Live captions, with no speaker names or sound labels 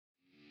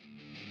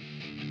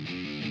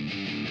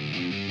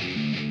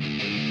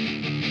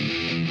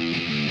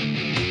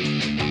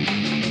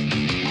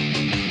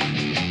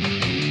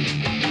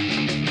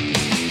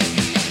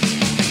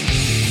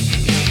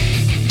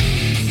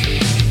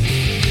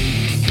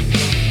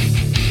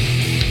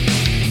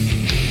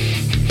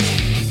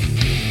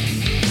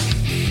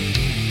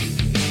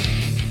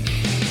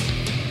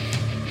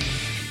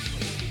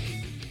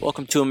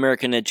Welcome to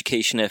American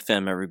Education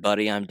FM,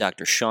 everybody. I'm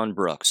Dr. Sean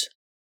Brooks.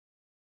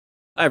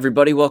 Hi,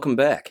 everybody. Welcome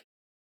back.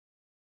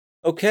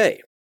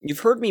 Okay, you've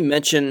heard me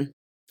mention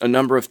a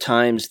number of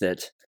times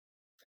that,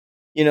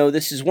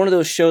 this is one of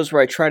those shows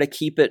where I try to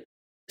keep it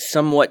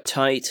somewhat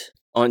tight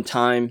on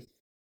time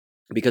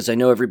because I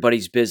know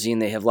everybody's busy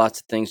and they have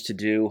lots of things to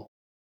do.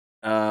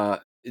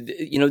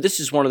 This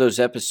is one of those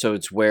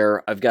episodes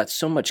where I've got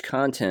so much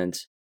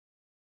content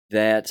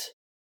that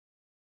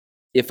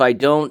if I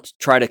don't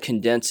try to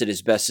condense it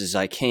as best as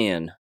I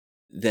can,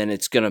 then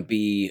it's going to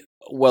be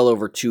well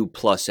over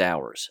 2+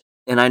 hours.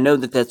 And I know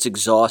that that's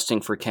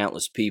exhausting for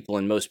countless people,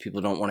 and most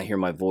people don't want to hear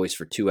my voice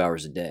for 2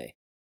 hours a day.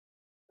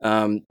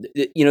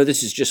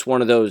 This is just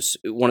one of those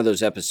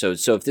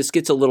episodes. So if this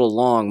gets a little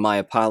long, my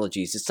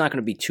apologies. It's not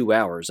going to be 2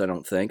 hours, I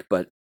don't think,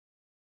 but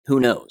who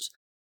knows?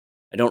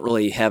 I don't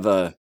really have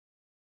a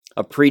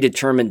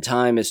predetermined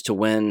time as to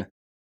when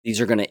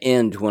these are going to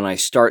end when I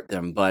start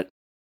them, but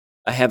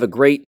I have a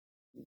great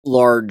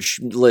large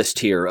list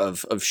here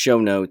of show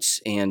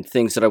notes and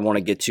things that I want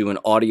to get to and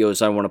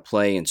audios I want to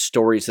play and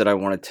stories that I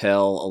want to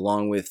tell,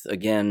 along with,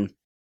 again,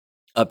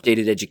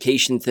 updated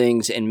education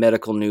things and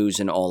medical news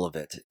and all of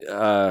it.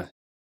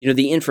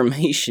 The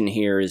information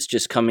here is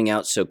just coming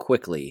out so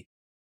quickly,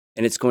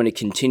 and it's going to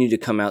continue to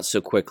come out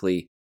so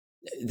quickly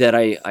that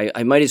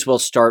I might as well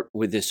start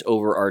with this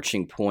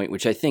overarching point,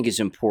 which I think is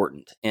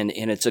important, and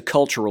it's a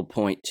cultural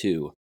point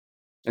too.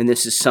 And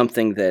this is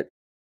something that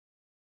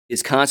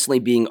is constantly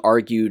being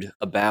argued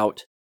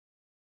about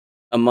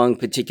among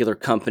particular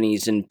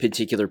companies and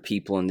particular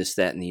people and this,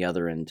 that, and the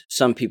other. And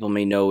some people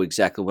may know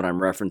exactly what I'm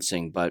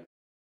referencing, but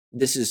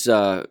this is,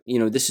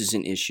 this is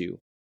an issue.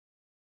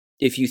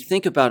 If you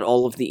think about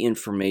all of the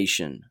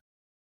information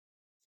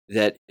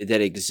that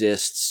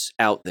exists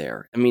out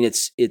there, I mean,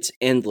 it's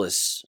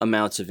endless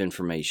amounts of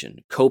information,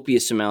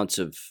 copious amounts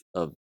of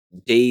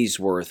days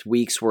worth,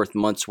 weeks worth,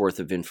 months worth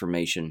of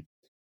information,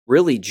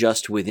 really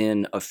just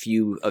within a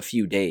few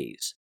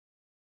days.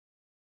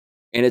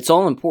 And it's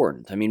all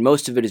important. I mean,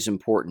 most of it is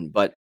important.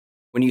 But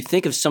when you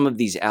think of some of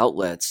these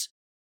outlets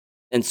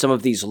and some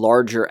of these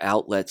larger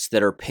outlets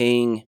that are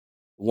paying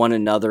one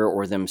another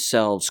or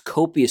themselves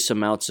copious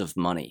amounts of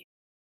money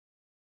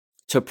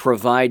to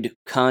provide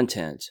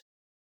content,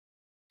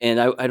 and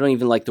I don't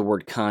even like the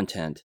word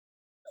content.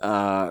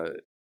 They're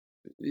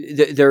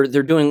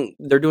doing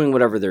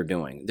whatever they're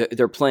doing.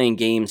 They're playing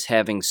games,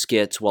 having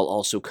skits, while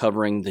also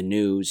covering the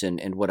news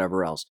and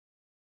whatever else.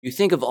 You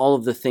think of all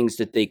of the things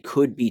that they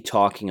could be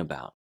talking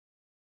about.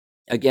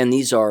 Again,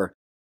 these are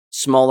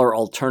smaller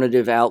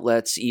alternative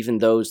outlets, even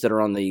those that are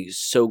on the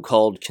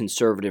so-called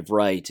conservative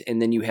right, and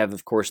then you have,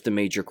 of course, the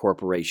major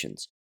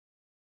corporations.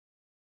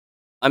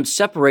 I'm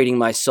separating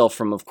myself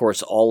from, of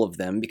course, all of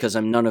them because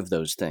I'm none of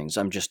those things.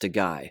 I'm just a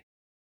guy.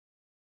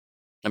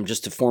 I'm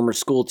just a former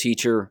school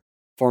teacher,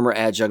 former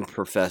adjunct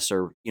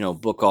professor,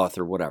 book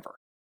author, whatever.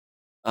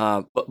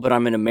 But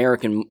I'm an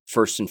American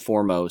first and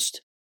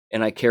foremost,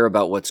 and I care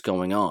about what's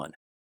going on.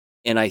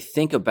 And I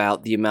think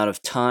about the amount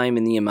of time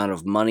and the amount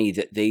of money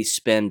that they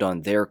spend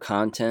on their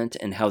content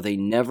and how they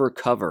never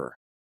cover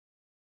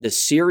the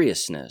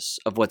seriousness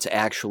of what's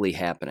actually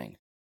happening.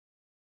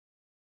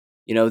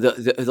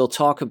 They'll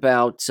talk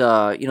about,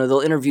 they'll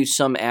interview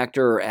some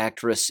actor or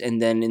actress,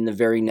 and then in the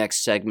very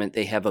next segment,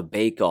 they have a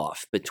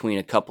bake-off between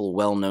a couple of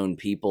well-known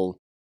people,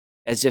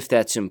 as if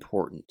that's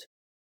important.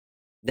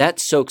 That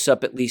soaks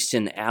up at least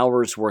an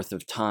hour's worth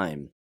of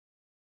time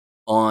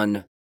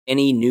on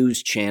any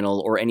news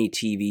channel or any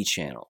TV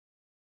channel.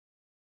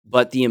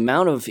 But the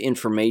amount of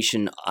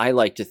information I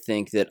like to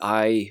think that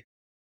I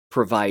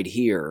provide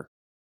here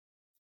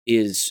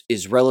is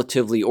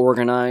relatively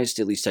organized.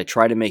 At least I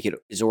try to make it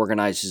as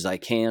organized as I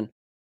can.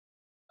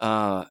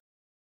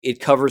 It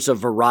covers a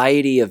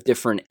variety of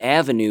different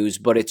avenues,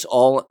 but it's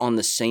all on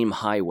the same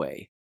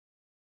highway.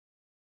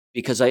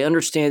 Because I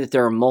understand that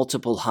there are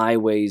multiple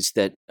highways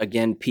that,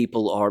 again,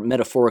 people are,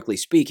 metaphorically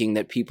speaking,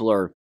 that people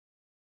are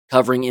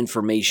covering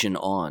information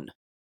on.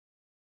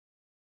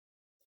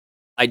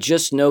 I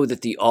just know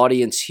that the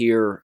audience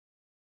here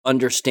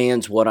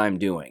understands what I'm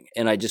doing,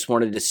 and I just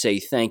wanted to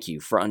say thank you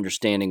for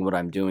understanding what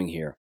I'm doing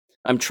here.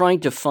 I'm trying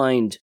to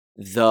find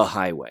the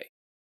highway,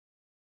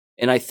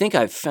 and I think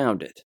I've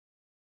found it,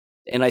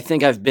 and I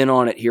think I've been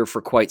on it here for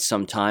quite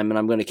some time, and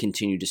I'm going to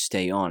continue to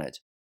stay on it.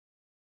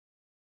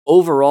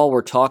 Overall,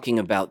 we're talking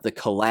about the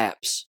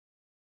collapse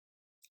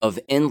of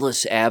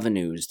endless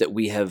avenues that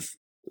we have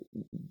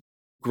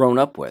grown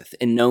up with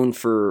and known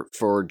for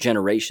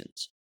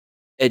generations.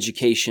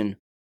 Education,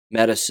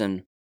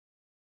 medicine,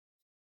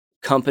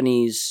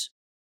 companies,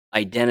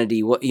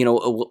 identity,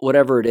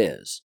 whatever it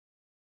is.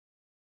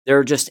 There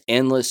are just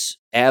endless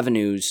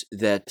avenues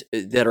that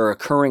are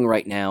occurring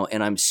right now,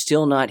 and I'm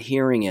still not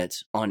hearing it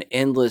on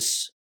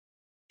endless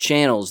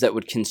channels that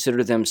would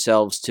consider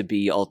themselves to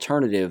be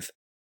alternative,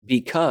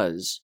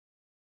 because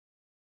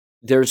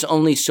there's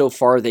only so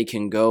far they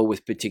can go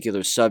with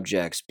particular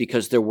subjects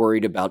because they're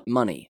worried about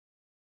money.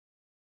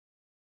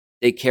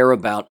 They care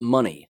about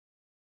money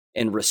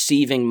and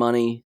receiving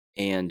money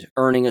and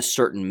earning a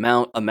certain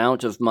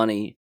amount of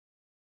money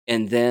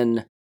and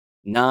then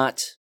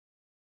not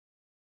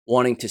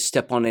wanting to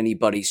step on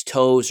anybody's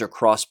toes or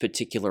cross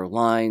particular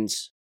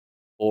lines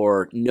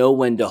or know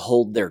when to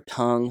hold their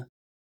tongue,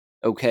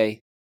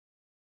 okay?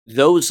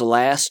 Those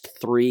last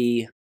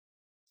three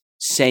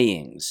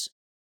sayings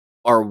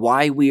are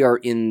why we are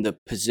in the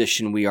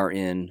position we are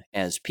in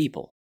as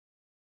people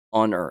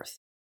on Earth.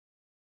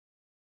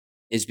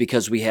 Is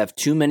because we have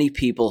too many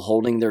people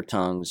holding their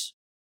tongues,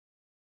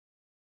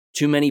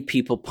 too many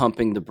people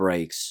pumping the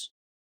brakes,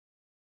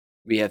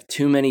 we have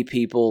too many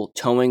people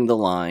towing the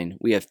line,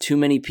 we have too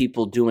many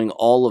people doing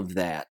all of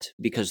that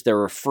because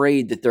they're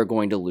afraid that they're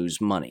going to lose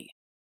money.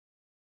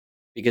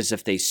 Because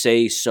if they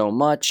say so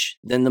much,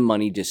 then the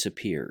money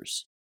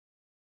disappears.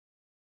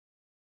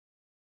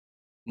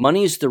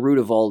 Money is the root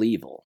of all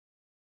evil.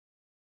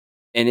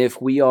 And if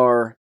we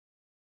are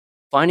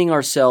finding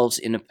ourselves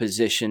in a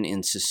position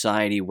in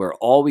society where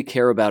all we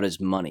care about is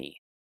money,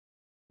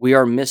 we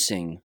are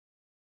missing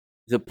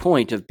the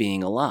point of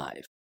being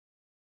alive.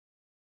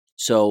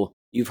 So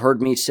you've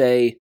heard me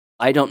say,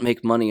 I don't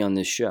make money on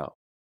this show.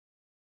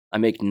 I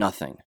make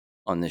nothing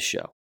on this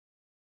show.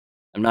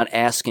 I'm not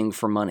asking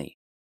for money.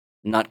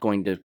 I'm not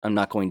going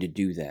to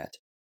do that.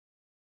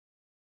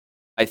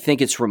 I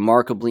think it's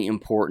remarkably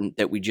important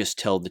that we just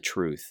tell the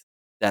truth.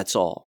 That's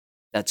all.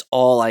 That's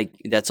all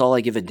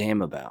I give a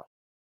damn about,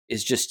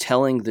 is just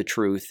telling the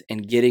truth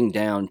and getting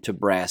down to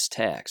brass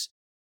tacks.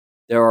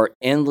 There are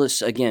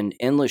endless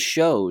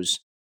shows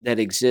that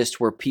exist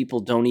where people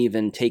don't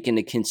even take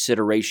into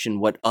consideration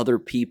what other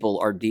people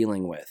are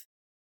dealing with,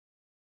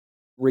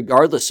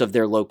 regardless of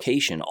their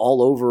location,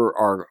 all over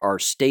our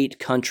state,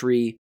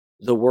 country,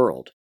 the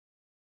world.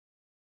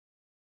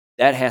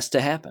 That has to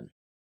happen.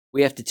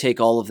 We have to take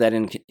all of that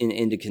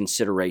into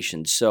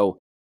consideration. So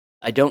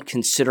I don't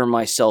consider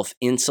myself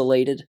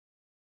insulated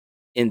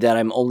in that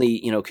I'm only,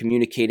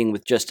 communicating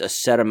with just a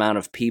set amount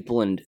of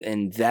people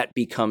and that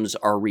becomes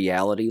our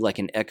reality, like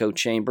an echo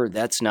chamber.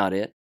 That's not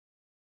it.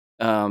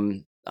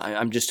 I'm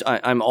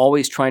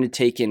always trying to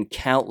take in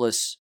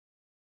countless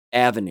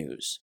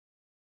avenues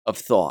of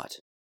thought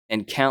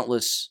and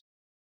countless,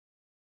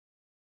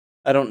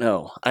 I don't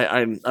know.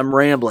 I'm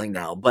rambling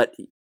now, but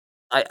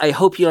I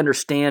hope you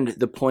understand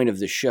the point of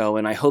the show,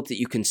 and I hope that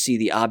you can see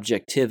the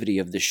objectivity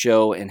of the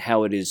show and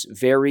how it is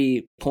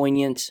very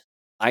poignant,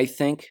 I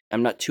think.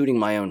 I'm not tooting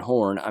my own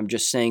horn. I'm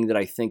just saying that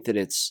I think that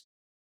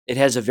it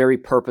has a very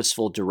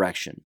purposeful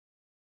direction.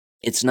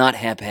 It's not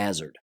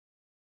haphazard,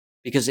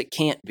 because it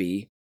can't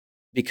be,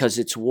 because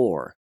it's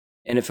war.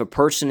 And if a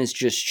person is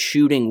just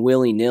shooting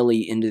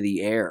willy-nilly into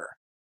the air,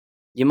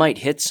 you might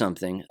hit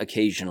something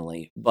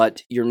occasionally,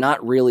 but you're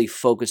not really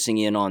focusing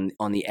in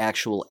on the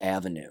actual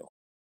avenue.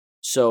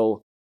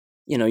 So,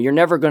 you're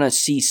never going to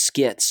see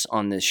skits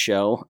on this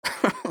show.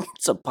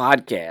 It's a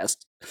podcast.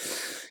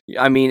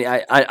 I mean,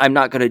 I'm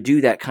not going to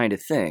do that kind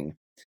of thing.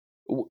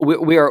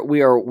 We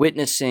are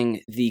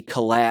witnessing the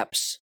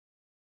collapse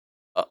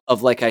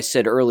of, like I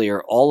said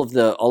earlier, all of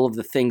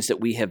the things that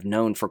we have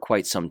known for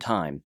quite some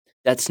time.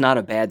 That's not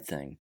a bad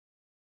thing.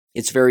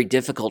 It's very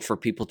difficult for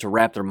people to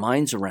wrap their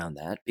minds around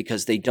that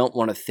because they don't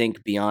want to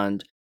think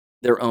beyond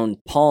their own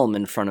palm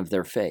in front of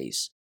their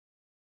face.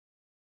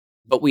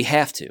 But we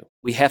have to.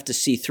 We have to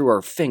see through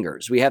our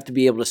fingers. We have to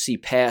be able to see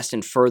past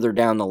and further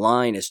down the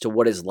line as to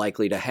what is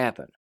likely to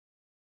happen.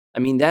 I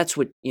mean, that's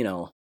what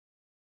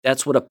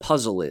a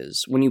puzzle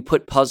is. When you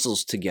put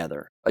puzzles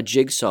together, a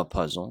jigsaw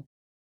puzzle,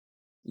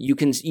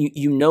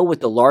 you know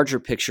what the larger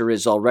picture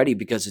is already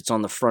because it's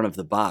on the front of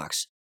the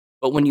box.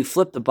 But when you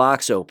flip the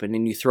box open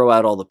and you throw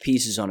out all the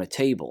pieces on a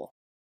table,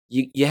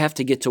 you have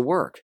to get to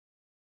work.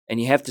 And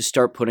you have to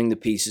start putting the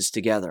pieces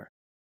together.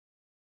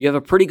 You have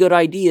a pretty good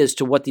idea as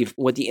to what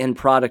the end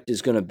product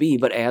is going to be,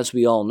 but as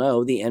we all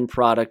know, the end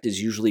product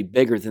is usually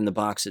bigger than the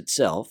box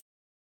itself,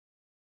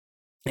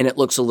 and it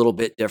looks a little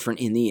bit different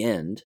in the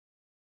end,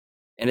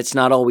 and it's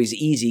not always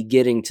easy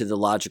getting to the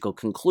logical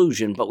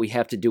conclusion, but we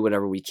have to do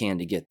whatever we can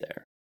to get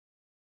there.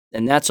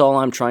 And that's all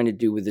I'm trying to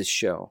do with this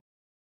show.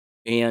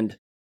 And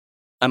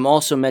I'm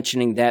also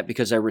mentioning that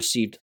because I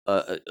received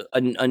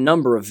a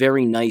number of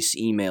very nice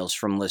emails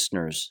from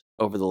listeners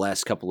over the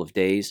last couple of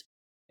days.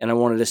 And I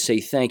wanted to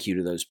say thank you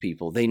to those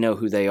people. They know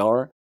who they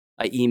are.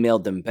 I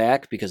emailed them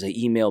back because I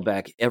email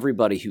back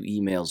everybody who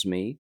emails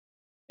me.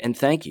 And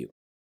thank you.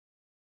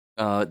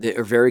 They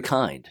are very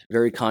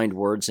kind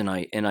words, and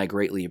I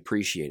greatly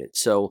appreciate it.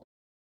 So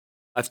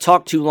I've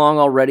talked too long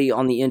already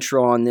on the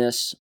intro on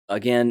this.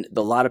 Again, a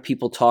lot of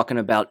people talking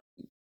about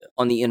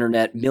on the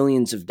internet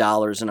millions of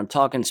dollars, and I'm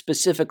talking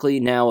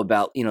specifically now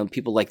about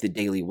people like the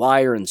Daily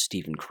Wire and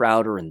Steven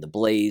Crowder and the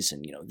Blaze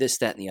and this,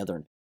 that, and the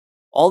other.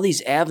 All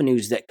these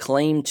avenues that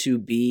claim to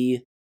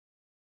be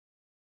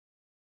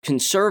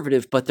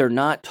conservative, but they're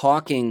not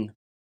talking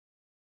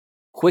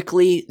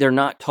quickly, they're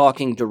not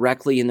talking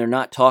directly, and they're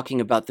not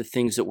talking about the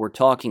things that we're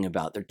talking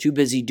about. They're too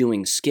busy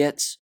doing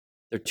skits.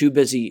 They're too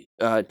busy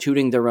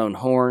tooting their own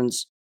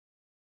horns,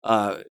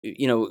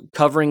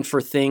 covering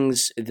for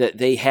things that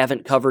they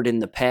haven't covered in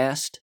the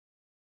past.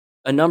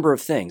 A number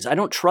of things. I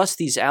don't trust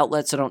these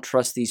outlets. I don't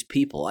trust these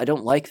people. I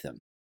don't like them.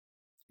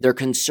 They're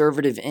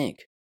conservative Inc.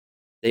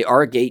 They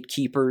are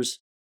gatekeepers.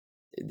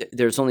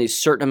 There's only a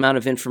certain amount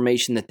of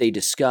information that they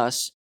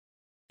discuss.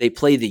 They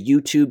play the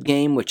YouTube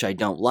game, which I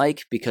don't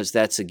like because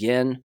that's,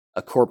 again,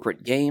 a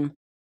corporate game.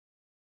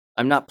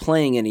 I'm not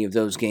playing any of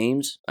those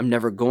games. I'm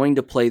never going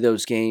to play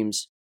those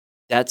games.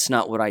 That's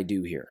not what I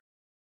do here.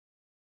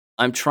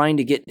 I'm trying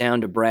to get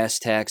down to brass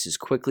tacks as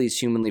quickly as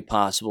humanly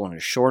possible in a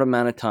short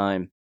amount of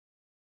time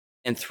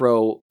and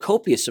throw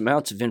copious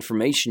amounts of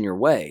information your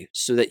way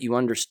so that you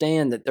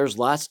understand that there's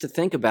lots to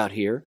think about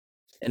here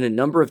and a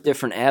number of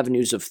different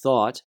avenues of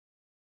thought.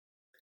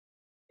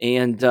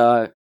 And,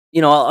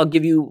 I'll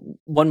give you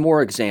one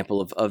more example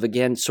of,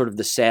 again, sort of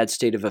the sad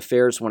state of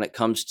affairs when it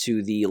comes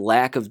to the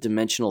lack of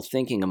dimensional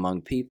thinking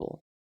among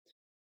people.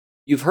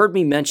 You've heard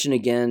me mention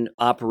again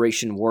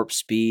Operation Warp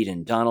Speed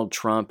and Donald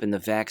Trump and the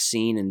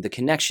vaccine and the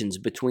connections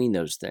between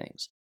those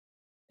things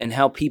and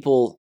how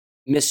people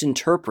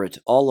misinterpret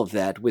all of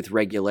that with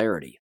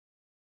regularity.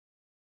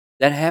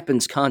 That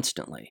happens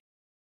constantly.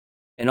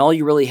 And all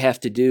you really have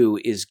to do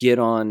is get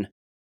on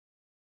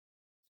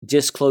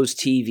Disclose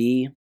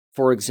TV,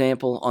 for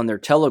example, on their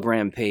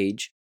Telegram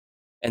page,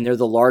 and they're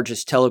the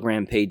largest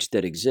Telegram page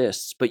that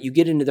exists, but you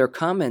get into their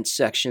comments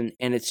section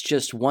and it's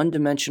just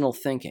one-dimensional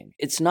thinking.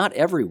 It's not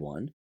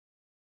everyone,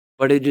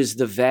 but it is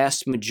the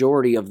vast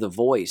majority of the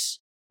voice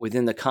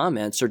within the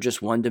comments are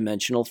just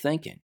one-dimensional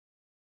thinking.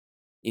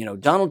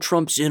 Donald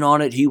Trump's in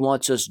on it, he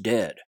wants us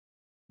dead.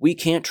 We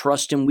can't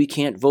trust him, we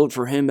can't vote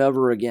for him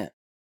ever again.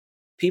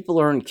 People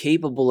are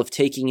incapable of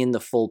taking in the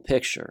full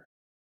picture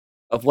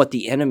of what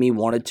the enemy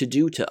wanted to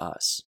do to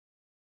us.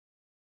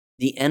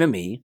 The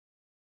enemy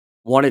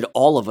wanted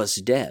all of us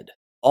dead,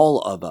 all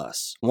of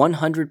us,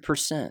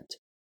 100%.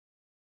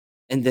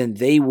 And then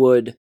they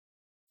would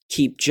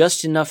keep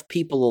just enough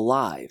people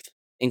alive,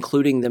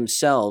 including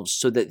themselves,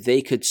 so that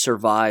they could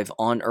survive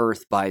on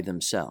Earth by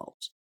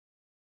themselves.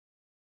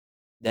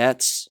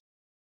 That's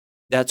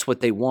what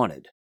they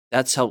wanted.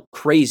 That's how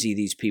crazy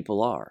these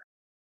people are.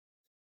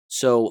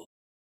 So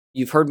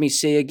you've heard me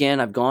say again,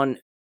 I've gone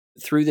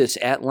through this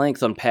at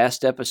length on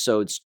past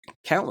episodes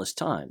countless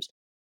times.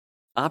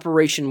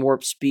 Operation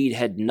Warp Speed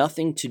had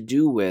nothing to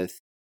do with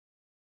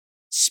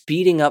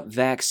speeding up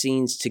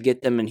vaccines to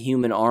get them in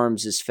human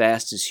arms as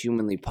fast as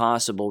humanly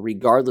possible,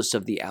 regardless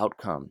of the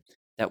outcome.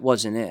 That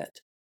wasn't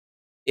it.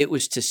 It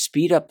was to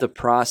speed up the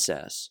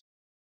process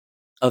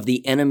of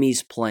the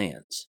enemy's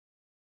plans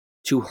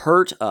to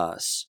hurt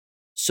us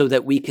so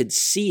that we could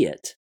see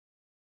it,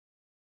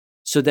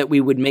 so that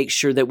we would make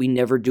sure that we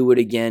never do it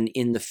again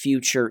in the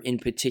future, in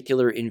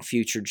particular in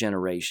future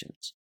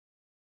generations.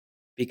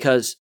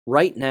 Because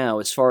right now,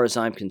 as far as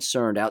I'm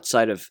concerned,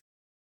 outside of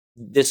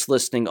this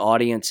listening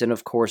audience and,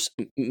 of course,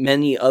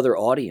 many other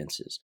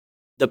audiences,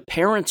 the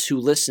parents who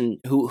listen,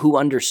 who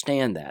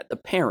understand that, the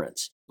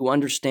parents who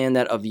understand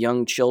that of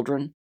young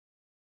children,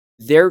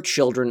 their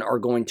children are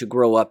going to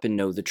grow up and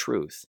know the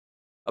truth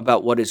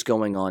about what is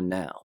going on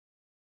now.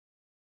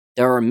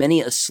 There are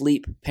many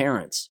asleep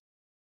parents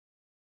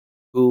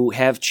who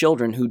have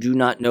children who do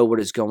not know what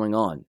is going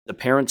on. The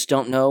parents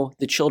don't know,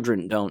 the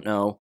children don't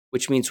know,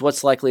 which means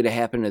what's likely to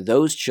happen to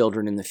those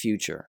children in the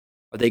future?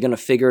 Are they going to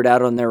figure it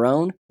out on their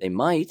own? They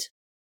might.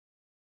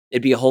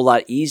 It'd be a whole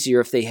lot easier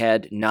if they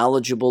had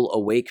knowledgeable,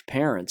 awake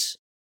parents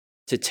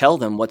to tell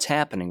them what's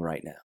happening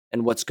right now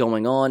and what's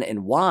going on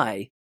and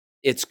why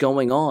it's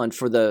going on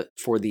for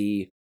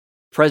the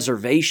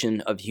preservation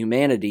of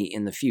humanity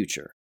in the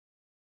future.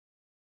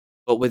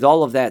 But with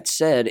all of that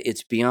said,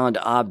 it's beyond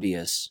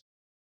obvious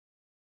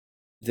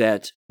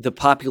that the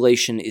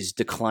population is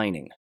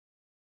declining.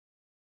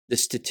 The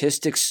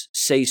statistics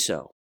say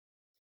so.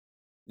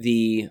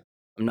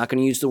 I'm not going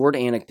to use the word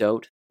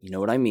anecdote, you know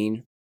what I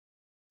mean.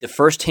 The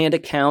first-hand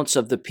accounts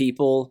of the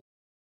people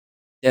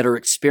that are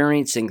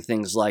experiencing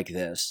things like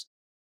this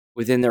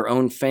within their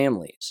own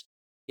families,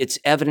 it's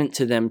evident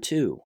to them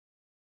too.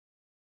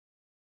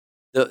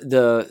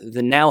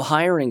 The now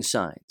hiring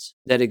signs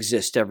that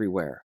exist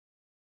everywhere.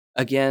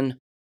 Again,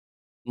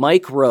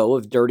 Mike Rowe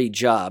of Dirty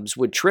Jobs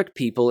would trick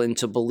people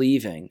into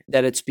believing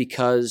that it's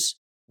because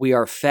we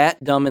are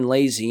fat, dumb, and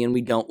lazy and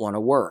we don't want to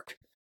work.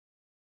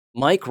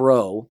 Mike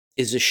Rowe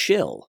is a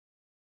shill.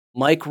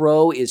 Mike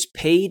Rowe is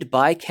paid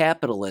by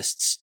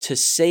capitalists to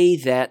say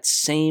that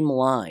same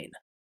line.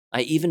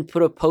 I even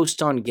put a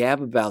post on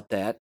Gab about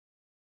that,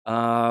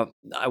 I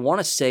want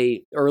to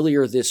say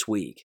earlier this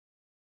week,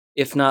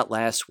 if not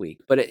last week.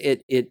 But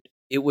it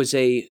was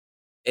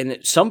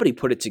somebody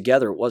put it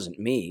together, it wasn't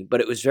me,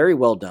 but it was very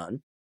well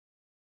done.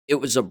 It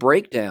was a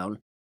breakdown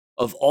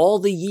of all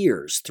the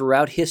years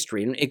throughout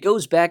history, and it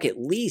goes back at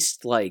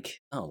least I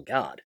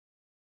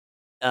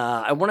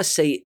want to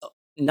say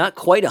not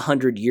quite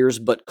 100 years,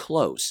 but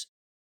close,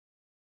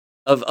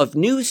 of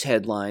news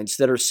headlines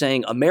that are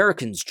saying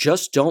Americans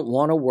just don't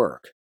want to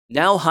work.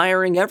 Now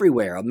hiring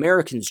everywhere.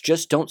 Americans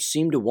just don't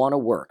seem to want to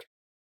work.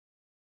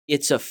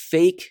 It's a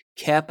fake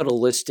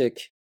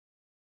capitalistic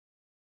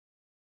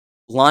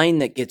line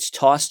that gets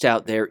tossed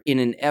out there in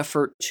an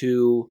effort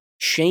to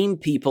shame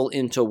people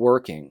into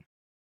working.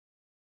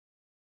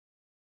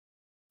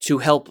 to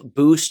help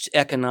boost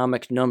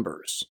economic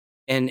numbers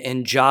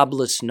and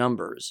jobless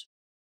numbers,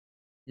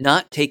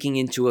 not taking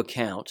into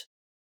account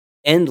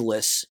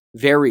endless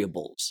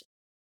variables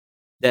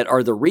that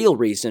are the real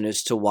reason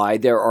as to why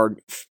there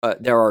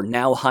are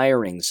now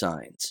hiring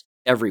signs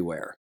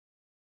everywhere.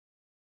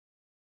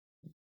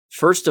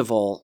 First of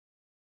all,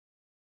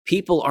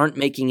 people aren't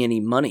making any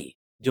money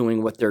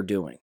doing what they're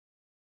doing.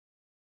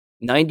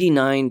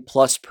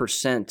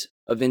 99+%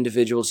 of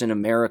individuals in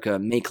America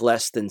make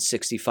less than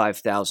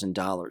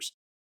 $65,000. It's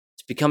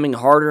becoming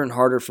harder and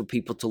harder for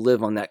people to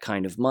live on that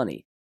kind of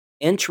money.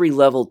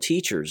 Entry-level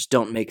teachers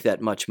don't make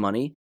that much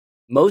money.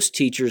 Most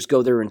teachers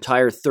go their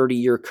entire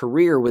 30-year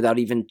career without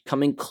even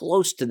coming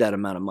close to that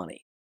amount of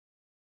money.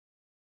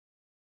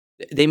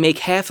 They make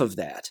half of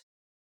that,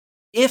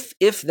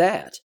 if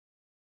that.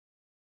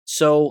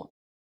 So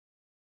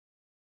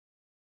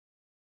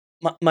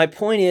my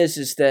point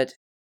is that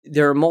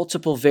there are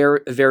multiple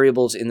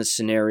variables in the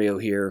scenario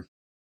here.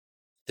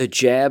 The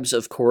jabs,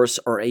 of course,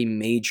 are a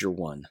major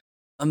one.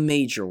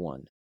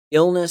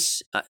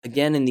 Illness,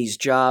 again, in these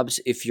jobs,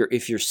 if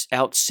you're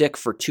out sick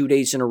for 2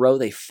 days in a row,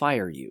 they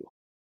fire you,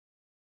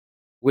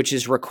 which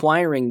is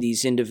requiring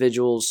these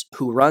individuals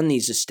who run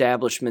these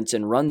establishments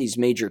and run these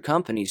major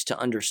companies to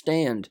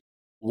understand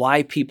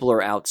why people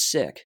are out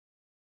sick.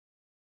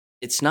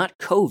 It's not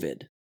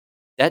COVID.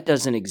 That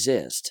doesn't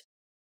exist.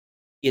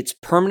 It's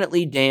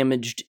permanently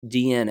damaged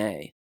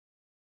DNA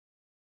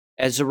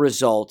as a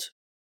result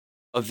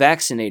of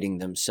vaccinating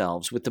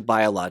themselves with the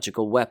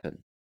biological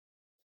weapon.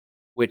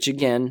 Which,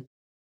 again,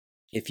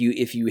 if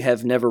you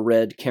have never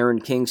read Karen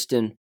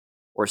Kingston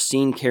or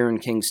seen Karen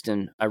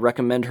Kingston, I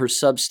recommend her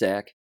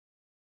Substack.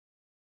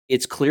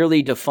 It's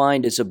clearly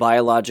defined as a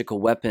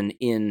biological weapon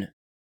in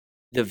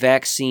the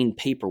vaccine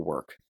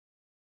paperwork.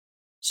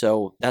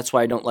 So that's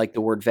why I don't like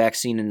the word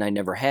vaccine, and I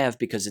never have,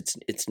 because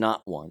it's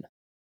not one.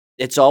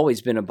 It's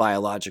always been a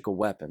biological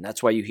weapon.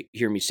 That's why you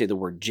hear me say the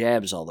word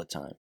jabs all the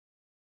time.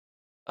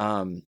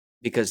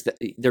 Because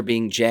they're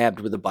being jabbed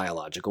with a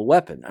biological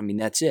weapon. I mean,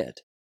 that's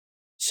it.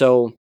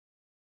 So,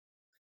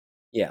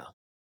 yeah,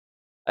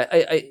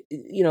 I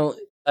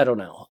don't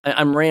know.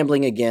 I'm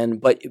rambling again,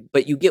 but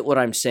you get what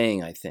I'm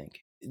saying. I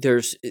think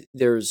there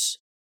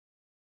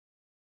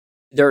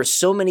are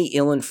so many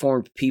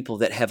ill-informed people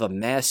that have a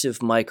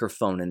massive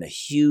microphone and a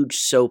huge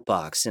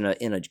soapbox in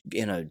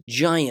a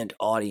giant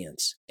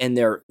audience, and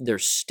they're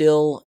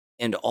still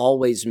and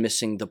always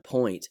missing the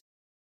point.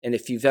 And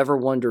if you've ever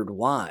wondered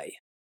why,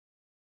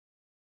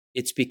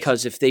 it's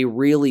because if they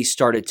really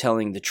started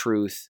telling the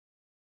truth,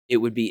 it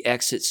would be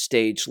exit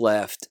stage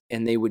left,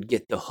 and they would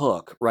get the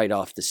hook right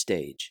off the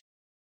stage.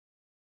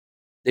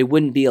 They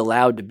wouldn't be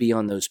allowed to be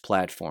on those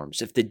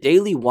platforms. If the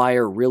Daily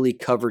Wire really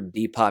covered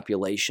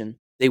depopulation,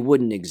 they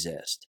wouldn't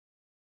exist.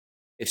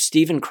 If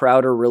Steven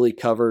Crowder really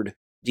covered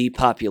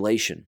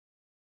depopulation,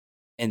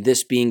 and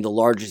this being the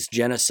largest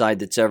genocide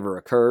that's ever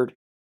occurred,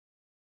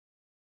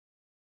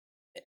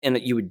 and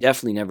you would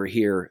definitely never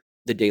hear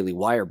the Daily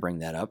Wire bring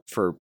that up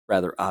for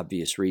rather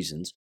obvious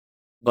reasons,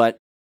 but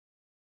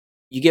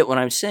you get what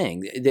I'm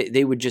saying.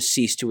 They would just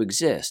cease to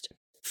exist.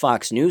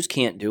 Fox News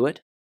can't do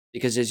it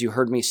because, as you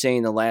heard me say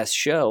in the last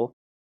show,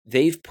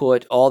 they've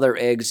put all their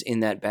eggs in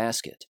that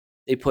basket.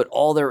 They put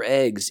all their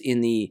eggs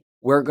in the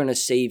 "we're going to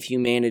save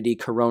humanity"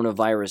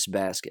 coronavirus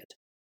basket.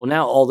 Well,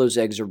 now all those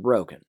eggs are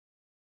broken.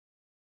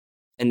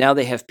 And now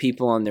they have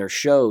people on their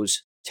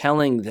shows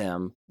telling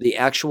them, the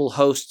actual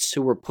hosts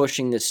who were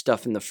pushing this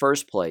stuff in the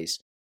first place,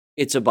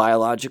 it's a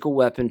biological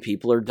weapon,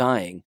 people are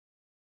dying,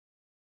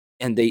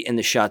 and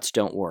the shots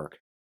don't work.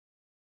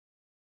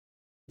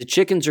 The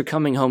chickens are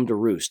coming home to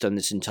roost on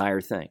this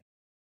entire thing.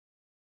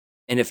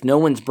 And if no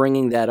one's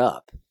bringing that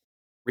up,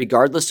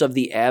 regardless of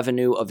the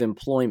avenue of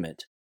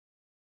employment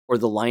or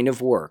the line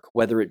of work,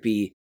 whether it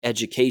be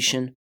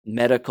education,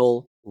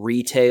 medical,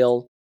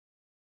 retail,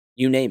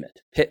 you name it,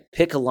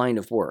 pick a line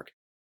of work.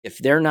 If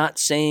they're not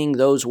saying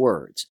those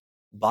words,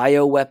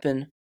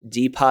 bioweapon,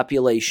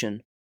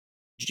 depopulation,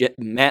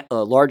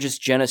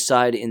 largest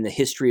genocide in the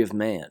history of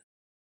man,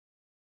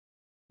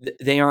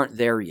 they aren't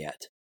there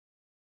yet.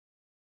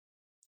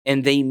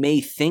 And they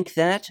may think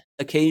that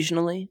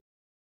occasionally,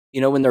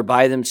 when they're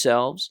by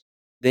themselves.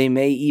 They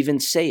may even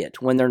say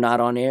it when they're not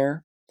on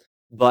air,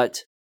 but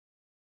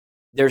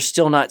they're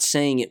still not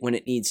saying it when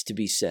it needs to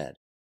be said.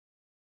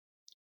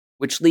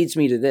 Which leads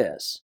me to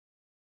this.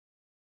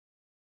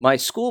 My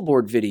school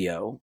board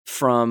video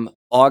from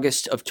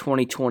August of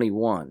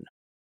 2021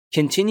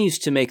 continues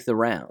to make the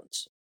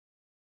rounds.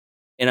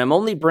 And I'm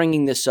only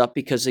bringing this up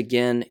because,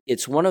 again,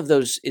 it's one of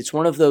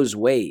those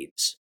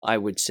waves, I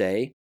would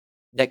say,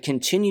 that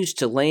continues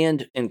to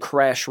land and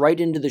crash right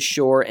into the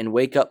shore and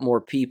wake up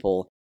more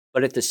people.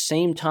 But at the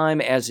same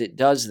time as it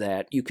does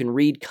that, you can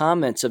read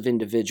comments of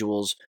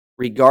individuals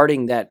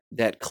regarding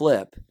that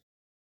clip.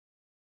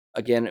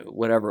 Again,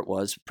 whatever it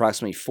was,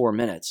 approximately 4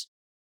 minutes.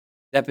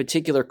 That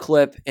particular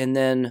clip, and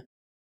then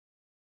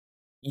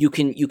you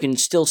can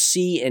still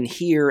see and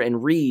hear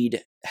and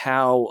read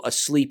how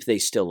asleep they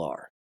still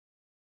are.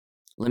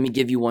 Let me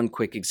give you one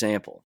quick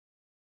example.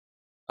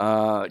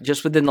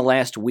 Just within the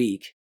last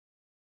week,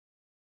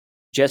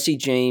 Jesse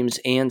James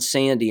and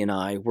Sandy and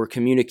I were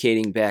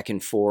communicating back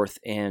and forth,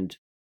 and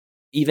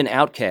even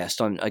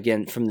Outcast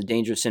again, from the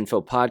Dangerous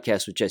Info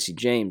podcast with Jesse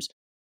James,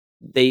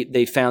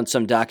 they found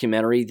some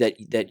documentary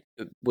that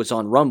was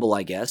on Rumble,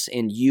 I guess,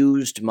 and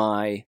used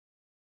my,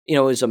 it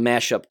was a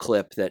mashup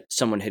clip that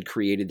someone had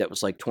created that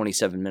was like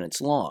 27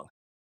 minutes long.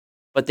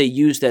 But they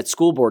used that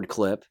school board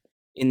clip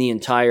in the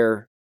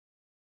entire,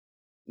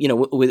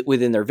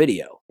 within their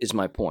video, is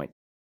my point.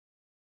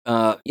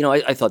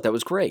 I thought that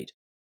was great.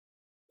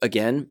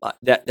 Again,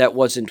 that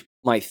wasn't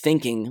my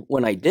thinking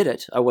when I did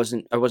it. I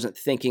wasn't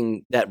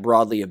thinking that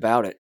broadly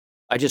about it.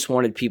 I just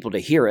wanted people to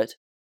hear it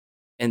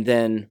and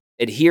then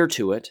adhere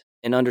to it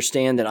and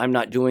understand that I'm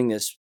not doing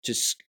this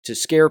to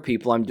scare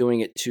people. I'm doing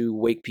it to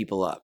wake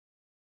people up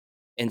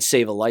and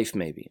save a life,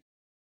 maybe.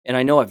 And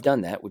I know I've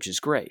done that, which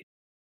is great.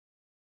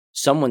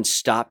 Someone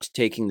stopped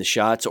taking the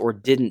shots or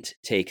didn't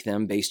take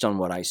them based on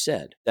what I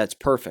said. That's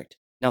perfect.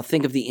 Now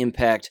think of the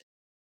impact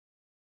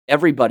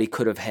everybody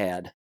could have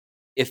had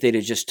if they'd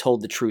have just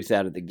told the truth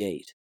out of the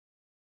gate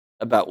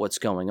about what's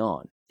going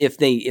on. If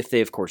they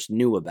of course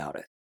knew about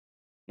it.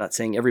 I'm not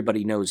saying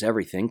everybody knows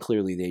everything.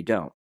 Clearly they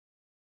don't.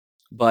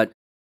 But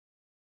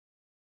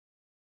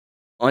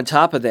on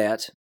top of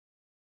that,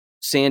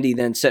 Sandy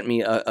then sent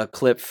me a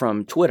clip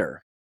from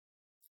Twitter,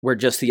 where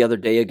just the other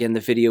day, again, the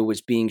video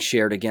was being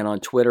shared again on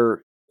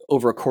Twitter,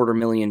 over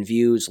 250,000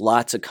 views,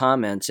 lots of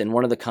comments, and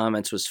one of the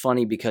comments was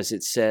funny because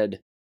it said,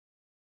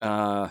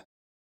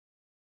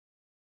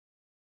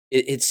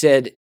 it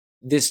said,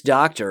 this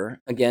doctor,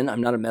 again,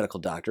 I'm not a medical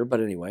doctor, but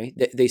anyway,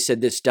 they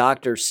said this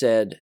doctor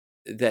said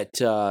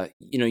that,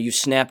 you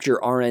snapped your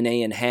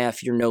RNA in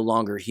half, you're no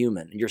longer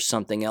human, you're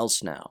something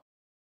else now.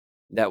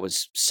 That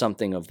was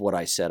something of what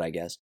I said, I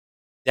guess.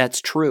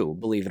 That's true,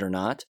 believe it or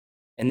not.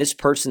 And this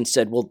person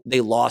said, well, they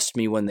lost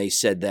me when they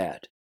said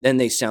that. Then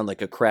they sound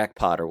like a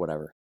crackpot or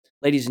whatever.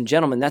 Ladies and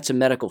gentlemen, that's a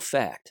medical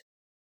fact.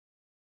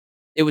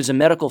 It was a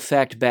medical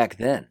fact back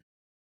then.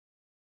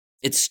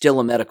 It's still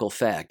a medical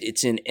fact.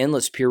 It's in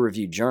endless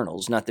peer-reviewed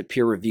journals. Not that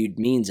peer-reviewed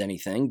means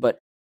anything, but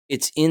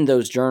it's in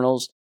those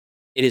journals.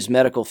 It is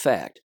medical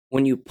fact.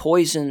 When you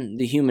poison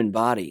the human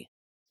body,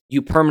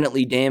 you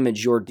permanently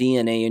damage your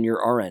DNA and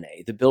your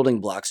RNA, the building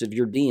blocks of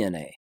your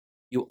DNA.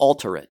 You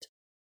alter it.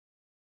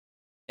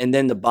 And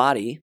then the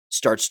body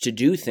starts to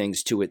do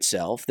things to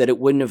itself that it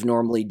wouldn't have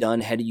normally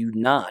done had you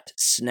not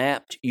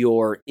snapped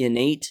your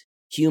innate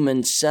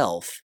human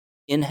self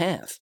in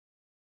half.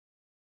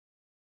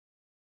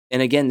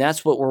 And again,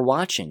 that's what we're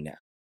watching now.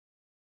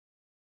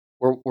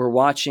 We're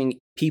watching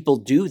people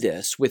do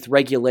this with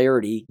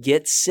regularity,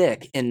 get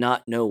sick, and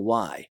not know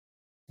why.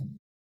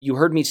 You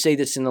heard me say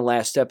this in the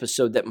last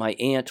episode that my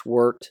aunt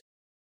worked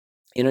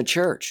in a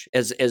church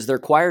as their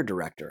choir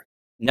director.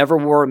 Never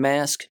wore a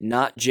mask,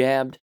 not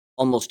jabbed.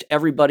 Almost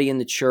everybody in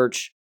the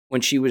church,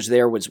 when she was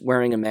there, was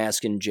wearing a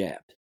mask and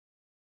jabbed.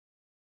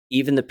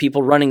 Even the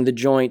people running the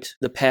joint,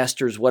 the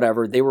pastors,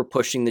 whatever, they were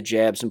pushing the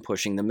jabs and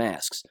pushing the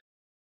masks.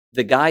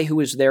 The guy who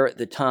was there at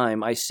the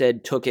time, I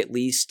said, took at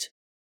least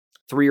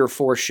 3 or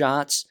 4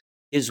 shots.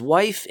 His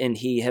wife and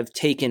he have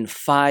taken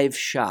 5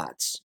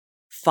 shots.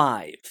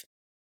 5.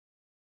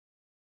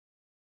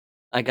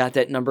 I got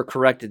that number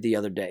corrected the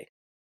other day.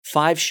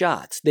 5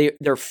 shots.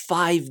 They're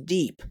 5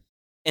 deep,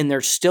 and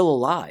they're still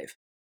alive.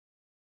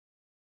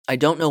 I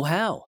don't know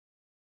how.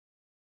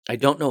 I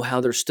don't know how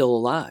they're still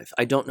alive.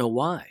 I don't know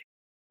why.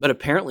 But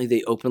apparently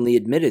they openly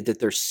admitted that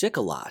they're sick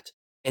a lot,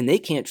 and they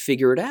can't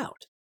figure it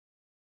out.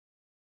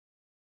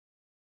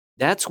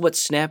 That's what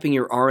snapping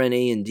your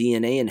RNA and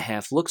DNA in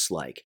half looks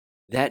like.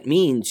 That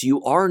means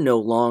you are no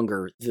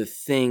longer the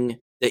thing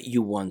that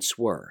you once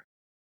were.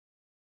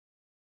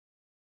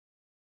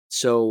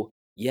 So,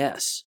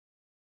 yes,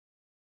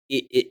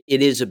 it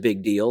is a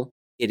big deal.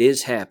 It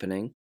is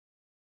happening.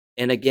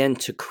 And again,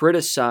 to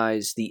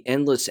criticize the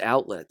endless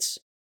outlets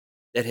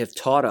that have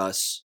taught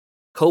us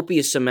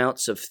copious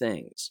amounts of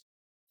things,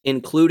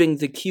 including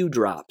the Q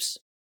drops.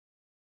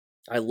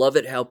 I love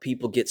it how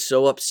people get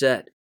so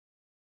upset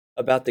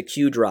about the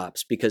Q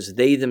drops because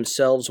they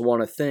themselves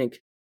want to think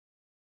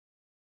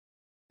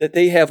that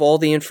they have all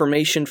the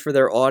information for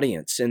their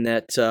audience, and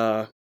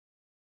that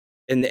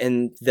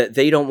and that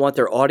they don't want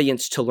their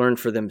audience to learn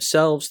for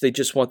themselves. They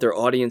just want their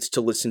audience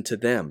to listen to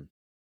them.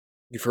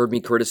 You've heard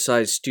me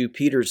criticize Stu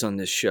Peters on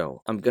this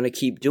show. I'm going to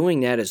keep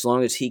doing that as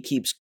long as he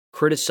keeps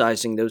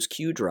criticizing those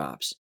Q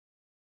drops.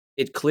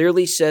 It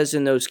clearly says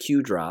in those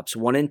Q drops,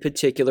 one in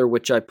particular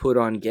which I put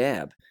on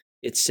Gab,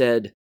 it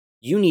said,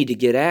 you need to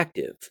get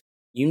active.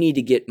 You need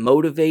to get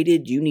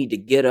motivated. You need to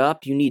get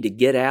up. You need to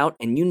get out.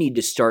 And you need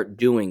to start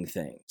doing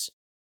things.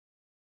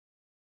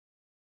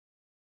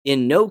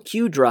 In no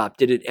Q drop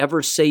did it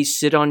ever say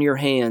sit on your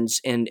hands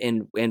and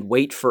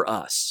wait for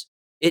us.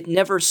 It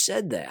never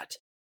said that.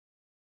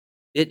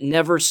 It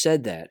never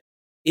said that.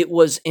 It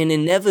was an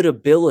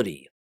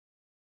inevitability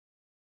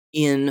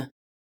in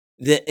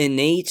the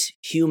innate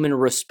human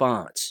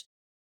response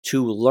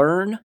to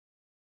learn,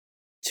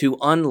 to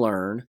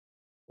unlearn,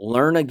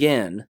 learn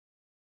again,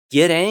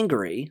 get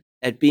angry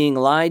at being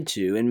lied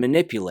to and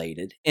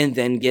manipulated, and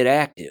then get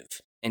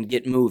active. and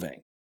get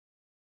moving.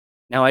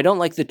 Now, I don't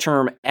like the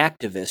term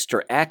activist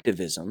or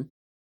activism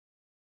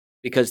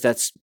because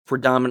that's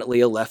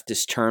predominantly a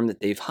leftist term that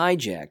they've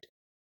hijacked.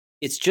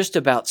 It's just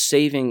about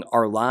saving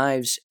our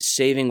lives,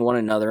 saving one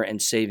another,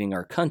 and saving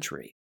our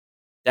country.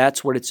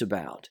 That's what it's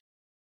about.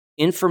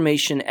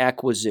 Information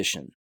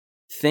acquisition,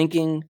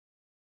 thinking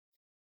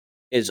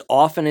as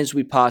often as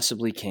we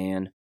possibly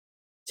can,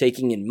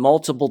 taking in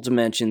multiple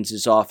dimensions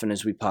as often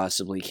as we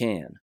possibly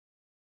can,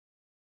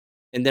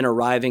 and then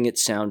arriving at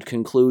sound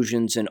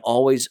conclusions and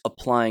always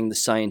applying the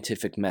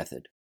scientific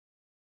method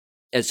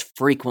as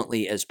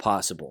frequently as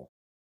possible.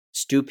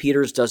 Stu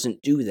Peters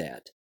doesn't do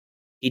that.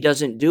 He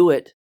doesn't do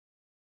it.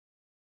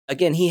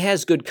 Again, he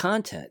has good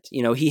content.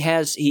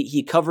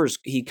 He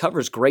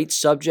covers great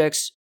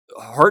subjects,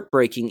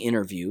 heartbreaking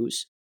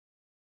interviews,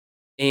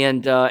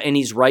 and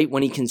he's right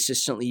when he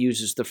consistently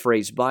uses the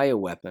phrase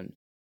bioweapon.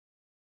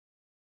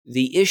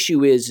 The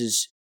issue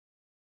is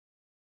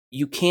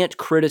you can't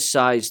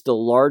criticize the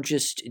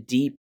largest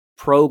deep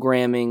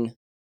programming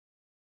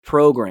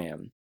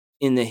program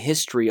in the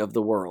history of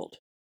the world.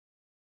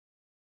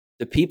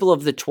 The people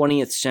of the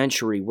 20th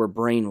century were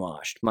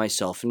brainwashed,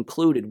 myself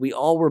included. We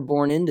all were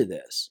born into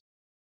this.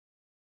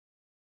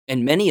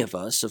 And many of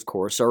us, of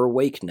course, are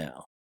awake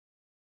now.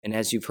 And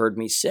as you've heard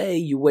me say,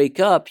 you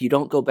wake up, you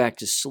don't go back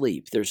to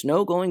sleep. There's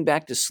no going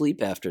back to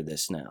sleep after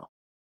this now.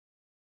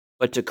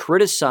 But to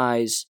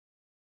criticize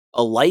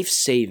a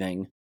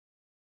life-saving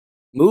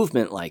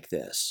movement like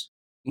this,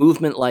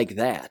 movement like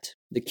that,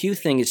 the Q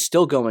thing is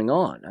still going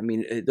on. I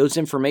mean, those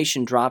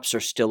information drops are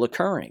still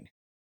occurring.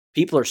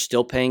 People are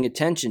still paying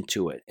attention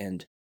to it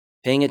and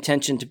paying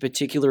attention to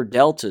particular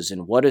deltas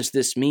and what does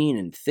this mean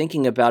and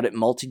thinking about it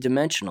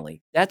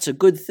multidimensionally. That's a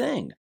good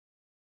thing.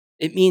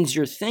 It means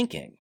you're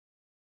thinking.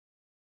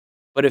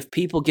 But if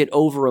people get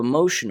over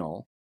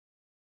emotional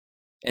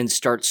and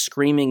start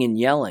screaming and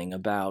yelling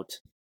about,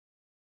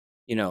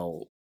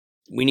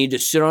 we need to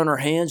sit on our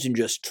hands and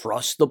just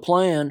trust the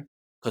plan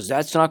because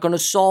that's not going to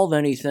solve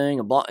anything.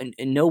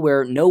 And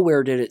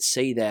nowhere did it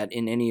say that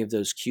in any of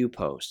those Q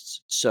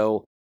posts.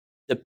 So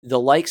the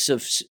likes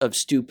of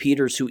Stu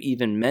Peters who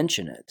even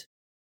mention it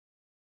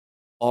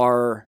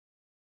are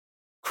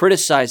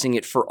criticizing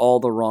it for all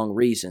the wrong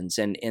reasons,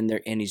 and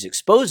he's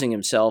exposing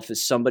himself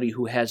as somebody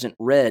who hasn't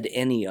read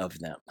any of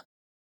them.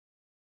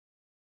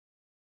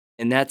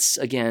 And that's,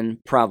 again,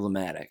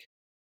 problematic.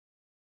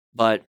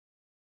 But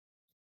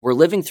we're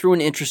living through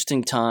an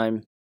interesting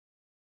time.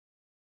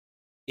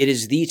 It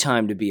is the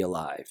time to be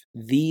alive.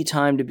 The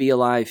time to be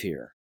alive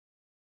here.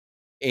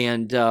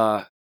 And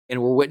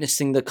we're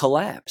witnessing the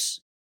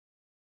collapse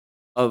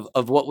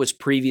of what was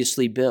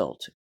previously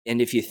built.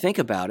 And if you think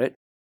about it,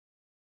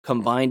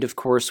 combined, of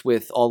course,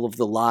 with all of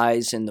the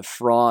lies and the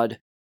fraud,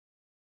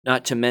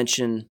 not to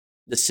mention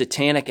the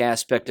satanic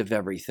aspect of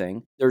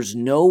everything, there's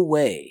no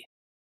way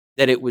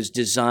that it was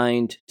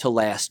designed to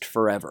last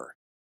forever.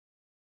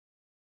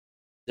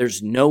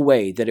 There's no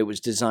way that it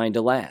was designed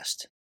to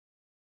last.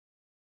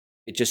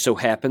 It just so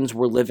happens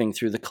we're living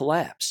through the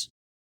collapse.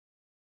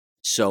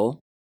 So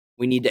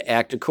we need to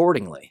act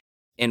accordingly.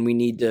 And we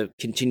need to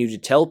continue to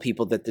tell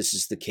people that this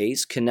is the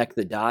case, connect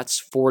the dots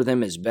for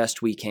them as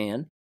best we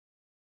can.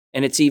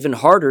 And it's even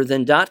harder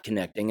than dot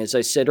connecting. As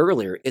I said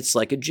earlier, it's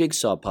like a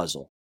jigsaw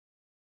puzzle.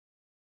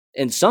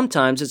 And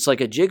sometimes it's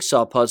like a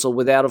jigsaw puzzle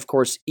without, of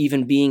course,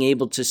 even being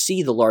able to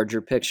see the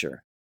larger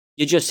picture.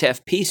 You just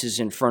have pieces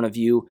in front of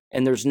you,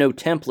 and there's no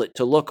template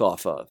to look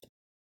off of.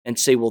 And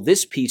say, well,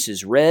 this piece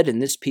is red,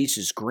 and this piece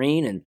is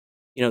green, and,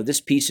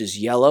 this piece is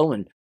yellow,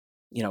 and,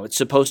 it's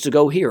supposed to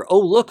go here. Oh,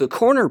 look, a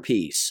corner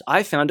piece.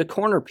 I found a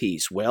corner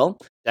piece. Well,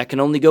 that can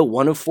only go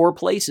one of 4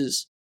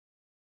 places.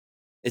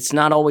 It's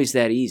not always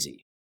that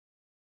easy.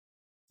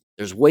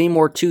 There's way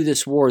more to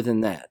this war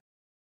than that.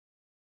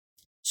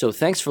 So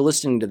thanks for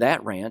listening to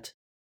that rant.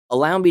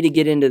 Allow me to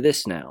get into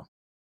this now.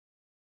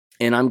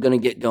 And I'm going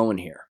to get going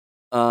here.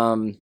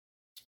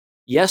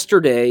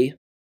 Yesterday,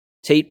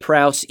 Tate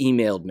Prowse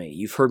emailed me.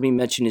 You've heard me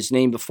mention his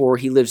name before.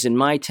 He lives in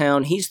my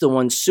town. He's the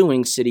one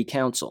suing City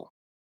Council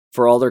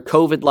for all their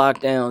COVID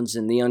lockdowns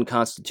and the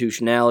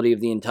unconstitutionality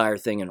of the entire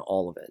thing and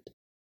all of it.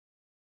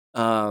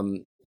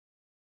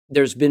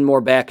 There's been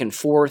more back and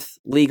forth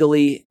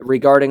legally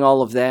regarding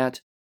all of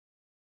that.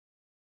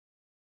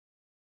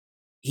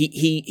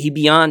 He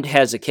beyond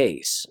has a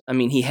case. I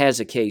mean, he has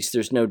a case.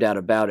 There's no doubt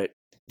about it.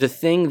 The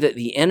thing that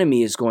the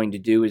enemy is going to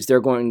do is they're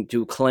going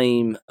to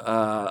claim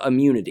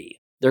immunity.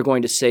 They're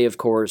going to say, of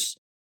course,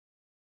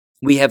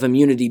 we have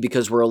immunity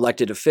because we're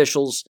elected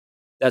officials.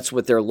 That's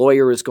what their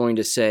lawyer is going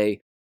to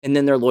say. And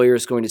then their lawyer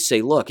is going to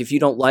say, look, if you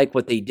don't like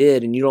what they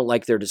did and you don't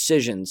like their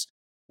decisions,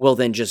 well,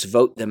 then just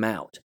vote them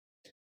out.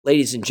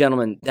 Ladies and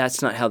gentlemen,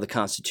 that's not how the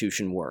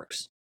Constitution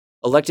works.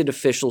 Elected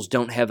officials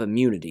don't have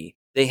immunity.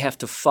 They have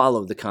to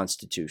follow the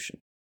Constitution.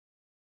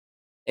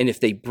 And if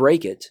they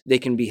break it, they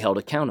can be held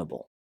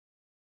accountable.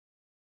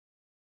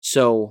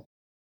 So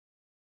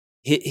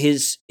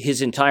his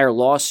entire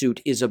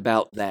lawsuit is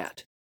about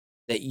that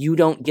you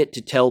don't get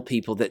to tell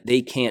people that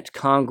they can't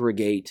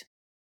congregate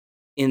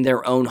in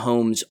their own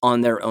homes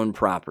on their own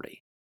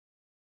property.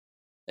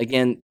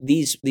 Again,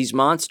 these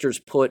monsters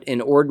put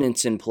an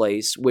ordinance in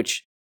place,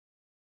 which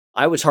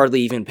I was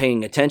hardly even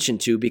paying attention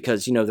to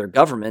because, they're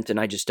government and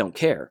I just don't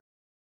care.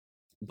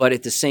 But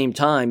at the same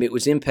time, it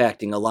was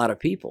impacting a lot of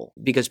people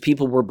because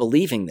people were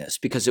believing this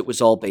because it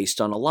was all based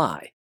on a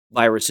lie.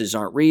 Viruses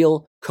aren't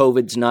real.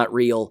 COVID's not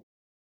real.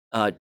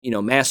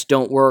 Masks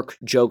don't work.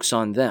 Joke's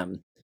on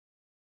them.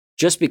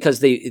 Just because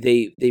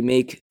they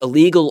make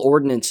illegal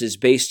ordinances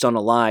based on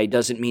a lie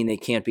doesn't mean they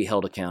can't be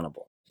held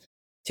accountable.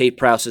 Tate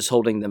Prowse is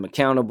holding them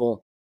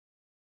accountable,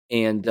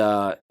 and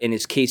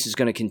his case is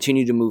going to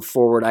continue to move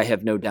forward. I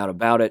have no doubt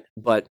about it.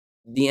 But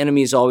the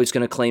enemy is always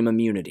going to claim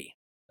immunity.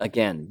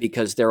 Again,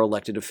 because they're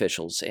elected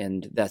officials,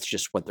 and that's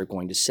just what they're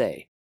going to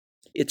say.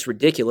 It's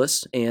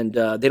ridiculous, and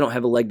they don't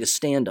have a leg to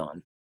stand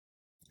on.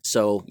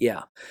 So,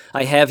 yeah,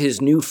 I have his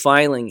new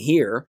filing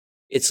here.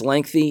 It's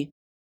lengthy,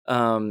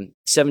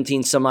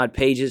 17 some odd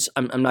pages.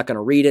 I'm not going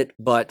to read it,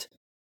 but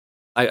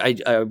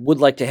I would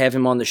like to have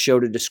him on the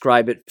show to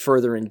describe it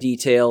further in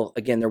detail.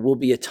 Again, there will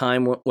be a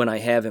time when I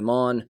have him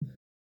on.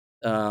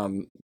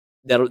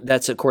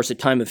 That's of course a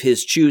time of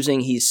his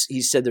choosing. He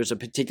said there's a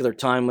particular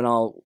time when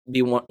I'll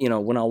be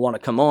when I'll want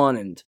to come on,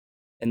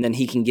 and then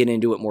he can get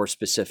into it more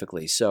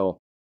specifically. So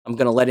I'm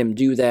going to let him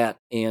do that,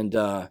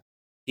 and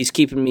he's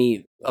keeping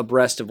me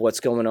abreast of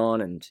what's going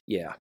on, and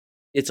yeah,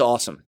 it's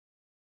awesome.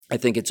 I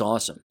think it's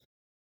awesome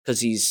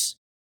because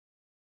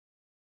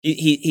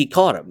he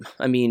caught him.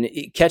 I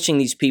mean, catching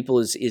these people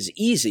is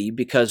easy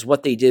because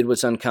what they did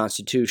was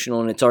unconstitutional,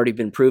 and it's already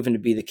been proven to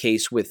be the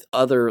case with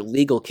other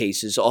legal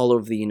cases all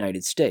over the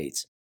United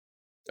States.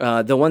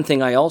 The one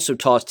thing I also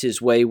tossed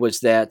his way was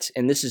that,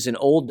 and this is an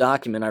old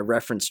document I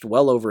referenced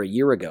well over a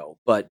year ago,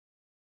 but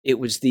it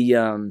was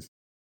the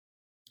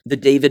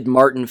David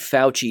Martin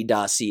Fauci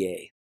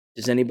dossier.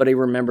 Does anybody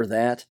remember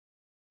that?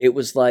 It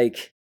was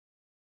like,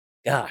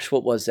 gosh,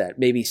 what was that?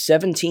 Maybe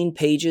 17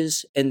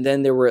 pages, and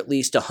then there were at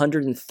least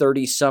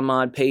 130 some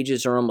odd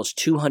pages or almost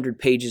 200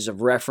 pages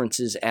of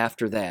references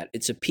after that.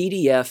 It's a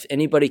PDF.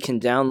 Anybody can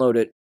download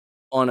it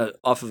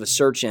off of a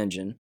search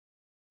engine.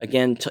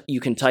 Again, you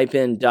can type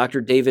in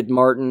Dr. David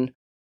Martin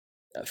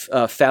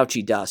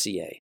Fauci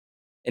dossier,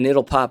 and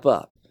it'll pop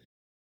up.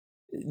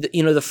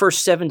 The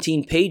first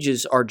 17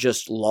 pages are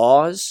just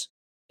laws,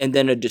 and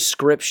then a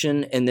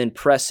description, and then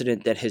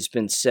precedent that has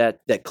been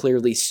set that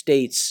clearly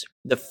states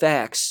the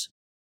facts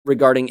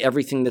regarding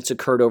everything that's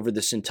occurred over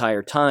this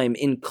entire time,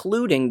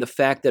 including the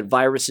fact that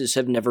viruses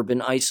have never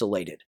been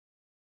isolated.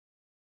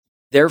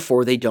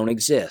 Therefore, they don't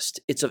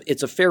exist. It's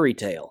a fairy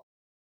tale.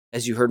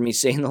 As you heard me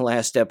say in the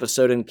last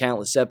episode and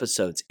countless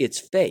episodes, it's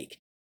fake.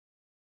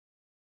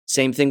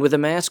 Same thing with the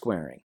mask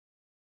wearing.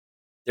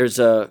 There's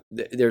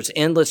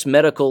endless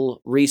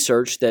medical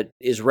research that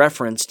is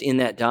referenced in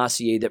that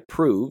dossier that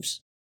proves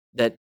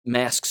that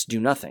masks do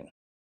nothing.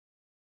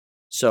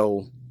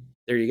 So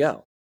there you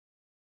go.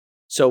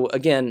 So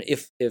again,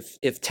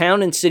 if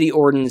town and city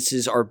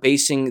ordinances are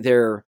basing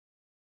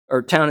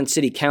town and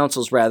city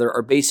councils rather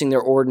are basing their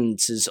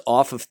ordinances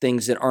off of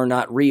things that are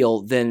not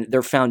real, then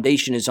their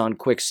foundation is on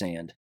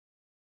quicksand.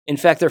 In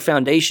fact, their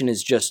foundation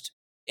is just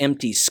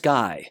empty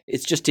sky.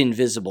 It's just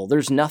invisible.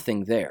 There's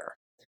nothing there.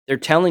 They're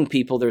telling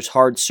people there's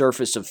hard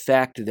surface of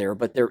fact there,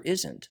 but there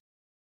isn't.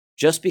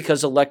 Just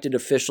because elected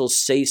officials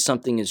say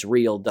something is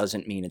real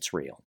doesn't mean it's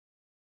real.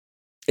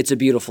 It's a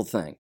beautiful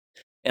thing.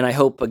 And I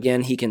hope,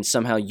 again, he can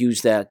somehow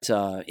use that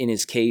in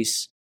his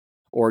case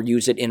or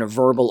use it in a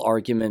verbal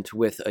argument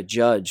with a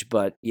judge.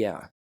 But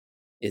yeah,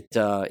 I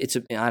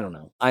don't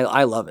know.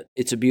 I love it.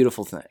 It's a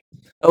beautiful thing.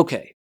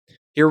 Okay,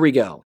 here we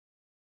go.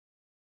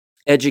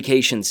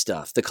 Education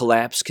stuff. The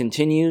collapse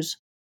continues.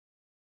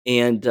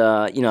 And,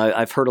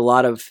 I've heard a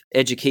lot of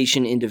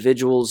education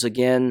individuals,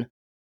 again,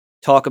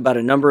 talk about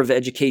a number of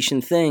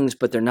education things,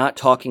 but they're not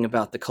talking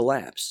about the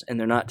collapse, and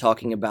they're not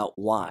talking about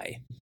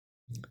why.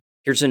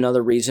 Here's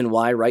another reason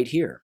why right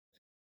here.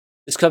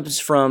 This comes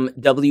from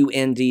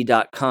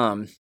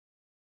WND.com.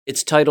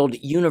 It's titled,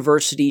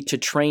 University to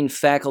Train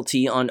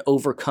Faculty on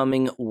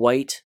Overcoming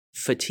White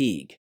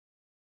Fatigue.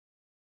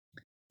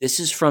 This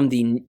is from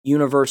the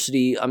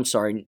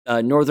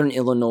Northern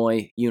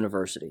Illinois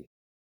University.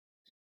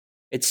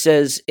 It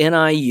says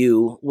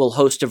NIU will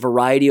host a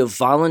variety of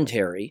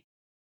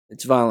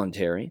it's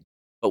voluntary,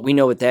 but we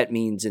know what that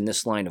means in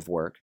this line of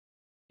work.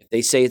 If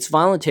they say it's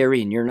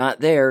voluntary and you're not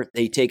there,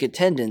 they take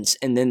attendance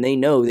and then they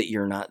know that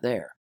you're not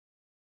there.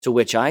 To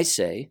which I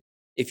say,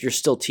 if you're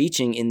still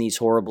teaching in these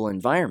horrible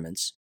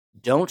environments,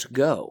 don't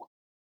go.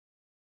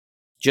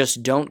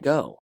 Just don't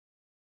go.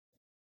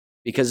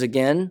 Because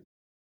again,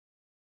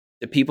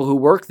 the people who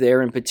work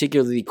there, and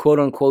particularly the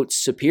quote-unquote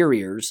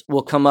superiors,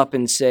 will come up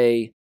and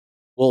say,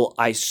 well,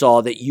 I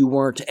saw that you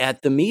weren't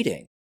at the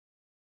meeting.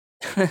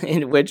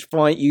 At which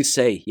point you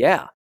say,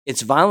 yeah,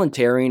 it's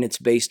voluntary and it's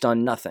based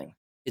on nothing.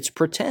 It's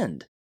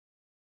pretend.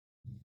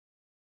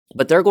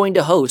 But they're going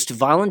to host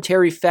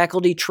voluntary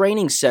faculty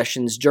training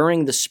sessions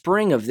during the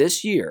spring of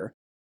this year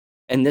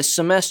and this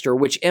semester,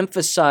 which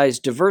emphasize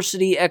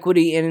diversity,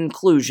 equity, and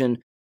inclusion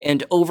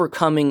and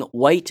overcoming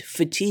white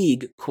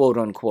fatigue, quote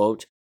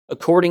unquote,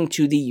 according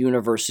to the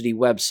university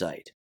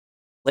website.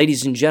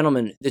 Ladies and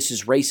gentlemen, this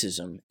is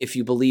racism if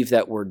you believe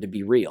that word to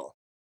be real.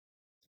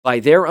 By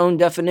their own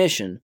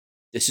definition,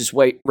 this is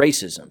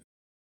racism.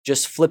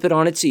 Just flip it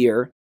on its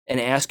ear and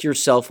ask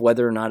yourself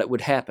whether or not it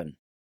would happen,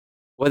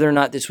 whether or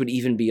not this would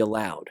even be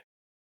allowed.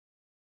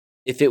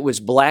 If it was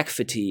black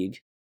fatigue,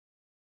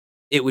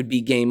 it would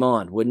be game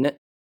on, wouldn't it?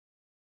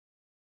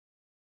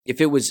 If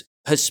it was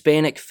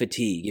Hispanic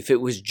fatigue, if it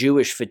was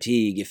Jewish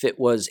fatigue, if it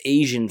was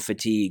Asian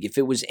fatigue, if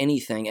it was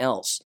anything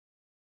else,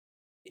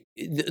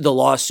 the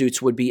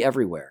lawsuits would be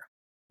everywhere.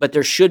 But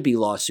there should be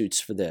lawsuits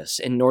for this,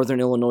 and Northern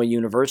Illinois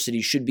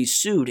University should be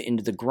sued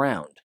into the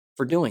ground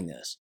for doing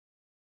this.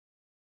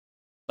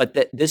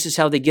 But this is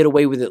how they get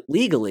away with it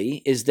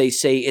legally, is they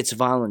say it's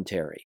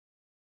voluntary.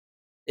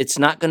 It's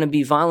not going to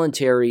be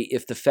voluntary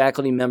if the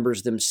faculty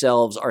members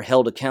themselves are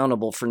held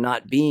accountable for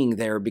not being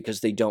there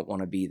because they don't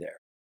want to be there.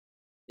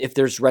 If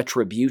there's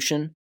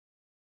retribution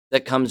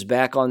that comes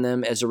back on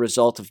them as a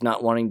result of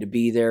not wanting to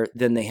be there,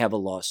 then they have a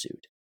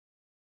lawsuit.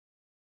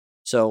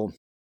 So,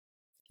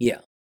 yeah.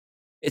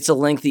 It's a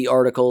lengthy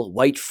article,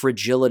 white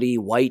fragility,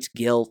 white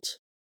guilt.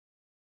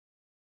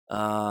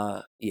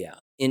 Yeah.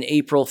 In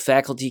April,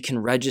 faculty can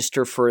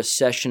register for a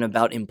session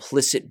about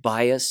implicit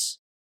bias,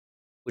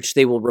 which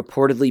they will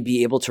reportedly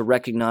be able to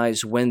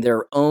recognize when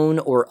their own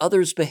or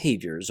others'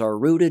 behaviors are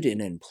rooted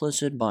in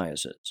implicit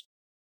biases.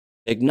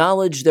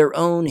 Acknowledge their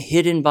own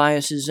hidden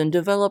biases and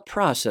develop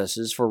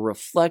processes for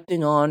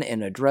reflecting on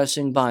and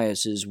addressing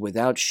biases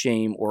without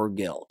shame or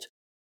guilt,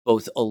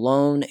 both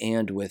alone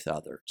and with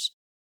others.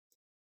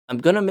 I'm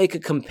going to make a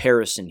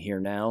comparison here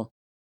now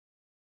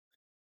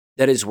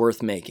that is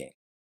worth making.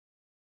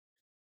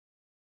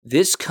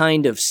 This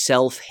kind of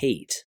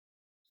self-hate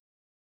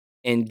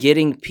and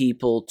getting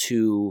people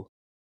to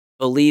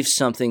believe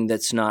something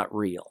that's not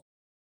real,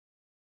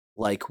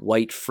 like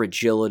white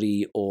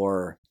fragility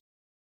or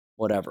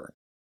whatever,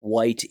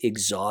 white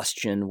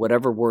exhaustion,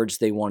 whatever words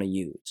they want to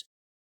use.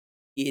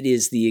 It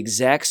is the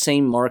exact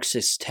same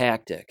Marxist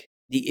tactic,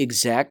 the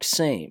exact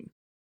same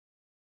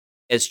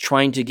as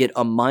trying to get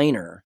a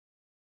minor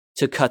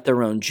to cut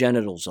their own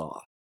genitals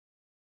off.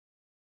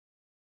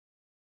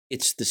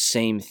 It's the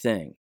same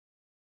thing.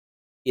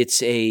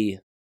 It's a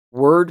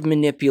word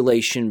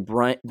manipulation,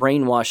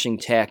 brainwashing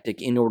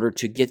tactic in order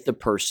to get the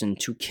person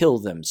to kill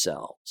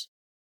themselves.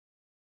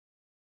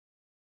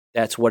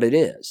 That's what it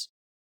is.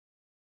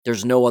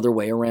 There's no other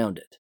way around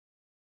it.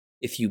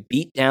 If you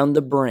beat down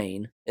the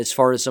brain, as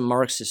far as a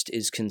Marxist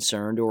is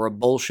concerned or a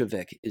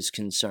Bolshevik is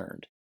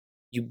concerned,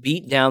 you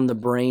beat down the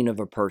brain of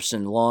a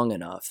person long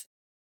enough,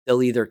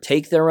 they'll either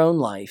take their own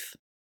life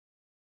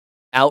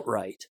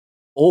outright,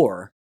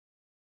 or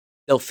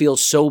they'll feel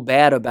so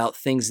bad about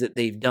things that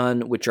they've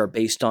done, which are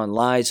based on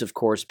lies, of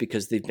course,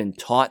 because they've been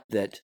taught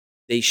that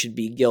they should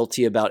be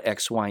guilty about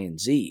X, Y, and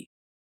Z,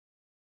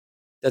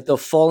 that they'll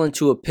fall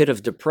into a pit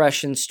of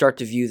depression, start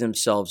to view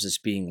themselves as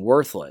being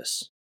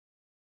worthless.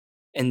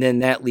 And then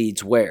that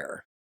leads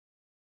where?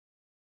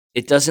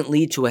 It doesn't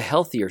lead to a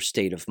healthier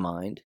state of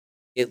mind.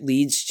 It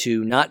leads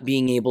to not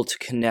being able to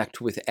connect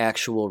with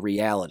actual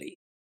reality.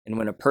 And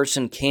when a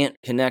person can't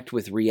connect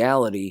with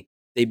reality,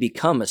 they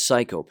become a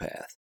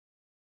psychopath.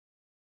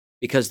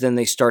 Because then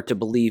they start to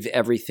believe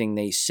everything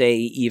they say,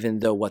 even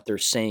though what they're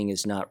saying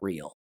is not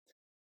real.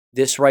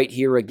 This right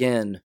here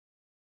again,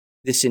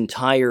 this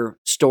entire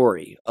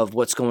story of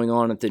what's going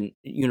on at the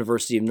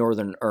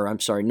Northern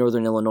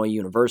Illinois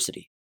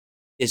University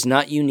is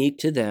not unique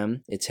to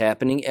them. It's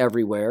happening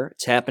everywhere.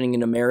 It's happening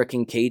in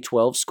American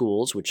K-12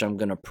 schools, which I'm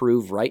going to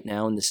prove right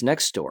now in this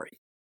next story.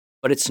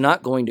 But it's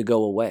not going to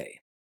go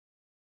away,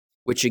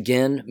 which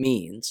again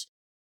means,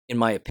 in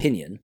my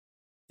opinion,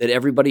 that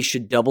everybody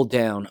should double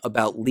down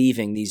about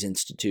leaving these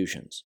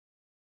institutions.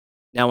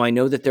 Now, I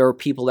know that there are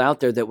people out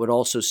there that would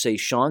also say,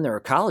 Sean, there are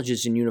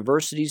colleges and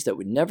universities that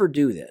would never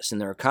do this, and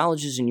there are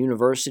colleges and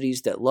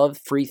universities that love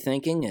free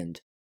thinking,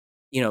 and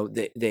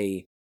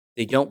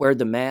they don't wear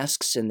the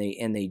masks, and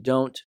they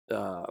don't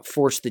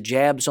force the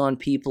jabs on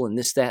people, and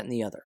this, that, and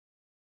the other.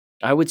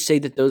 I would say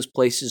that those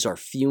places are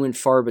few and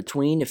far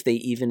between, if they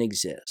even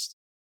exist.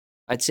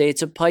 I'd say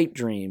it's a pipe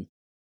dream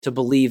to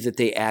believe that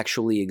they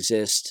actually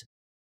exist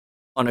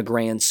on a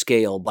grand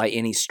scale by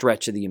any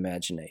stretch of the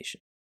imagination.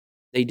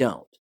 They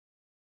don't.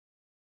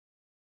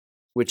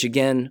 Which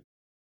again,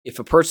 if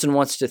a person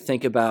wants to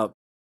think about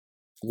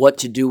what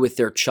to do with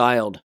their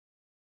child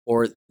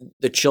or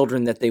the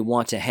children that they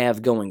want to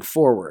have going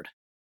forward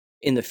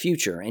in the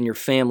future, and your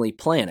family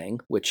planning,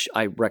 which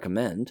I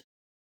recommend,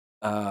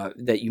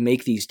 that you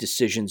make these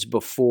decisions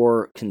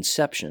before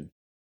conception,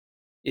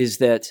 is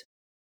that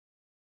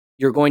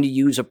you're going to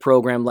use a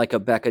program like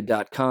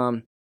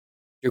Abeka.com.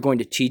 You're going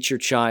to teach your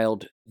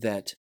child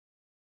that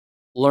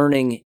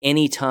learning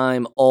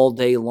anytime, all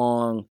day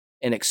long,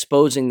 and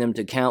exposing them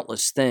to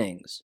countless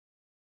things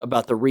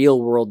about the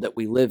real world that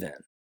we live in,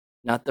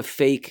 not the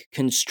fake,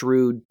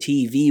 construed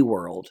TV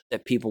world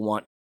that people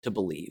want to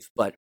believe,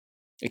 but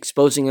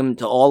exposing them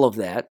to all of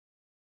that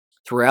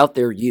throughout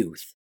their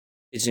youth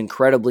is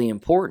incredibly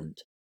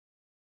important.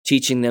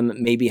 teaching them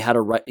maybe how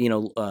to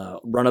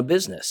run a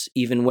business,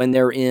 even when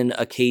they're in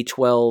a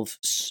K-12,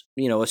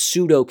 a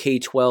pseudo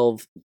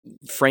K-12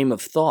 frame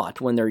of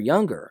thought when they're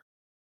younger.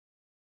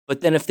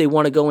 But then if they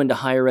want to go into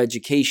higher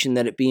education,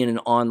 that it be in an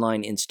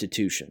online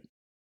institution.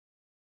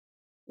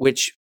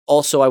 Which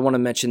also, I want to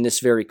mention this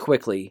very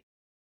quickly.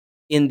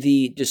 In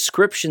the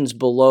descriptions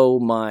below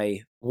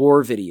my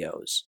war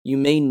videos, you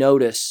may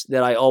notice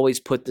that I always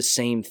put the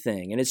same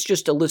thing, and it's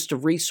just a list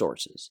of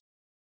resources.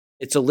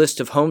 It's a list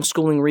of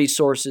homeschooling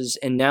resources,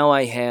 and now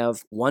I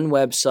have one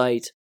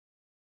website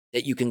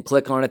that you can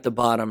click on at the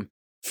bottom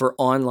for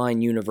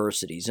online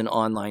universities and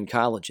online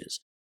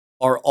colleges.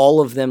 Are all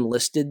of them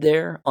listed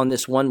there on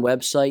this one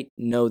website?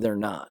 No, they're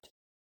not.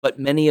 But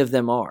many of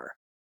them are.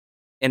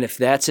 And if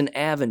that's an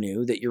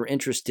avenue that you're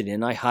interested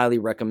in, I highly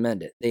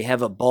recommend it. They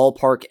have a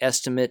ballpark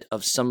estimate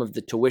of some of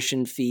the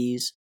tuition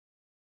fees.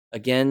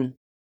 Again,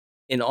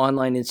 in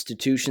online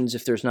institutions,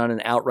 if there's not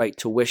an outright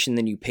tuition,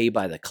 then you pay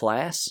by the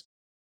class,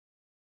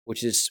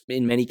 which is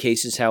in many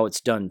cases how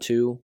it's done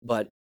too.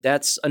 But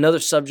that's another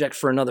subject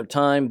for another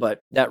time, but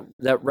that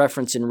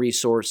reference and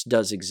resource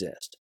does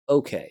exist.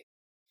 Okay.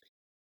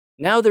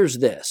 Now there's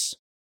this.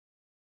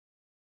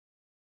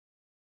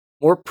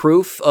 More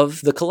proof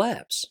of the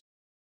collapse.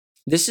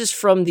 This is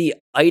from the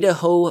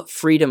Idaho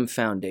Freedom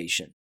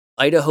Foundation,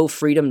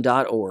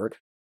 idahofreedom.org,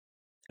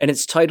 and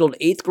it's titled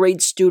 8th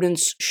Grade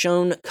Students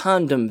Shown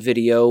Condom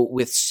Video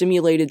with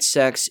Simulated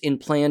Sex in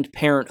Planned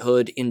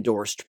Parenthood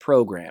Endorsed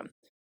Program.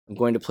 I'm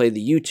going to play the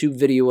YouTube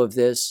video of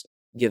this.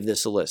 Give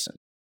this a listen.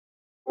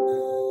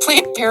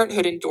 Planned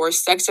Parenthood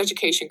endorsed sex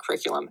education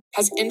curriculum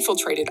has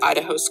infiltrated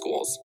Idaho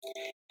schools.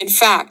 In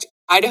fact,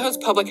 Idaho's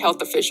public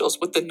health officials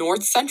with the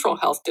North Central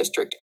Health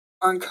District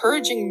are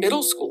encouraging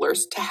middle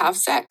schoolers to have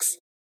sex.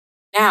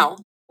 Now,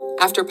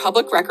 after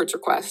public records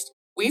request,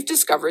 we've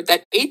discovered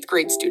that 8th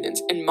grade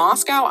students in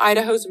Moscow,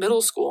 Idaho's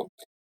middle school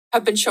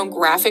have been shown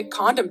graphic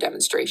condom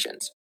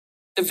demonstrations.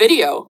 The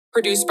video,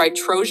 produced by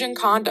Trojan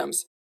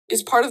Condoms,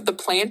 is part of the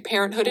Planned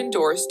Parenthood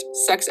endorsed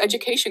sex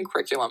education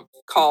curriculum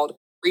called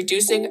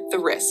Reducing the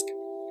Risk.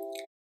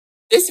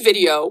 This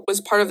video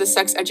was part of the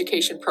sex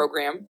education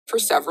program for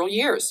several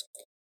years,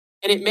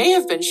 and it may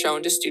have been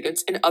shown to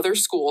students in other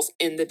schools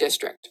in the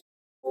district.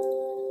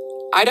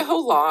 Idaho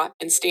law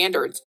and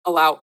standards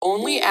allow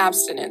only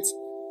abstinence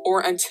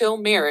or until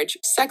marriage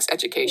sex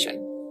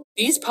education.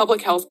 These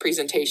public health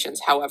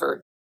presentations,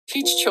 however,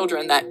 teach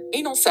children that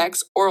anal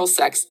sex, oral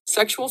sex,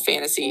 sexual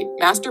fantasy,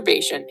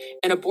 masturbation,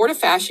 and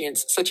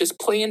abortifacients such as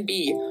Plan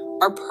B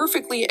are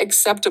perfectly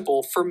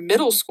acceptable for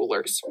middle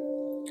schoolers.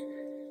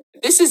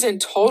 This is in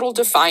total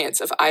defiance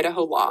of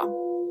Idaho law.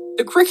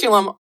 The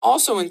curriculum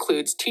also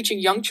includes teaching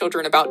young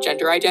children about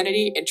gender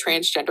identity and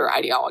transgender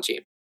ideology.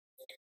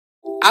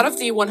 Out of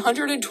the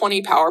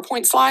 120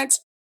 PowerPoint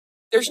slides,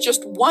 there's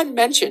just one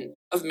mention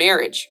of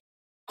marriage.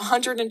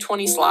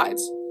 120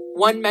 slides,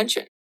 one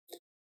mention.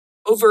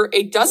 Over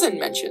a dozen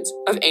mentions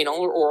of anal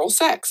or oral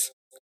sex.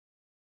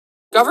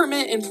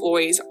 Government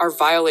employees are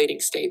violating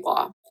state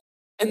law,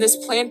 and this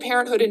Planned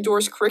Parenthood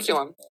endorsed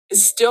curriculum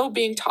is still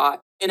being taught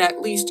in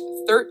at least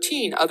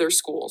 13 other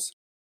schools.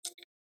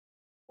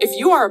 If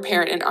you are a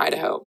parent in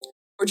Idaho,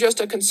 or just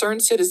a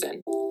concerned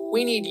citizen,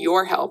 we need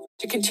your help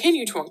to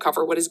continue to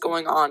uncover what is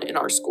going on in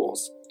our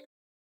schools.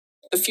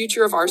 The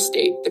future of our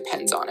state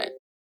depends on it.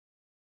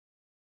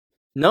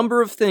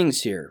 Number of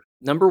things here.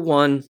 Number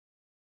one,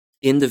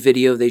 in the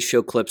video they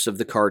show clips of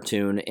the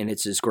cartoon, and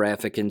it's as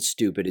graphic and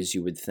stupid as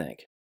you would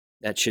think.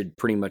 That should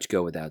pretty much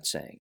go without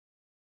saying.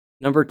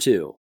 Number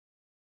two,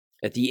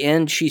 at the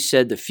end she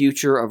said the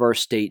future of our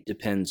state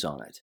depends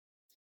on it.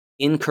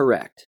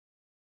 Incorrect.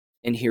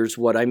 And here's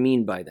what I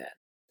mean by that.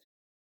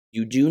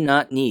 You do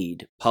not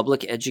need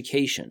public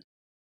education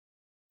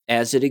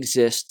as it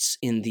exists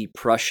in the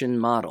Prussian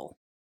model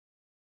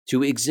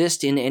to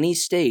exist in any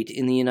state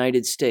in the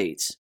United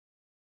States,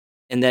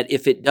 and that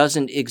if it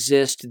doesn't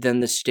exist,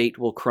 then the state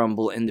will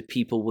crumble and the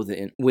people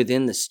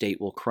within the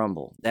state will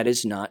crumble. That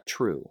is not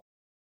true.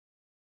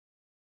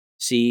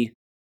 See,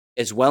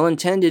 as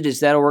well-intended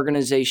as that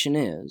organization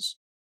is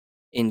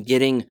in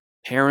getting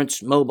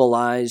parents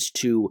mobilized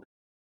to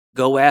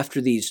go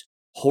after these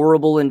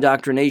horrible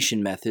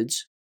indoctrination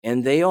methods,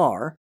 and they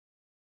are,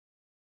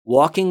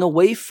 walking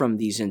away from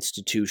these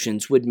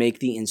institutions would make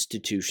the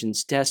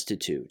institutions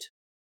destitute.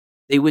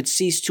 They would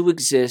cease to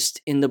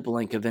exist in the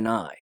blink of an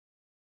eye.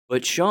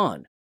 But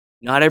Sean,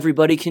 not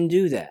everybody can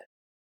do that.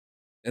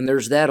 And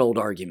there's that old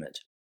argument.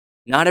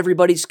 Not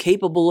everybody's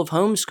capable of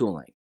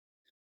homeschooling.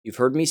 You've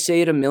heard me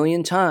say it a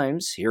million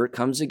times, here it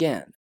comes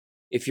again.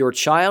 If your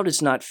child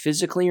is not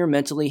physically or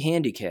mentally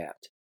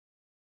handicapped,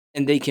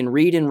 and they can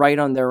read and write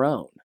on their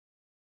own,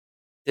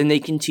 then they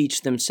can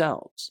teach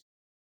themselves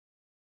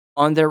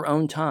on their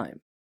own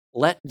time.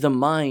 Let the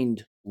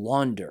mind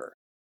wander.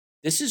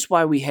 This is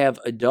why we have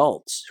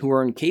adults who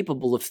are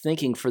incapable of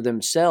thinking for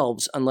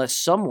themselves unless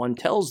someone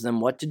tells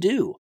them what to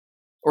do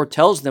or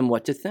tells them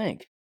what to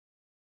think,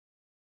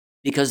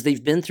 because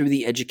they've been through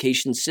the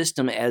education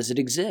system as it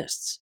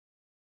exists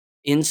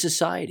in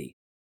society.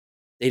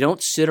 They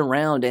don't sit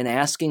around and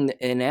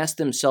ask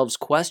themselves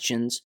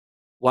questions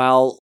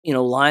while,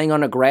 lying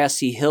on a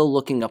grassy hill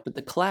looking up at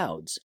the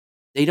clouds.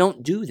 They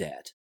don't do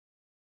that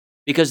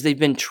because they've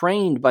been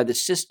trained by the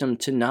system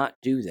to not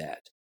do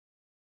that.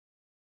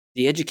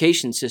 The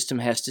education system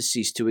has to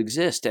cease to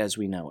exist as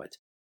we know it.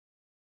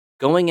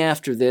 Going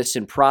after this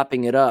and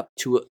propping it up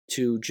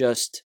to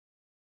just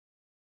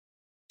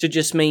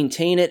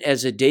maintain it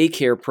as a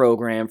daycare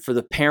program for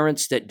the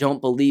parents that don't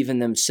believe in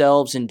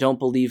themselves and don't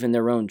believe in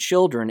their own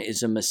children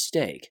is a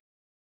mistake.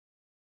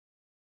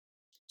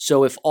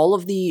 So if all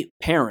of the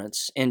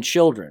parents and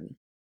children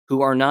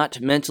who are not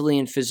mentally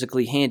and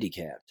physically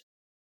handicapped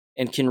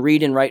and can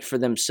read and write for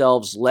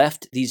themselves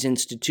left these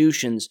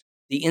institutions,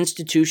 the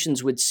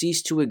institutions would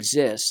cease to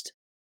exist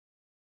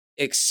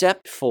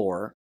except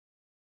for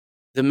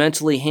the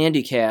mentally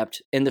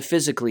handicapped and the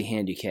physically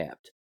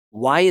handicapped.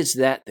 Why is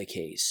that the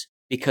case?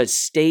 Because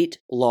state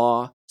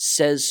law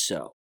says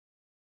so.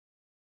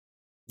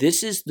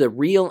 This is the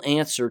real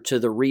answer to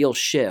the real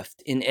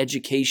shift in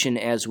education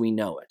as we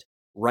know it.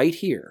 Right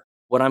here,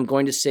 what I'm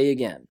going to say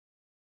again.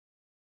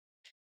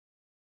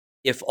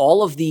 If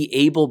all of the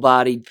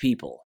able-bodied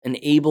people and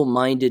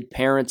able-minded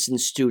parents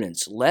and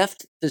students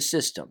left the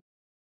system,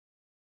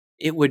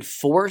 it would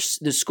force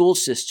the school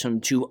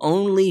system to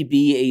only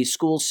be a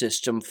school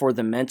system for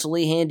the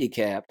mentally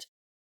handicapped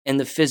and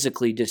the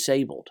physically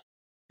disabled,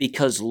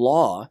 because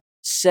law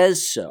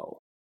says so.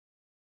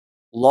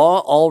 Law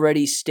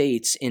already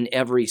states in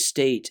every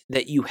state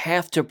that you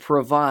have to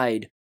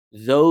provide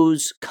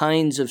those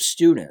kinds of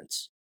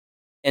students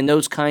and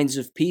those kinds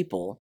of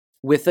people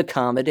with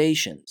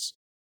accommodations.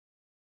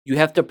 You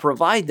have to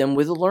provide them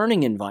with a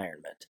learning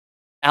environment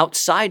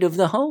outside of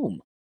the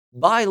home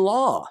by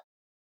law.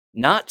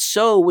 Not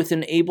so with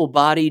an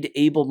able-bodied,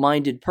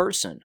 able-minded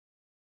person.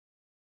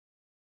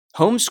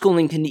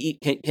 Homeschooling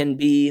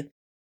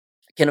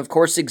can of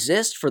course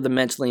exist for the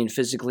mentally and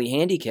physically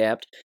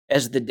handicapped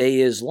as the day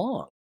is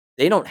long.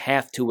 They don't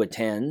have to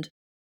attend,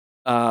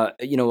 a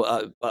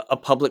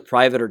public,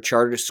 private, or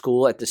charter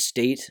school at the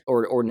state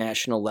or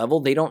national level.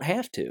 They don't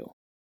have to.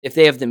 If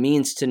they have the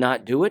means to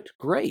not do it,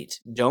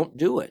 great, don't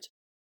do it.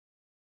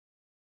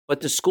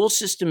 But the school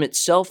system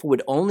itself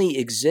would only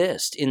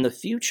exist in the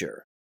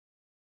future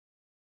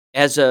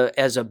as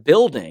a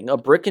building, a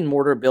brick and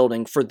mortar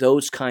building for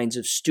those kinds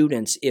of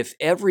students if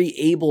every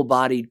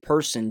able-bodied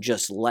person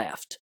just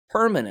left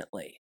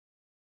permanently.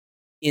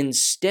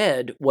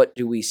 Instead, what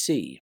do we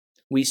see?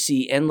 We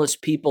see endless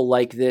people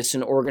like this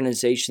and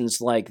organizations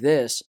like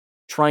this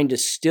trying to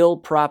still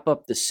prop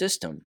up the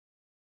system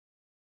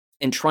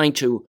and trying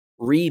to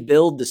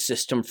rebuild the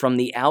system from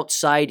the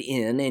outside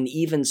in and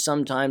even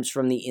sometimes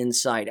from the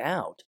inside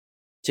out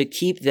to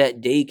keep that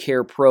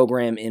daycare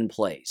program in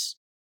place.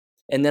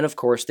 And then, of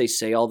course, they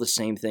say all the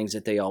same things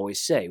that they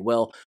always say.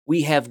 Well,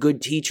 we have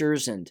good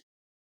teachers and,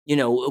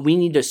 we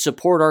need to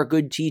support our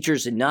good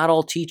teachers and not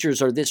all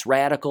teachers are this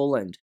radical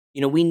and,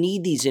 we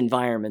need these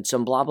environments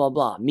and blah, blah,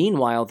 blah.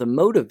 Meanwhile, the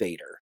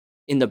motivator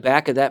in the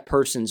back of that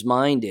person's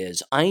mind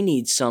is, I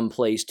need some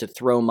place to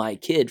throw my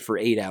kid for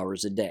 8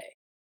 hours a day.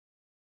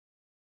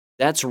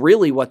 That's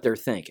really what they're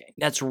thinking.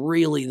 That's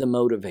really the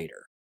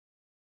motivator.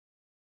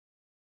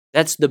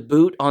 That's the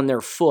boot on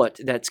their foot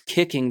that's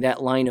kicking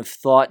that line of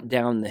thought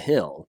down the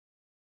hill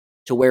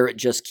to where it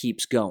just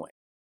keeps going.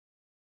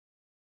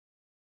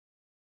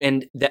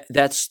 And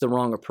that's the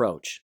wrong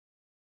approach.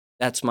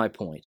 That's my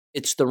point.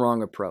 It's the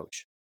wrong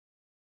approach.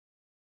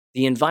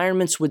 The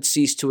environments would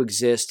cease to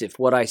exist if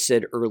what I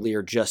said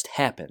earlier just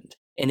happened.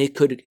 And it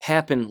could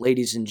happen,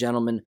 ladies and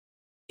gentlemen,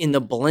 in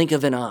the blink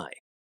of an eye.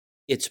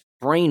 It's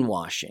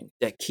brainwashing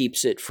that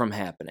keeps it from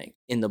happening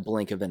in the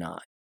blink of an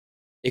eye.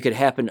 It could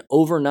happen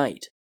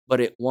overnight. But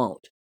it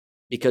won't,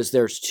 because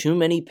there's too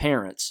many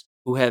parents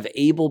who have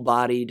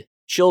able-bodied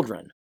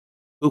children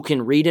who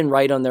can read and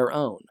write on their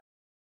own,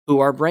 who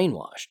are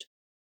brainwashed.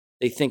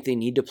 They think they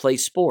need to play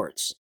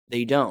sports.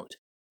 They don't.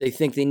 They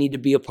think they need to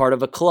be a part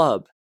of a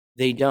club.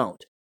 They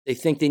don't. They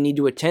think they need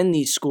to attend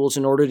these schools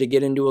in order to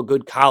get into a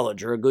good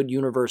college or a good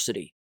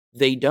university.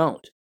 They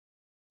don't.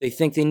 They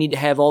think they need to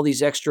have all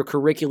these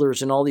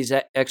extracurriculars and all these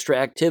extra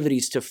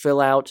activities to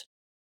fill out,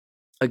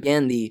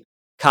 again, the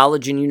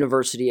college and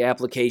university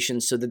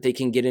applications so that they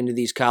can get into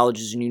these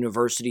colleges and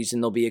universities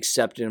and they'll be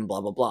accepted and blah,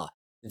 blah, blah.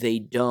 They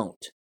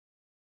don't.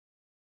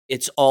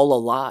 It's all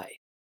a lie.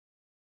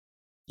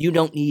 You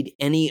don't need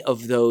any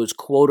of those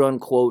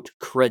quote-unquote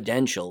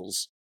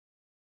credentials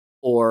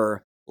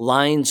or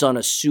lines on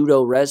a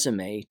pseudo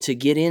resume to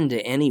get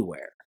into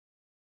anywhere.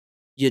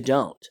 You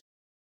don't.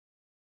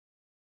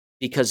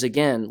 Because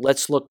again,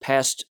 let's look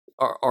past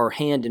our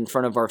hand in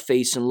front of our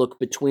face and look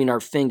between our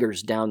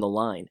fingers down the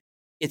line.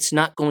 It's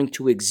not going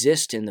to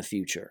exist in the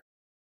future.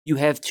 You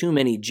have too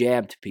many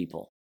jabbed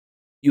people.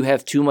 You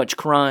have too much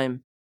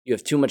crime. You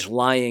have too much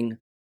lying.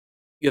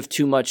 You have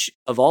too much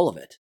of all of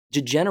it.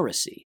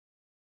 Degeneracy.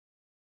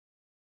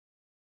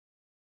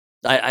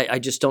 I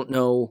just don't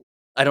know.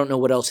 I don't know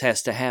what else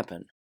has to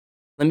happen.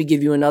 Let me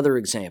give you another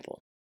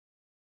example.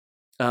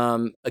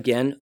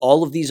 Again,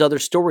 all of these other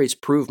stories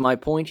prove my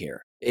point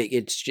here.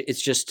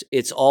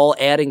 It's all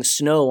adding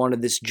snow onto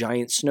this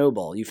giant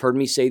snowball. You've heard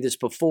me say this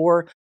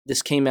before.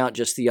 This came out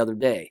just the other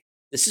day.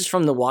 This is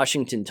from the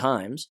Washington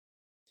Times.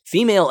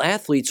 Female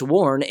athletes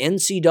warn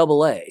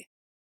NCAA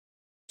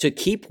to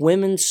keep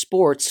women's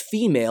sports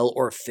female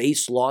or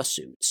face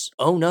lawsuits.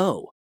 Oh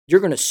no, you're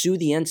going to sue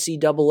the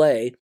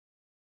NCAA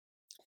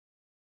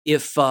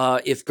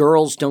if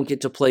girls don't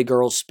get to play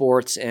girls'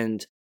 sports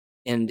and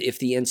if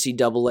the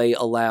NCAA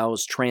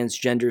allows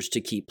transgenders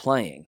to keep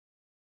playing,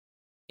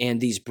 and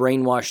these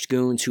brainwashed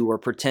goons who are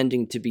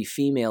pretending to be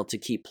female to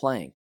keep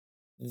playing.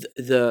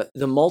 The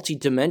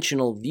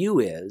multidimensional view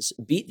is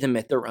beat them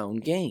at their own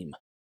game.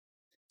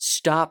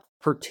 Stop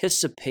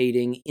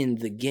participating in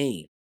the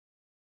game.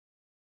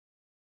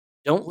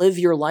 Don't live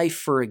your life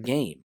for a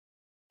game.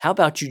 How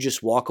about you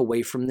just walk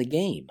away from the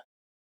game?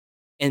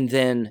 And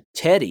then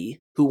Teddy,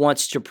 who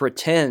wants to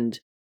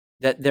pretend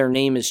that their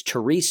name is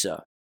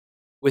Teresa,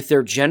 with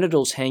their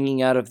genitals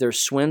hanging out of their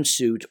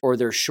swimsuit or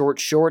their short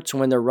shorts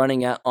when they're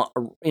running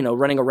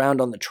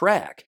around on the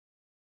track,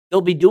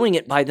 they'll be doing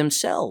it by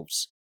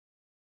themselves.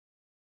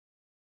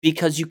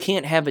 Because you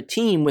can't have a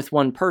team with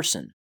one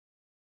person.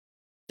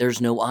 There's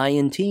no I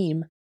in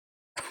team.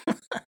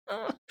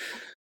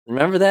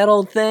 Remember that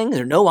old thing?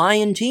 There's no I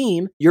in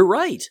team. You're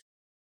right.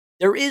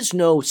 There is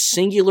no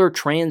singular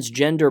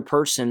transgender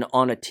person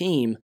on a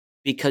team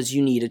because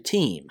you need a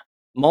team.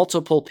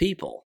 Multiple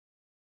people.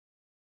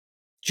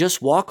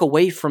 Just walk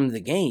away from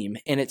the game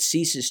and it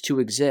ceases to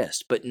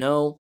exist. But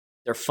no,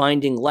 they're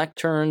finding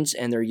lecterns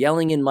and they're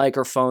yelling in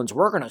microphones,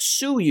 we're going to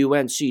sue you,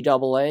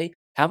 NCAA.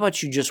 How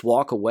about you just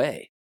walk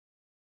away?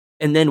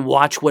 And then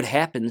watch what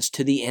happens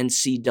to the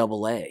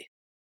NCAA.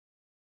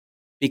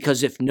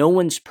 Because if no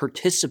one's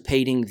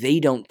participating, they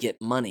don't get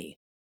money.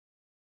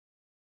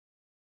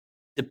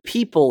 The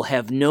people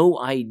have no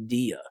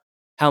idea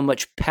how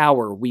much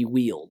power we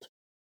wield.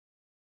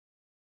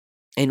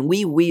 And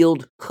we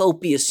wield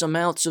copious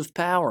amounts of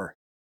power.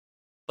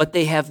 But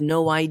they have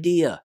no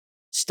idea.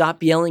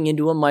 Stop yelling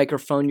into a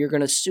microphone, you're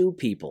going to sue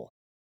people.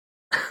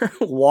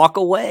 Walk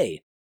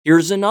away.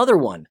 Here's another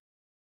one.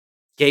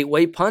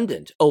 Gateway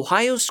Pundit.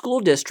 Ohio school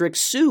district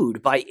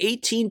sued by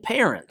 18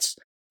 parents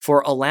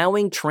for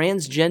allowing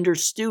transgender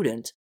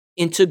student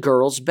into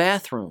girls'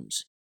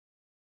 bathrooms.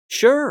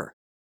 Sure,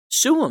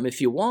 sue them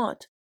if you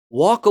want.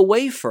 Walk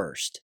away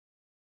first.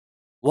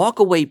 Walk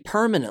away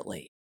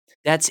permanently.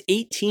 That's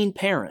 18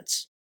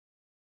 parents.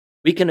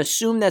 We can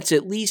assume that's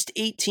at least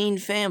 18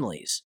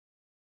 families.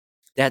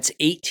 That's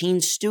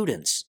 18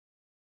 students.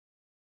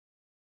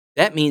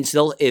 That means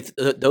if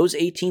those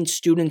 18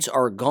 students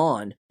are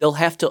gone, they'll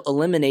have to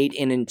eliminate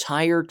an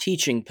entire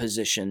teaching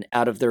position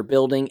out of their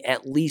building,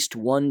 at least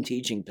one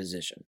teaching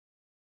position.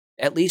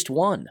 At least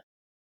one,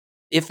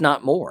 if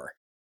not more.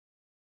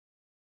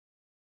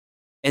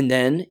 And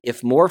then,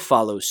 if more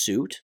follow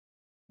suit,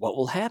 what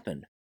will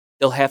happen?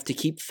 They'll have to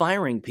keep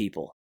firing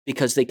people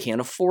because they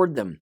can't afford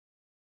them,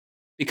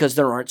 because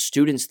there aren't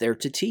students there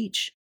to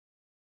teach.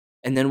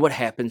 And then what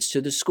happens to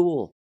the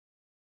school?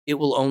 It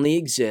will only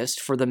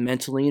exist for the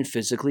mentally and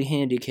physically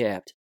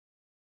handicapped.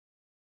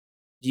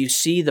 Do you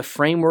see the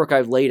framework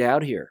I've laid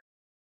out here?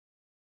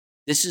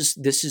 This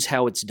is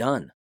how it's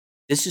done.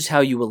 This is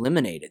how you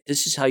eliminate it.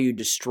 This is how you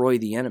destroy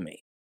the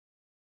enemy.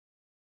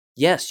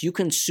 Yes, you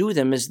can sue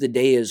them as the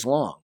day is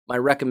long. My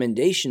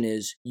recommendation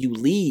is you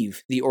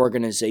leave the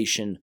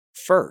organization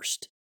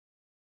first.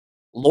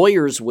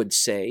 Lawyers would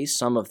say,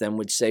 some of them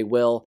would say,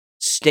 well,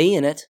 stay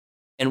in it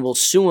and we'll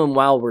sue them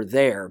while we're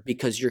there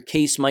because your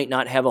case might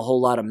not have a whole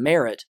lot of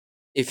merit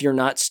if you're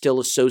not still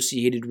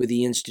associated with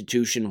the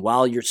institution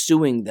while you're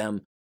suing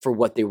them for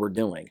what they were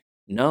doing.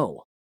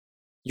 No.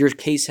 Your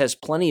case has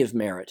plenty of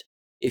merit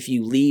if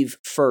you leave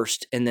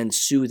first and then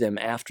sue them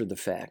after the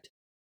fact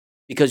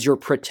because you're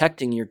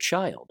protecting your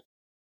child.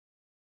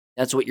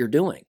 That's what you're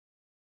doing.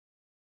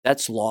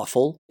 That's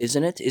lawful,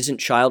 isn't it? Isn't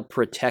child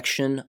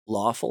protection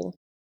lawful?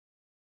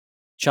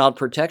 Child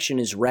protection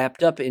is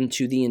wrapped up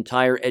into the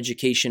entire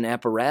education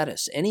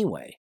apparatus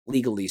anyway,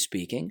 legally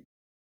speaking.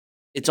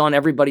 It's on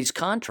everybody's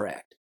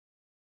contract.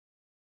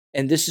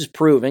 And this is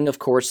proving, of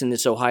course, in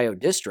this Ohio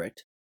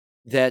district,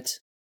 that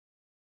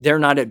they're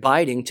not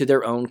abiding to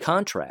their own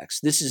contracts.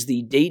 This is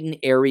the Dayton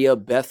Area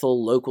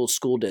Bethel Local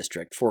School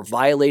District for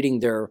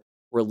violating their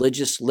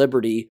religious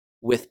liberty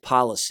with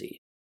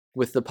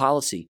the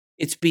policy.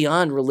 It's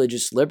beyond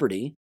religious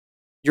liberty.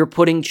 You're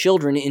putting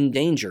children in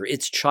danger.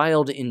 It's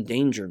child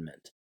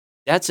endangerment.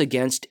 That's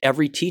against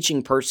every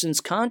teaching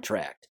person's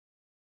contract.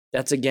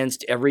 That's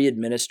against every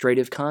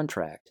administrative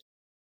contract.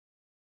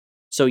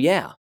 So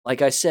yeah,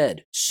 like I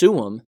said, sue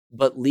them,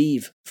 but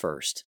leave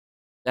first.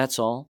 That's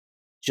all.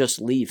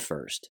 Just leave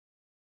first.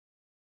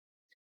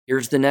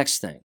 Here's the next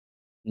thing.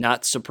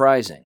 Not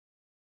surprising.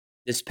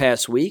 This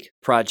past week,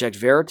 Project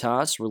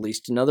Veritas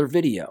released another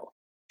video.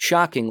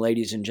 Shocking,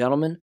 ladies and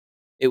gentlemen.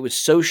 It was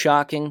so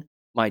shocking,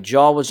 my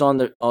jaw was on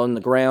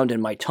the ground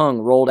and my tongue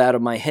rolled out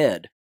of my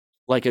head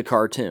like a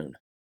cartoon.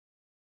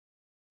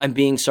 I'm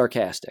being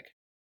sarcastic.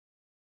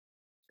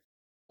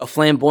 A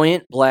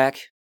flamboyant black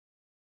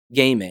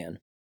gay man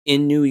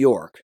in New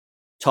York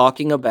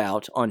talking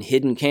about on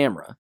hidden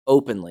camera,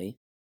 openly,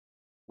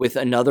 with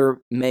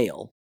another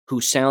male who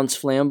sounds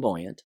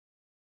flamboyant.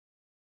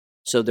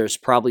 So there's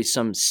probably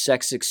some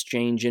sex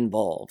exchange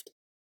involved,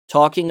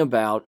 talking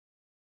about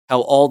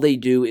how all they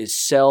do is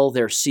sell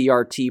their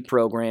CRT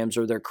programs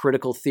or their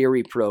critical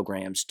theory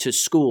programs to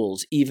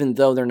schools, even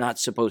though they're not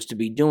supposed to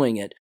be doing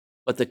it.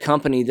 But the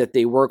company that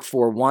they work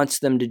for wants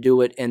them to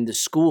do it, and the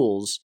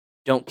schools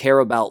don't care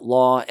about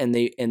law, and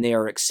they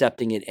are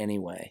accepting it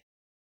anyway.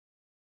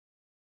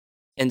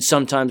 And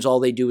sometimes all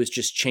they do is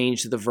just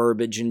change the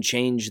verbiage and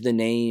change the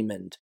name,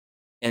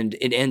 and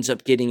it ends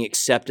up getting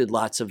accepted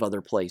lots of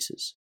other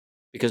places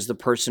because the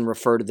person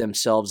referred to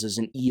themselves as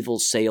an evil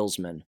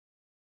salesman.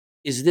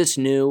 Is this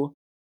new?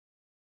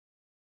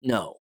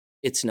 No,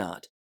 it's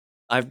not.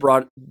 I've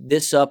brought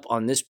this up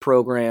on this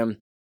program,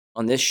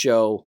 on this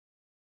show,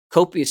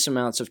 copious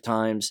amounts of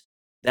times.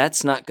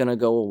 That's not going to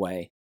go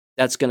away.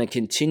 That's going to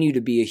continue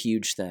to be a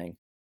huge thing.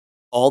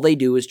 All they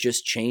do is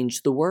just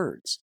change the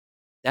words.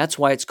 That's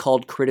why it's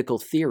called critical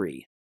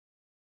theory.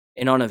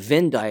 And on a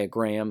Venn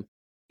diagram,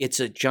 it's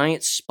a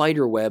giant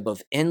spider web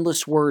of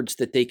endless words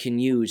that they can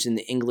use in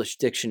the English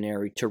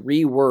dictionary to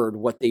reword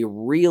what they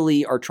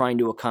really are trying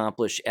to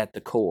accomplish at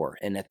the core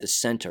and at the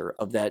center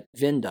of that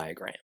Venn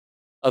diagram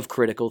of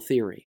critical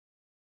theory.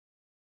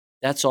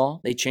 That's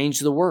all. They change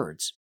the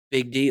words.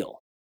 Big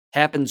deal.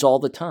 Happens all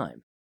the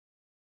time.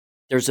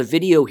 There's a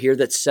video here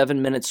that's 7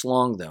 minutes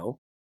long, though,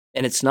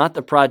 and it's not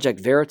the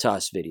Project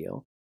Veritas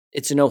video.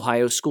 It's an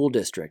Ohio school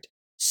district.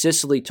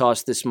 Cicely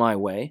tossed this my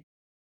way.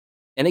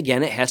 And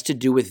again, it has to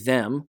do with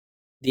them,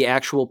 the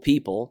actual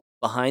people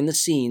behind the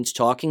scenes,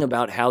 talking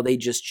about how they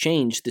just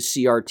changed the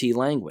CRT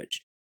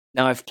language.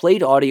 Now, I've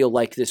played audio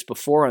like this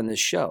before on this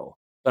show,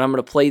 but I'm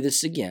going to play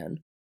this again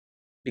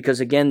because,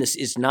 again, this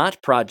is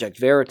not Project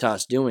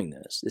Veritas doing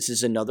this. This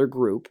is another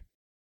group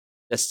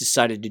that's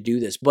decided to do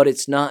this, but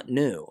it's not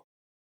new.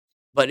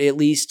 But at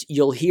least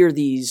you'll hear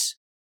these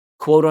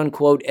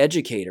quote-unquote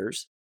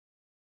educators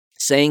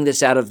saying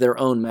this out of their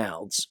own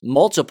mouths.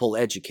 Multiple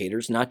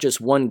educators, not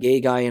just one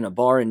gay guy in a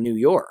bar in New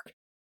York,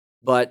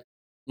 but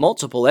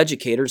multiple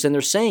educators, and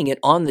they're saying it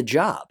on the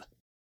job.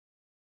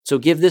 So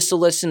give this a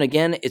listen.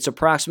 Again, it's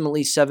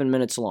approximately 7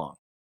 minutes long.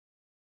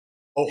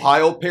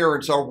 Ohio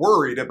parents are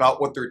worried about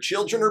what their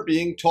children are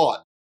being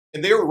taught,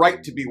 and they are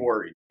right to be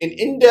worried. An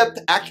in-depth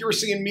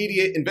accuracy in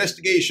media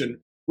investigation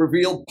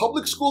revealed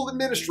public school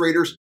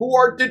administrators who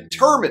are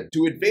determined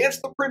to advance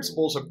the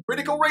principles of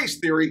critical race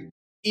theory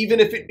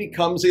even if it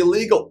becomes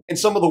illegal. And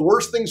some of the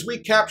worst things we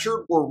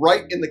captured were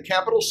right in the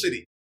capital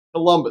city,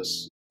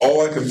 Columbus.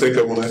 All I can think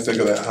of when I think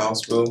of that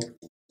House bill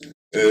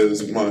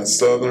is my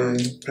Southern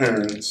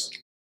parents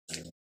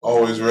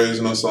always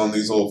raising us on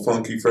these little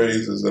funky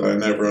phrases that I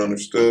never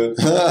understood.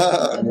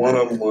 And one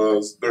of them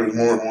was, there's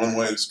more than one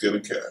way to skin a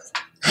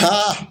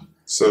cat.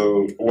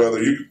 So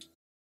whether you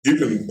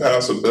can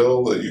pass a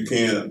bill that you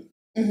can't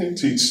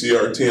teach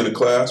CRT in a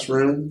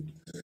classroom,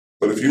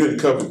 but if you didn't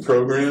cover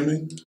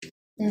programming,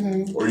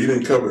 or you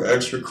didn't cover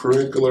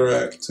extracurricular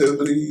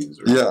activities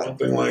or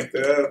something like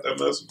that, that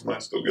message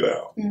might still get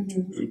out.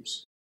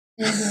 Oops.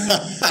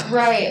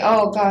 Right.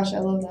 Oh, gosh, I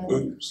love that.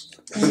 Oops.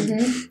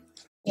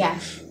 Yeah.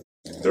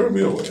 There will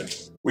be a way.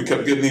 We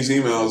kept getting these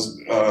emails,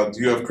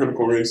 do you have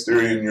critical race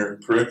theory in your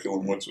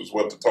curriculum, which was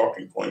what the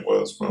talking point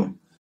was from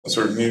a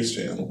certain news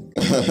channel.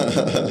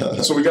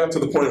 So we got to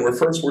the point where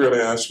first we're going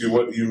to ask you,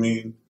 what do you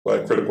mean by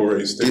critical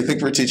race theory? Do you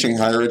think we're teaching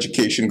higher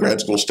education, grad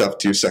school stuff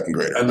to second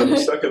graders? And then the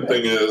second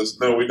thing is,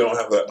 no, we don't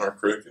have that in our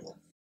curriculum.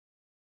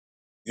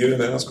 You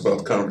didn't ask about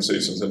the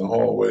conversations in the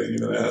hallway. You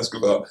didn't ask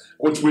about,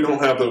 which we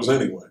don't have those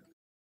anyway.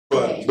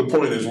 But the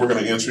point is, we're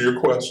going to answer your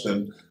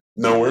question.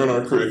 Nowhere in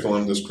our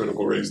curriculum does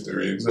critical race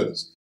theory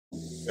exist.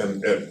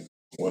 And it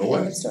went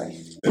away.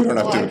 We don't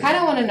have I to, kind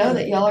of want to know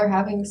that y'all are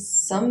having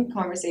some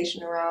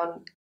conversation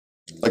around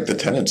like the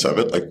tenets of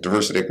it, like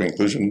diversity, equity,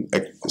 inclusion,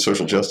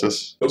 social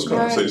justice. Those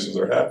conversations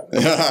are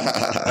happening.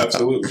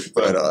 Absolutely.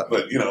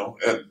 But you know,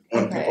 and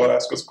when people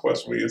ask us a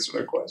question, we answer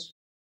their question.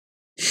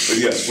 But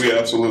yes, we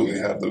absolutely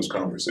have those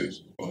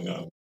conversations going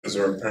on. Is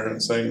there a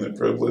parent saying that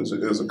privilege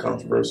is a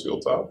controversial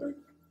topic?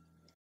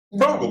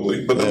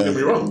 Probably, but don't get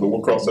me wrong, but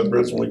we'll cross that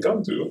bridge when we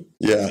come to it.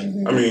 Yeah.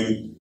 I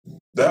mean,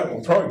 that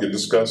will probably get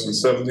discussed in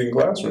 17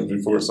 classrooms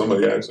before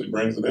somebody actually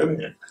brings it in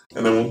here,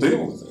 and then we'll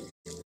deal with it.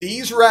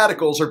 These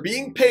radicals are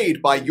being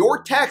paid by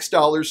your tax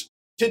dollars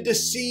to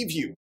deceive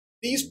you.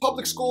 These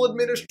public school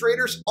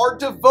administrators are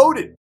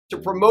devoted to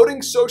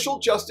promoting social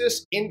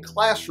justice in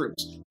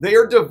classrooms. They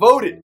are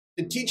devoted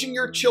to teaching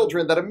your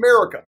children that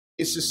America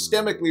is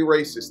systemically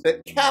racist,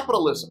 that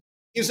capitalism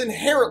is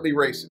inherently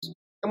racist.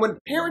 And when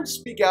parents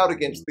speak out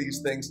against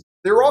these things,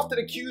 they're often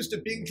accused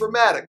of being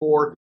dramatic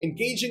or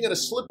engaging in a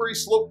slippery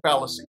slope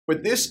fallacy.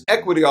 But this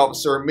equity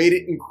officer made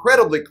it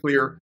incredibly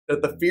clear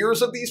that the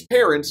fears of these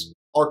parents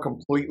are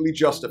completely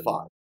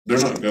justified. They're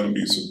not going to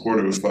be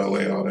supportive if I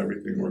lay out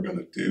everything we're going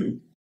to do.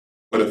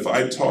 But if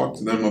I talk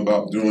to them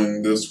about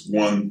doing this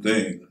one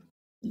thing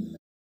in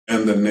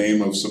the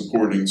name of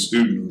supporting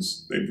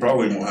students, they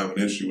probably won't have an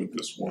issue with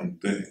this one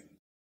thing.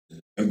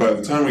 And by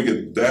the time we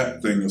get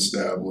that thing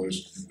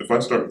established, if I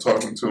start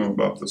talking to them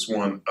about this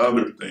one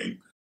other thing,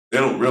 they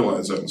don't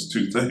realize that was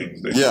two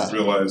things. They just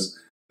realize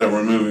that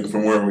we're moving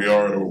from where we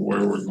are to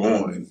where we're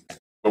going.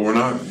 But we're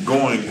not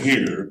going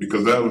here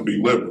because that would be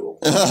liberal.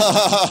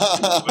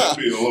 That'd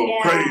be a little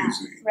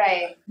crazy.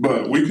 Right.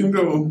 But we can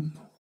go.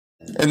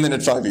 And then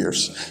in 5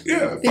 years.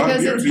 Yeah, Because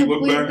 5 years it's you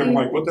look back and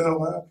completely- like, what the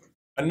hell happened?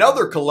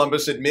 Another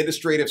Columbus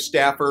administrative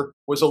staffer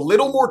was a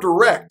little more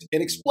direct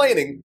in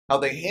explaining how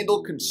they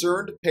handle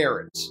concerned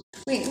parents.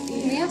 We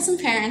have some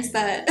parents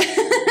that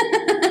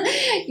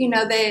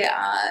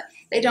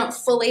they don't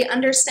fully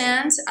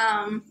understand.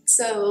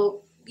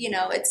 So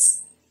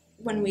it's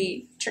when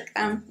we trick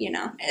them,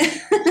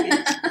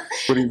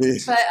 What do you mean?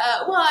 But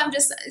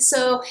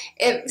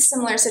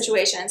similar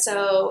situation.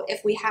 So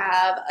if we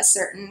have a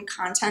certain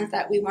content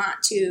that we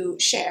want to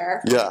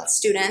share with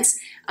students,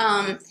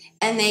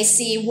 and they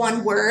see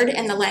one word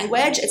in the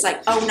language, it's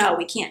like, oh no,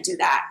 we can't do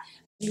that.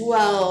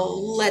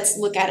 Well, let's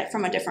look at it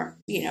from a different,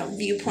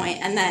 viewpoint,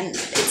 and then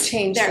it's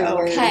Change they're the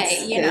words,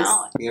 okay, At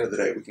the end of the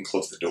day, we can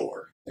close the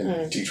door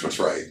and teach what's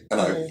right. And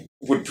I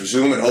would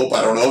presume and hope,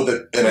 I don't know,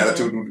 that an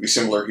attitude would be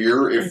similar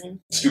here if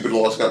stupid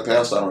laws got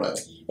passed. I don't know.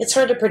 It's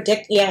hard to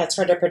predict. Yeah, it's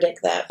hard to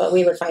predict that, but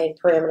we would find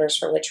parameters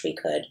for which we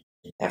could.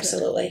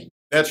 Absolutely.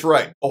 That's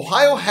right.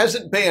 Ohio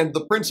hasn't banned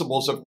the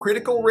principles of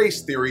critical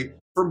race theory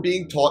from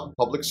being taught in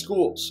public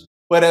schools.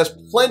 But as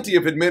plenty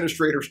of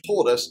administrators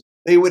told us,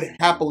 they would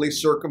happily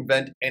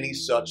circumvent any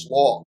such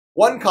law.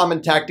 One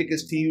common tactic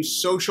is to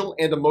use social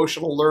and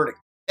emotional learning.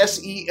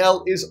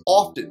 SEL is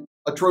often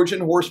a Trojan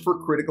horse for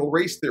critical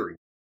race theory.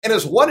 And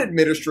as one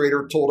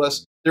administrator told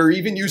us, they're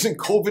even using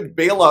COVID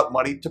bailout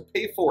money to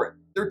pay for it.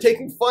 They're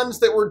taking funds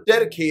that were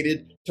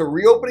dedicated to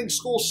reopening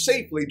schools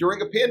safely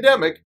during a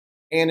pandemic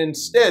and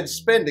instead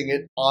spending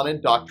it on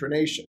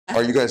indoctrination.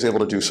 Are you guys able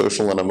to do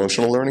social and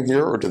emotional learning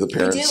here, or do the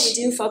parents? We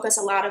do focus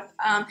a lot of,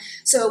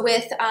 so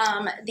with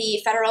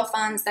the federal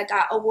funds that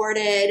got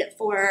awarded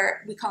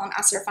for, we call them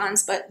ESSER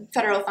funds, but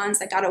federal funds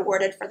that got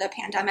awarded for the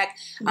pandemic,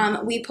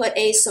 we put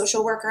a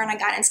social worker and a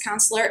guidance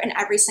counselor in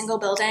every single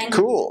building.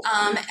 Cool.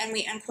 And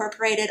we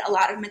incorporated a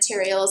lot of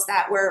materials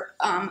that were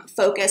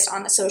focused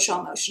on the social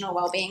emotional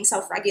well-being,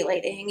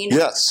 self-regulating,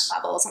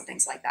 levels and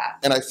things like that.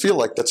 And I feel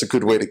like that's a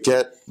good way to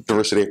get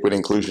diversity,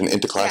 equity, inclusion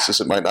into classes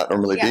it might not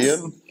normally be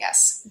in.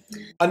 Yes.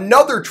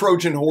 Another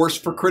Trojan horse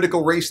for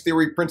critical race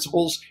theory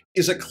principles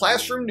is a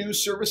classroom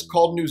news service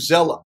called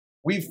Newsella.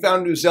 We've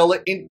found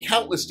Newsella in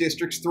countless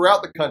districts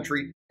throughout the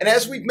country, and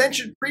as we've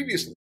mentioned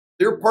previously,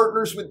 they're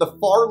partners with the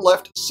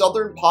far-left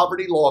Southern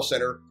Poverty Law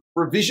Center,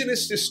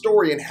 revisionist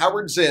historian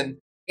Howard Zinn,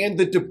 and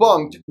the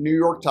debunked New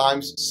York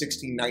Times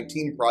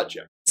 1619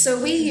 Project. So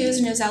we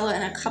use Newsella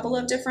in a couple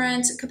of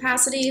different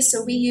capacities.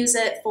 So we use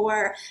it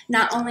for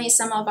not only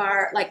some of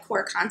our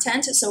core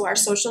content, so our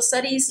social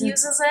studies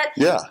uses it,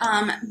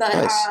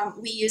 but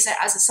we use it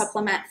as a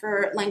supplement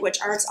for language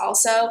arts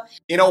also.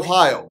 In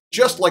Ohio,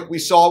 just like we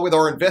saw with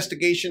our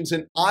investigations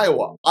in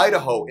Iowa,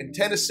 Idaho, and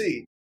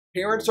Tennessee,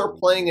 parents are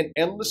playing an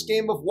endless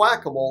game of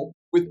whack-a-mole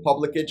with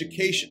public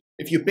education.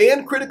 If you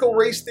ban critical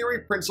race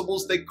theory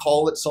principles, they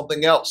call it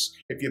something else.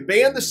 If you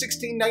ban the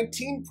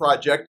 1619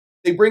 Project,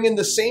 they bring in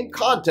the same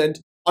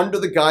content under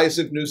the guise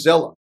of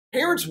Newsella.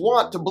 Parents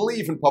want to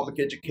believe in public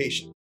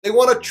education. They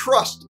want to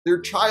trust their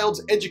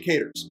child's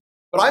educators.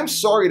 But I'm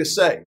sorry to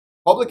say,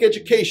 public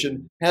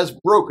education has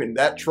broken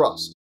that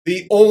trust.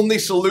 The only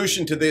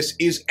solution to this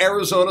is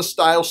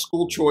Arizona-style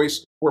school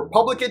choice, where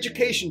public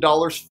education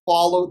dollars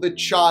follow the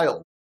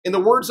child. In the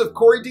words of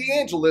Corey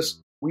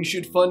DeAngelis, we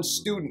should fund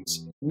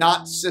students,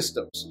 not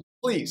systems.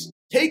 Please,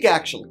 take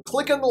action.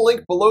 Click on the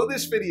link below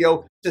this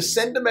video to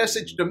send a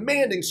message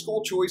demanding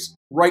school choice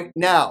right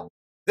now.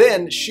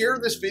 Then share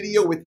this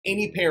video with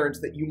any parents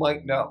that you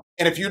might know.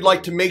 And if you'd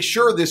like to make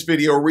sure this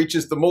video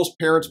reaches the most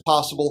parents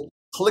possible,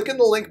 click on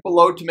the link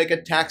below to make a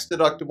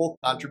tax-deductible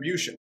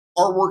contribution.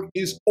 Our work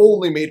is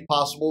only made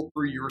possible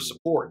through your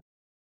support.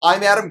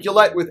 I'm Adam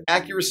Gillette with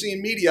Accuracy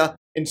in Media,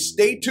 and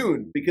stay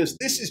tuned because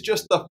this is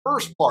just the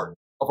first part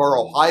of our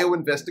Ohio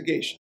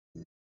investigation.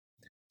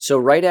 So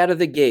right out of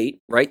the gate,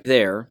 right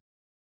there,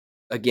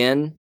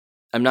 again,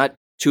 I'm not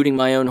tooting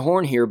my own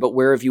horn here, but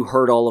where have you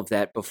heard all of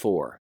that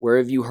before? Where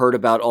have you heard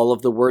about all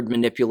of the word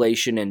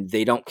manipulation and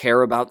they don't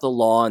care about the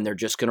law and they're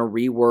just going to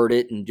reword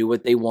it and do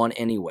what they want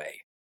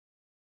anyway?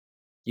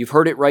 You've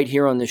heard it right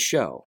here on this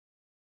show.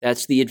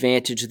 That's the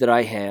advantage that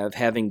I have,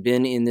 having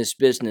been in this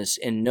business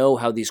and know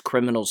how these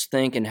criminals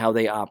think and how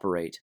they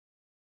operate.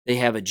 They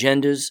have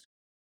agendas.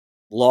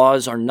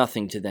 Laws are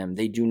nothing to them.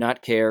 They do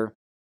not care.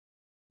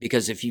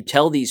 Because if you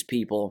tell these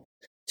people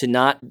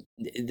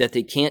that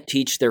they can't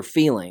teach their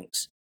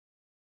feelings,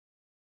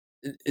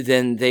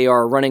 then they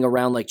are running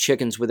around like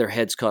chickens with their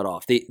heads cut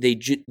off. They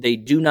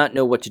do not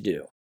know what to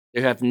do.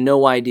 They have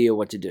no idea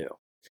what to do.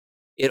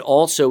 It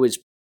also is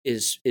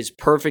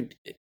perfect.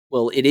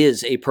 Well, it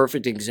is a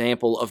perfect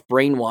example of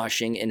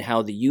brainwashing and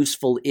how the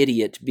useful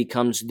idiot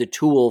becomes the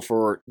tool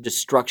for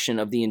destruction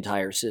of the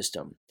entire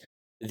system.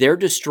 They're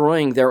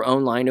destroying their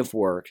own line of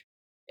work,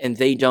 and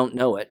they don't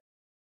know it.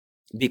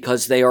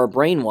 because they are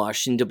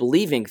brainwashed into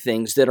believing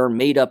things that are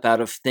made up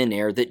out of thin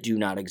air that do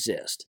not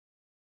exist.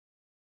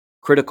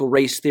 Critical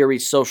race theory,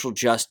 social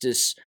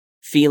justice,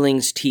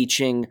 feelings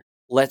teaching,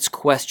 let's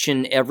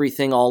question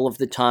everything all of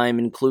the time,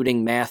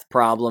 including math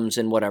problems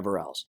and whatever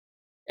else.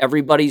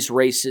 Everybody's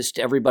racist,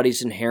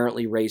 everybody's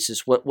inherently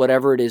racist,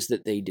 whatever it is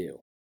that they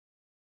do.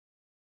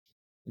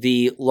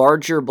 The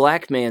larger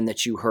black man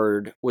that you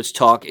heard was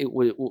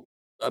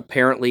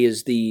apparently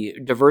is the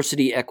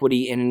Diversity,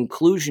 Equity, and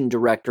Inclusion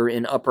Director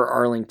in Upper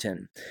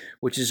Arlington,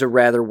 which is a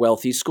rather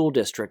wealthy school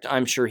district.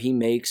 I'm sure he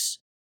makes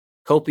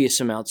copious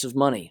amounts of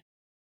money.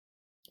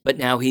 But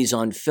now he's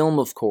on film,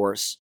 of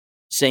course,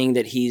 saying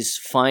that he's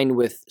fine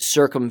with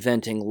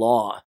circumventing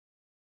law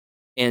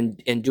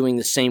and doing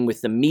the same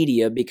with the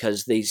media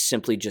because they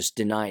simply just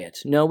deny it.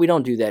 No, we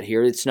don't do that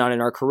here. It's not in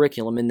our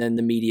curriculum, and then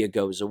the media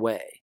goes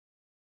away.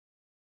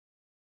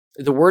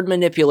 The word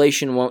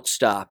manipulation won't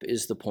stop,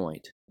 is the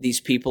point.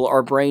 These people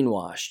are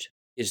brainwashed,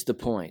 is the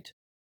point.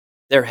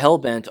 They're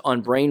hell-bent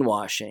on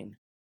brainwashing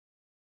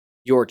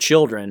your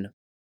children,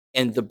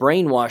 and the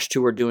brainwashed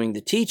who are doing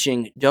the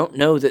teaching don't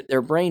know that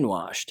they're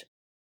brainwashed.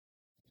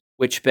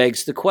 Which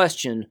begs the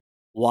question,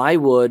 why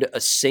would a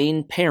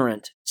sane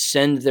parent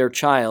send their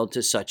child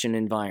to such an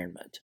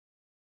environment?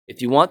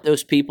 If you want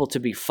those people to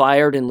be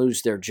fired and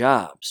lose their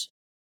jobs,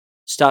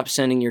 stop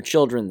sending your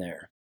children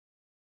there.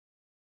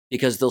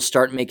 Because they'll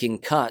start making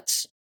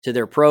cuts to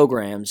their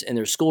programs and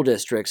their school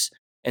districts,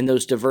 and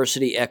those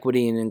diversity,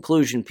 equity, and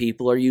inclusion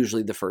people are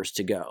usually the first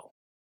to go.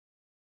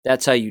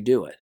 That's how you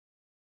do it.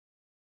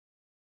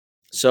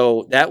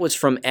 So that was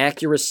from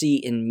Accuracy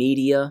in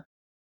Media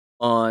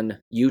on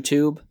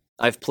YouTube.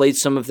 I've played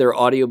some of their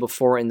audio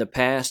before in the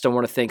past. I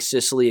want to thank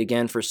Cicely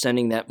again for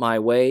sending that my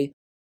way.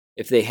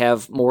 If they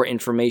have more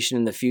information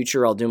in the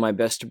future, I'll do my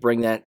best to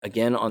bring that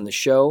again on the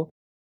show.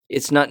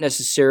 It's not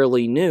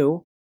necessarily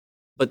new,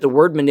 but the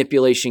word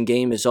manipulation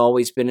game has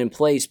always been in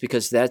place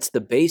because that's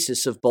the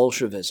basis of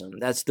Bolshevism.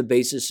 That's the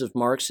basis of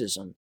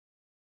Marxism.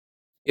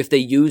 If they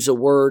use a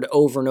word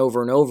over and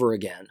over and over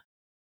again,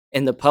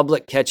 and the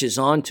public catches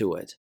on to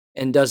it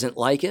and doesn't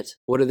like it,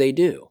 what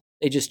do?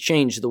 They just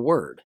change the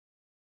word.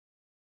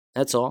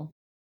 That's all.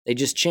 They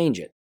just change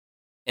it.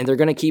 And they're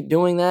going to keep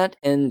doing that,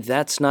 and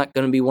that's not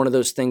going to be one of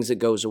those things that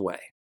goes away.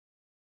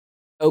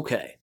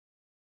 Okay.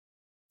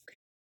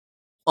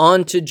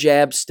 On to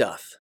jab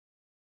stuff.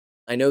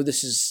 I know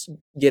this is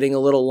getting a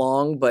little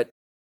long, but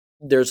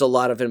there's a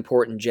lot of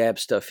important jab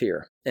stuff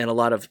here and a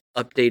lot of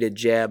updated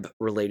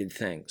jab-related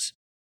things.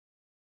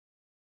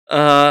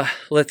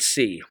 Let's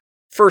see.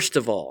 First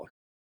of all,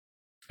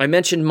 I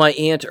mentioned my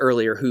aunt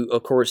earlier, who,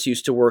 of course,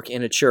 used to work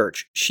in a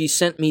church. She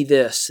sent me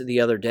this the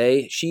other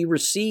day. She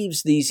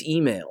receives these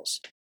emails.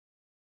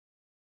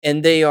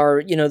 And they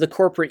are, the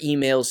corporate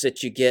emails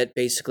that you get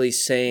basically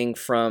saying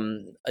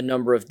from a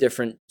number of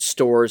different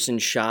stores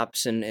and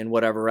shops and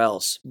whatever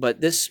else.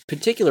 But this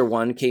particular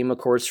one came, of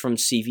course, from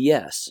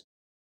CVS.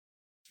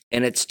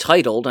 And it's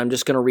titled, I'm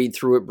just going to read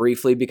through it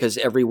briefly because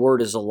every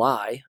word is a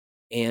lie,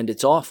 and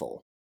it's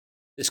awful.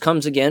 This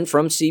comes again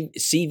from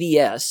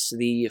CVS,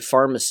 the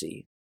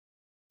pharmacy.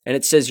 And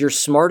it says, your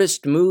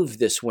smartest move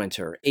this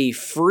winter, a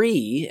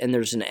free, and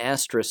there's an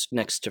asterisk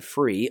next to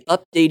free,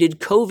 updated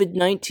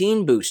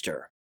COVID-19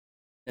 booster.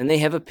 And they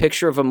have a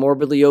picture of a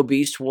morbidly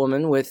obese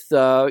woman with,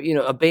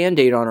 a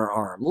Band-Aid on her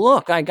arm.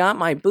 Look, I got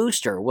my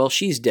booster. Well,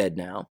 she's dead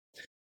now.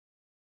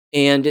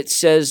 And it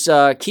says,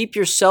 keep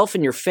yourself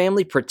and your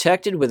family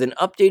protected with an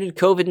updated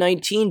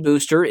COVID-19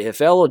 booster,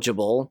 if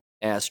eligible,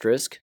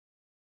 asterisk.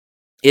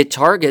 It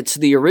targets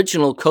the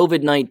original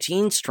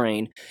COVID-19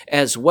 strain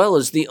as well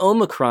as the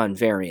Omicron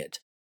variant.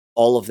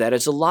 All of that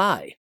is a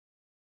lie.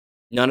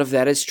 None of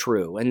that is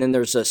true. And then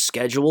there's a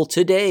schedule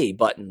today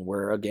button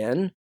where,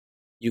 again,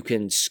 you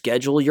can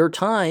schedule your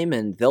time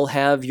and they'll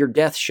have your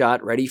death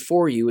shot ready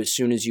for you as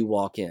soon as you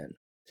walk in.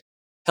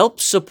 Help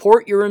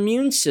support your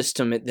immune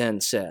system, it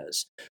then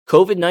says.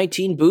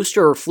 COVID-19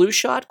 booster or flu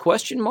shot, ?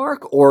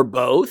 Or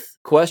both, ?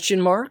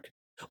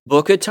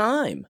 Book a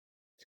time.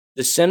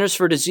 The Centers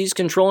for Disease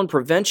Control and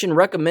Prevention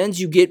recommends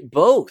you get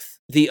both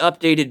the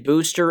updated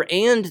booster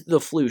and the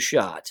flu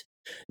shot.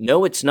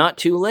 No, it's not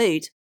too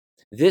late.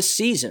 This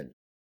season,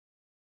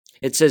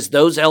 it says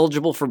those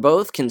eligible for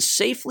both can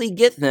safely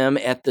get them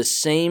at the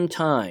same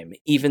time,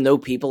 even though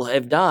people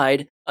have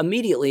died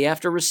immediately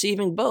after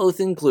receiving both,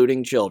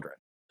 including children.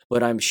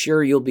 But I'm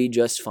sure you'll be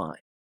just fine.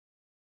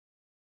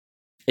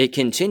 It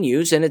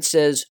continues and it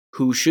says,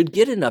 who should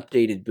get an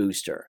updated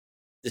booster?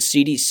 The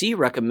CDC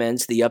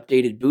recommends the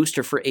updated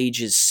booster for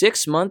ages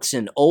 6 months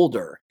and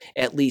older,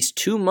 at least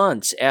 2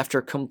 months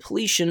after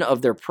completion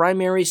of their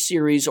primary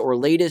series or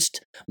latest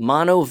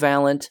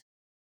monovalent,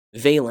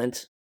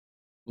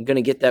 I'm going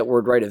to get that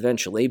word right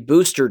eventually,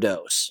 booster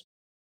dose.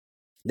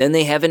 Then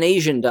they have an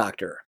Asian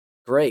doctor.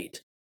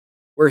 Great.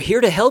 We're here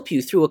to help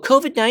you through a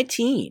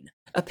COVID-19.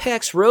 A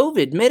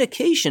Paxlovid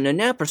medication are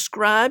now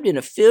prescribed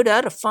and filled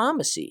out of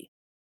pharmacy.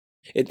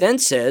 It then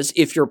says,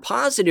 if you're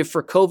positive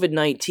for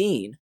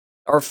COVID-19,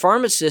 our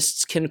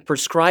pharmacists can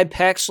prescribe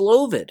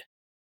Paxlovid.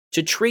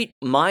 to treat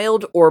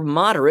mild or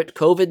moderate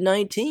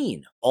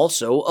COVID-19,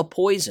 also a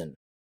poison.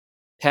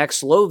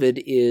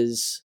 Paxlovid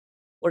is,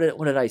 what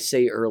did I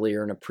say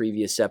earlier in a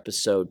previous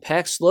episode?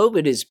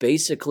 Paxlovid is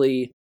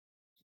basically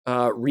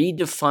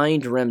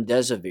redefined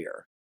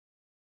remdesivir,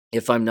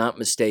 if I'm not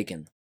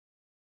mistaken,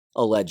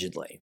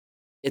 allegedly.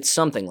 It's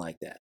something like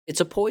that. It's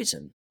a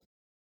poison.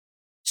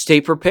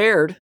 Stay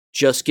prepared,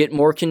 just get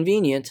more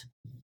convenient.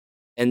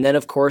 And then,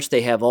 of course,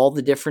 they have all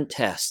the different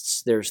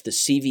tests. There's the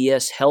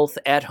CVS Health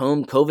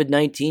at-home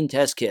COVID-19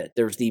 test kit.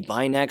 There's the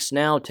Binax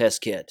Now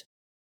test kit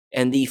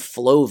and the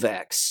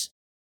Flovax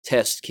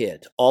test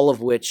kit, all of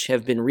which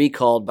have been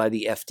recalled by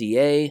the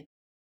FDA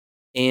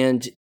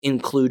and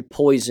include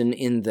poison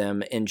in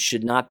them and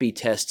should not be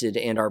tested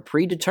and are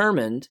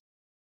predetermined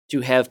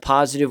to have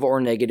positive or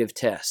negative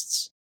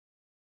tests.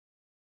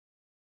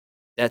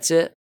 That's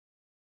it.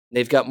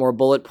 They've got more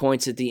bullet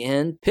points at the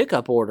end,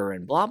 pickup order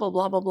and blah, blah,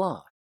 blah, blah,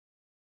 blah.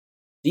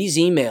 These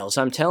emails,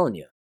 I'm telling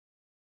you,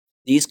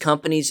 these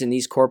companies and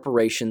these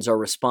corporations are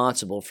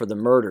responsible for the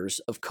murders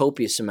of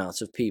copious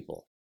amounts of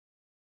people.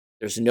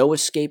 There's no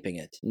escaping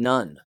it.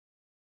 None.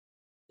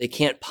 They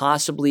can't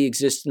possibly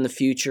exist in the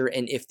future,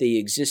 and if they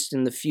exist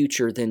in the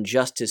future, then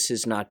justice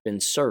has not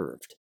been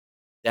served.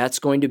 That's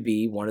going to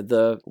be one of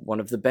the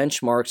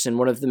benchmarks and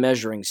one of the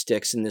measuring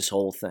sticks in this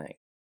whole thing.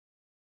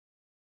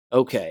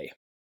 Okay,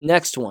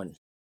 next one.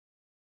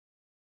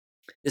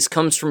 This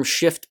comes from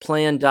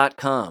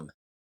shiftplan.com.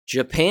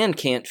 Japan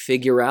can't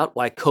figure out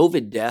why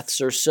COVID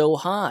deaths are so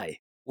high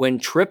when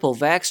triple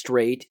vaxxed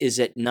rate is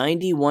at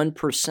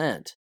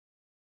 91%.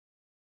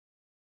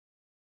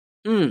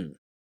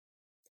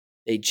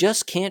 They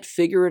just can't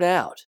figure it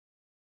out.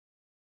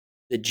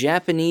 The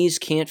Japanese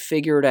can't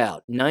figure it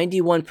out.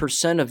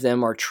 91% of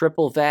them are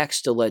triple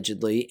vaxxed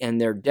allegedly,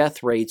 and their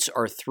death rates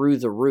are through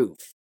the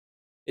roof.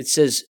 It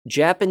says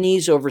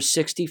Japanese over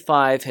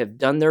 65 have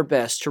done their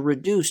best to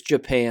reduce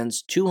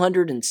Japan's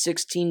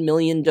 216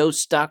 million dose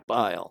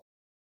stockpile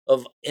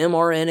of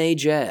mRNA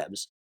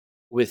jabs,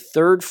 with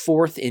third,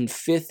 fourth, and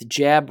fifth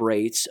jab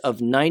rates of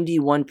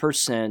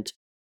 91%,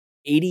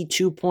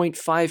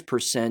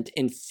 82.5%,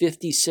 and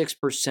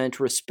 56%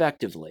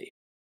 respectively.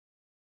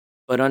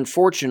 But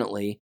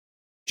unfortunately,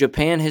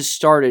 Japan has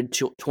started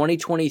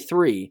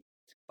 2023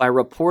 by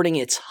reporting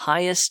its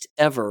highest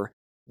ever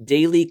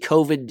daily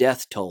COVID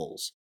death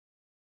tolls.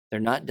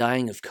 They're not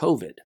dying of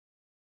COVID.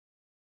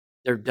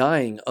 They're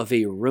dying of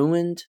a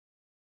ruined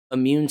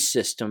immune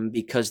system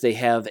because they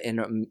have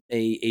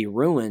a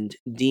ruined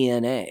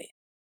DNA.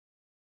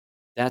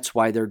 That's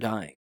why they're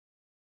dying.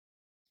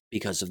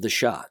 Because of the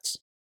shots.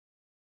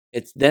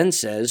 It then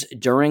says,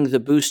 during the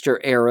booster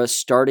era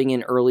starting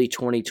in early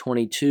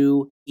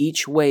 2022,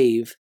 each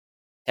wave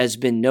has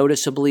been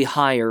noticeably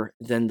higher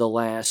than the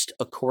last,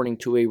 according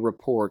to a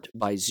report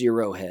by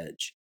Zero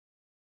Hedge.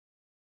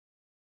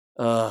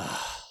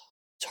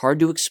 It's hard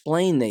to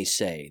explain, they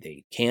say.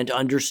 They can't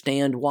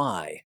understand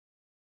why.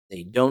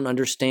 They don't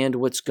understand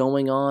what's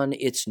going on.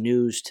 It's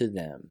news to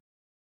them.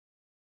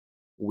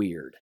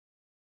 Weird.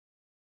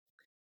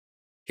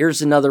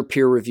 Here's another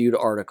peer-reviewed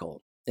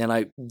article, and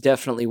I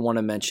definitely want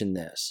to mention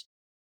this.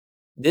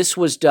 This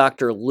was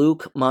Dr.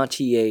 Luc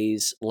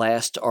Montagne's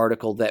last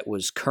article that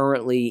was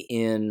currently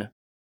in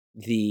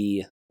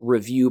the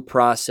review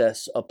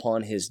process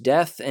upon his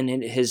death, and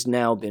it has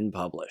now been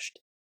published.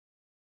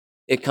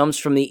 It comes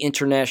from the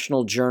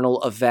International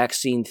Journal of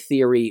Vaccine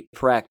Theory,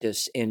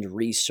 Practice, and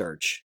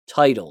Research,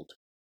 titled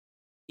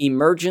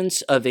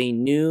Emergence of a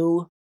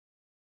New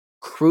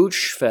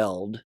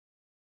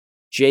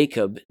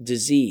Creutzfeldt-Jakob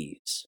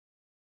Disease.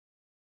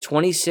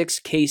 26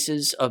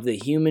 cases of the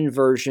human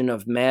version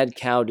of mad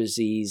cow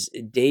disease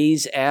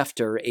days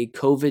after a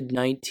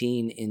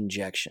COVID-19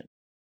 injection.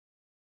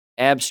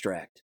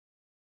 Abstract.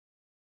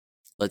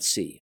 Let's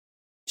see.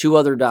 Two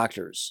other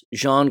doctors,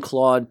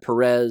 Jean-Claude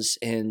Perez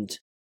and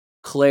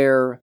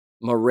Claire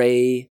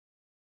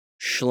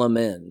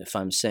Marais-Schlemin, if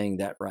I'm saying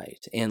that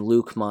right, and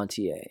Luc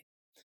Montagné.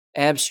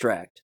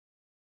 Abstract.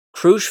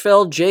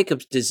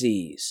 Creutzfeldt-Jakob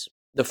disease,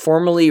 the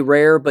formerly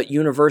rare but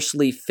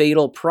universally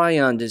fatal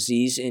prion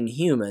disease in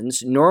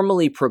humans,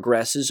 normally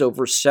progresses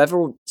over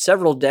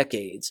several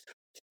decades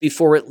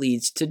before it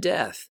leads to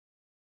death.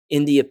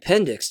 In the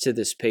appendix to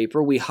this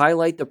paper, we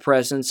highlight the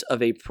presence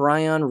of a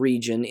prion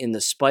region in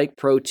the spike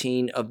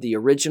protein of the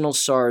original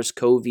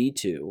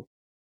SARS-CoV-2,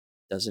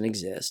 doesn't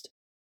exist,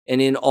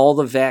 and in all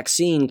the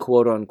vaccine,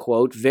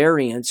 quote-unquote,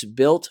 variants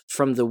built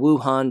from the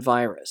Wuhan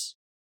virus.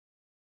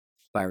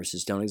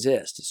 Viruses don't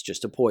exist. It's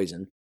just a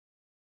poison.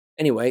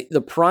 Anyway,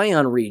 the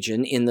prion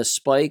region in the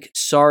spike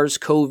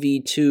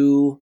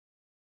SARS-CoV-2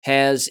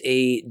 has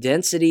a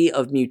density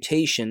of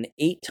mutation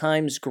 8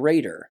 times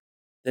greater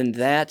than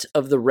that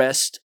of the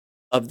rest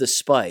of the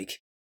spike.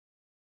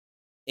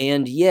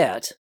 And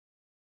yet,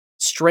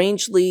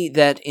 strangely,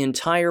 that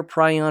entire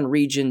prion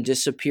region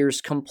disappears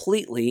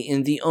completely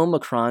in the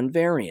Omicron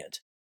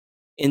variant.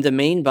 In the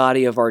main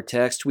body of our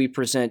text, we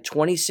present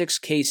 26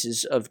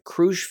 cases of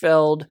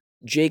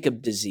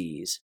Creutzfeldt-Jakob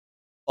disease,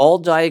 all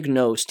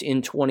diagnosed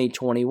in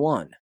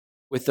 2021,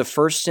 with the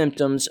first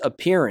symptoms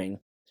appearing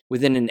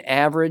within an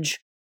average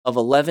of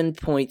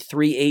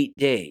 11.38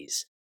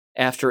 days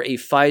after a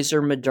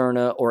Pfizer,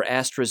 Moderna, or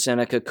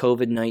AstraZeneca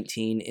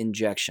COVID-19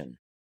 injection.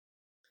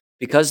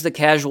 Because the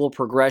causal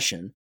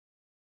progression,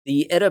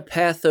 the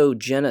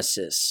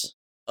etapathogenesis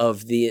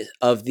of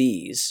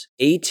these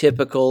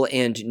atypical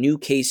and new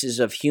cases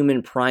of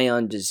human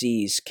prion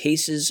disease,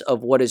 cases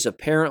of what is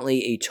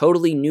apparently a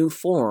totally new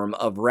form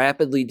of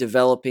rapidly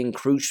developing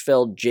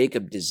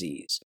Creutzfeldt-Jakob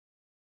disease.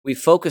 We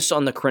focus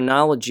on the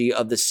chronology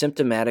of the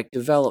symptomatic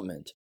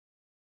development.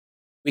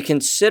 We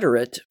consider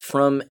it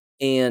from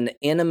an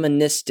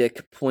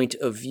anamnestic point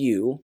of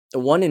view, the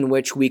one in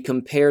which we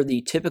compare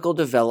the typical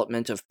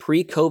development of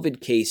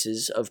pre-COVID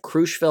cases of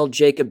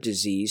Creutzfeldt-Jakob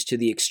disease to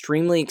the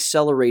extremely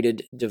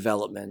accelerated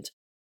development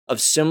of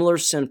similar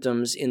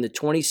symptoms in the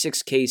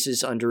 26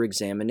 cases under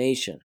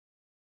examination.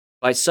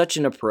 By such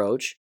an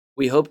approach,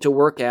 we hope to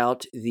work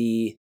out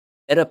the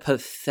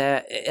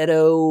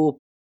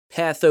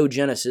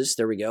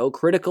etapathogenesis,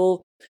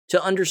 critical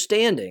to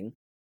understanding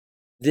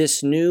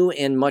this new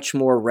and much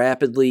more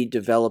rapidly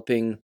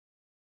developing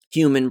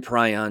human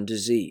prion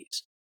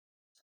disease.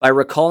 By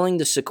recalling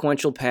the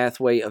sequential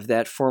pathway of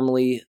that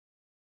formerly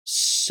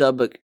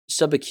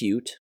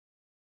subacute,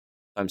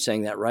 I'm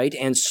saying that right,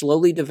 and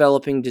slowly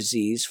developing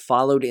disease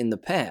followed in the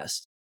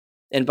past,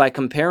 and by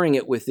comparing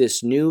it with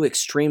this new,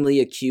 extremely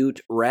acute,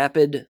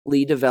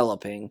 rapidly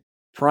developing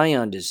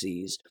prion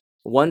disease,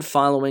 one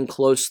following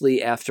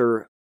closely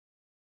after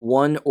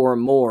one or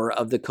more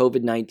of the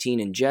COVID-19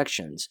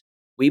 injections,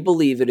 we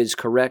believe it is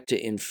correct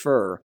to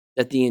infer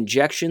that the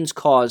injections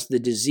caused the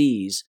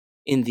disease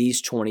in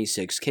these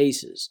 26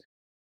 cases.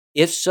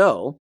 If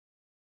so,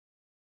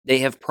 they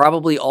have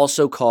probably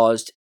also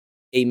caused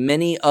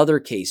many other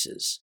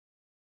cases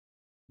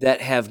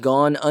that have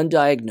gone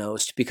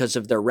undiagnosed because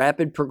of their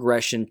rapid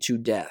progression to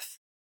death.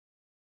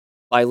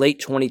 By late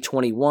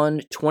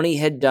 2021, 20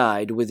 had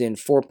died within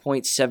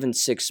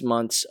 4.76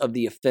 months of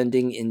the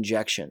offending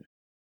injection.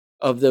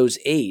 Of those,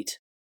 8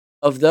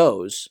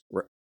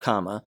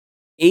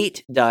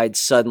 died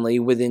suddenly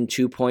within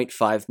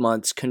 2.5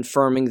 months,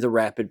 confirming the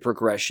rapid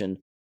progression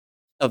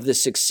of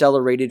this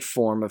accelerated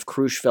form of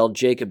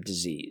Creutzfeldt-Jakob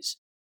disease.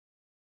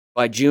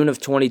 By June of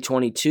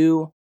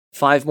 2022,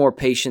 5 more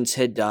patients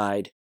had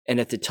died, and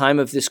at the time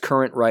of this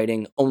current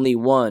writing, only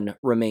 1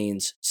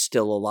 remains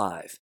still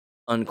alive."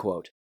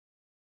 Unquote.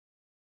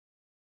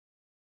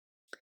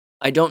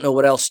 I don't know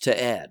what else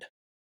to add.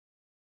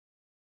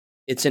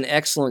 It's an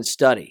excellent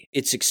study.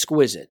 It's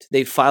exquisite.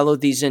 They followed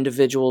these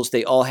individuals.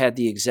 They all had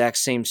the exact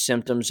same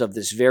symptoms of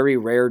this very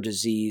rare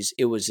disease.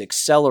 It was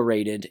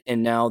accelerated,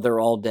 and now they're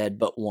all dead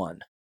but 1.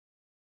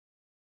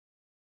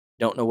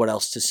 Don't know what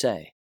else to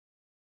say.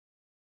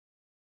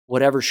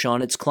 Whatever,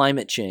 Sean, it's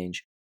climate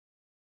change.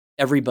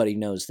 Everybody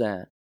knows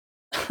that.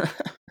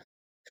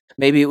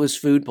 Maybe it was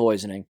food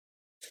poisoning.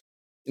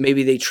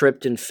 Maybe they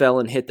tripped and fell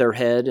and hit their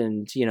head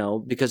and,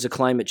 because of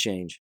climate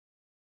change.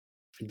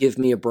 Give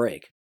me a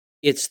break.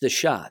 It's the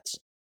shots.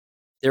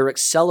 They're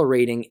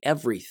accelerating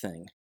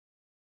everything.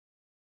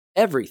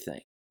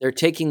 Everything. They're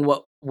taking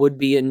what would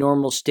be a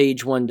normal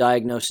stage 1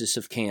 diagnosis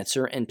of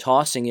cancer and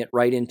tossing it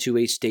right into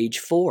a stage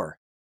 4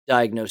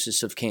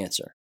 diagnosis of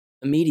cancer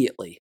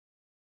immediately.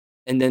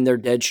 And then they're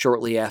dead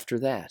shortly after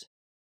that.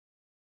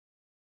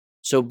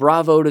 So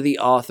bravo to the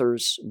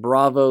authors.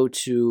 Bravo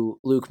to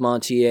Luc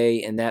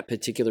Montagnier and that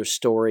particular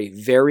story.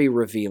 Very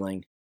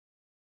revealing.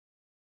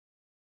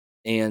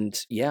 And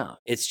yeah,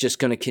 it's just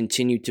going to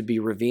continue to be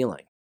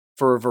revealing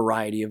for a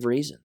variety of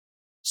reasons,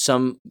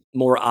 some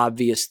more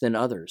obvious than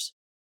others.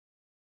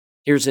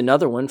 Here's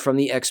another one from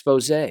the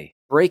expose.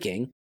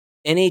 Breaking,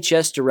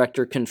 NHS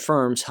director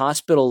confirms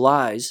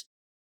hospitals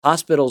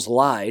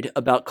lied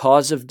about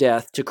cause of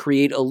death to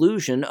create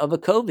illusion of a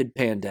COVID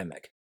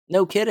pandemic.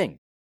 No kidding. It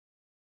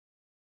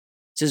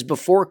says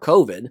before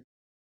COVID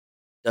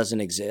doesn't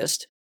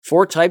exist,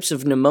 4 types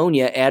of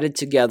pneumonia added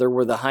together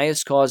were the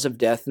highest cause of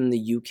death in the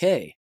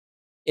UK.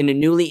 In a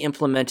newly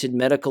implemented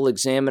medical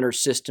examiner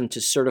system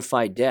to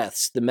certify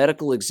deaths, the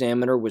medical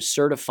examiner was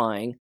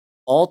certifying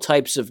all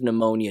types of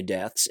pneumonia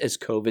deaths as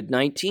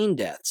COVID-19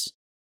 deaths.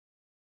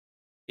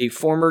 A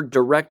former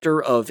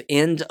director of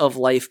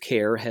end-of-life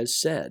care has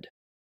said.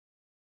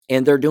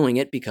 And they're doing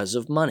it because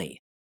of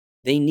money.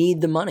 They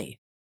need the money.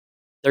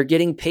 They're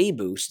getting pay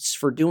boosts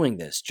for doing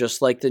this, just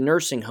like the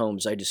nursing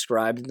homes I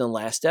described in the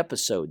last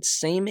episode.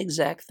 Same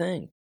exact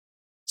thing.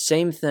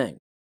 Same thing.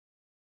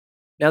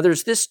 Now,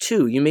 there's this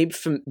too. You may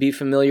be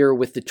familiar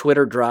with the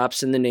Twitter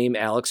drops and the name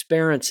Alex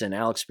Berenson.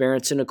 Alex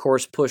Berenson, of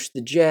course, pushed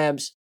the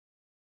jabs.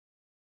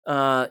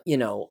 I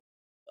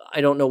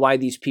don't know why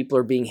these people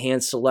are being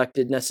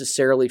hand-selected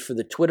necessarily for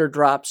the Twitter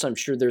drops. I'm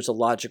sure there's a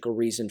logical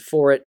reason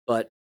for it,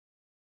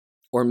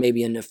 or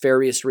maybe a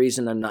nefarious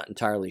reason. I'm not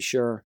entirely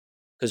sure.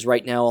 Because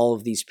right now, all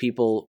of these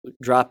people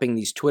dropping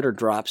these Twitter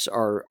drops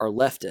are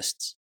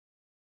leftists.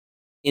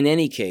 In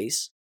any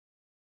case,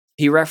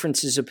 he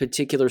references a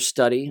particular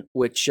study,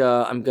 which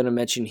I'm going to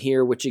mention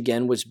here, which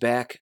again was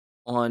back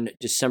on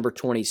December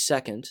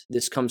 22nd.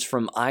 This comes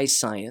from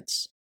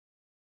iScience.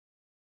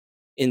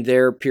 in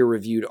their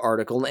peer-reviewed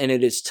article, and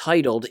it is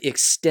titled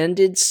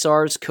Extended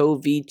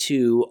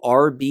SARS-CoV-2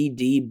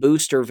 RBD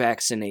Booster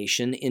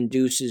Vaccination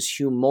Induces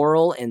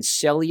Humoral and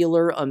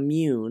Cellular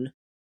Immune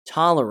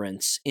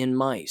Tolerance in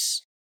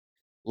Mice.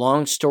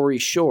 Long story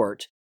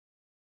short,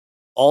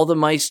 all the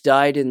mice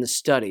died in the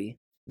study.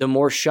 The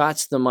more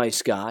shots the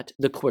mice got,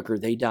 the quicker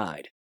they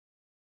died.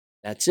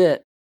 That's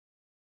it.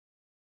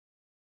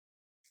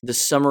 The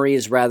summary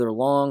is rather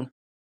long,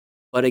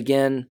 but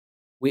again,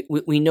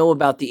 we know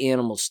about the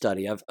animal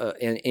study.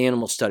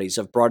 Animal studies.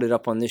 I've brought it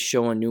up on this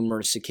show on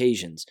numerous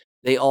occasions.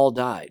 They all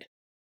died.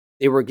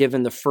 They were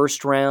given the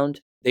first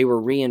round. They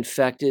were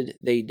reinfected.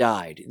 They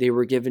died. They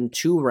were given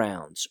 2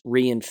 rounds.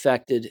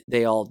 Reinfected.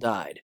 They all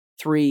died.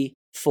 3,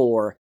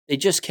 4. They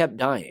just kept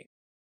dying.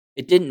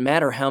 It didn't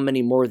matter how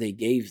many more they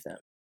gave them.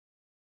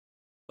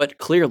 But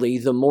clearly,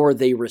 the more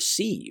they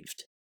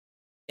received,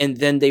 and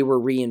then they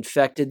were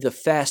reinfected, the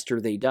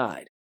faster they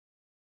died.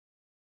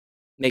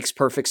 Makes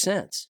perfect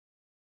sense.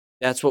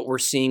 That's what we're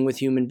seeing with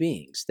human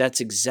beings. That's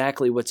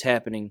exactly what's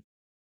happening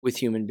with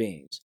human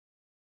beings.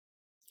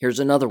 Here's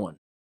another one.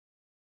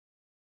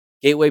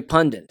 Gateway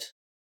Pundit.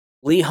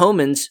 Leo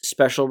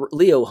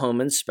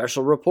Hohmann's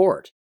special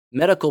report.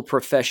 Medical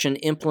profession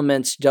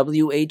implements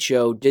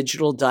WHO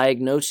digital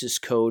diagnosis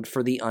code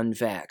for the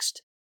unvaxxed.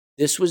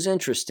 This was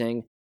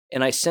interesting,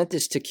 and I sent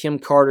this to Kim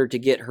Carter to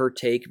get her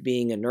take,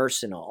 being a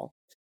nurse and all.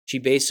 She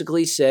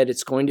basically said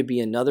it's going to be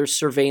another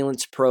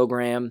surveillance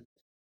program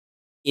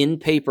in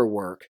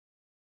paperwork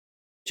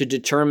to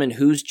determine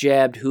who's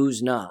jabbed,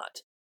 who's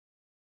not.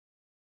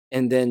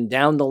 And then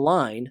down the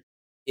line,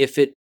 if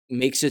it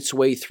makes its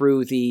way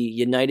through the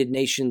United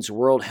Nations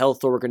World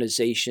Health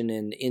Organization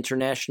and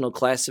International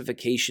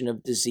Classification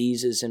of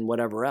Diseases and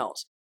whatever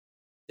else,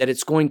 that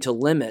it's going to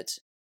limit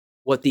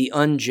what the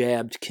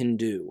unjabbed can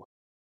do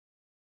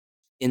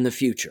in the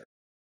future.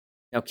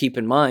 Now, keep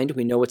in mind,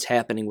 we know what's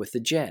happening with the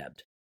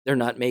jabbed. They're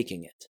not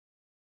making it.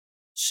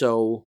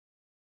 So,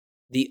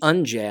 the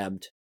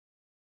unjabbed,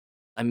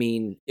 I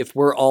mean, if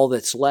we're all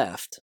that's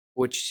left,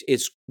 which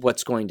is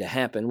what's going to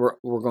happen,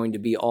 we're going to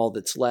be all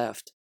that's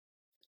left.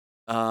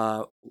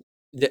 Hospitals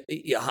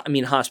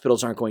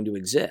aren't going to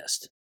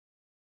exist.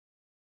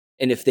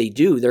 And if they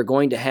do, they're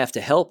going to have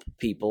to help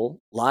people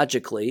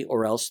logically,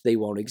 or else they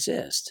won't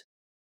exist.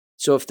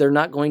 So if they're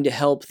not going to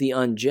help the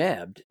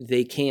unjabbed,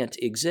 they can't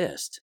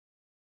exist.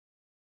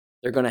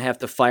 They're going to have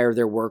to fire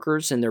their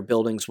workers, and their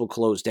buildings will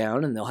close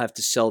down, and they'll have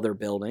to sell their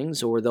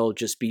buildings, or they'll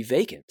just be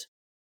vacant.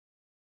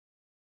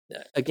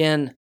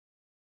 Again,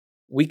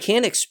 we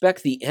can't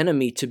expect the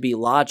enemy to be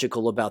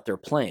logical about their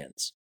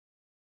plans,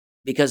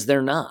 because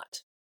they're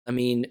not. I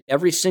mean,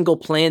 every single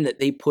plan that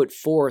they put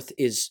forth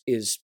is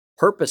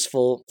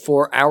purposeful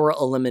for our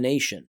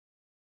elimination,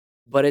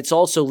 but it's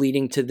also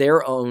leading to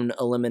their own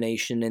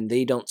elimination, and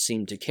they don't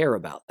seem to care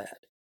about that.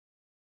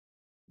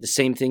 The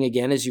same thing,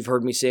 again, as you've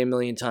heard me say a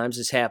million times,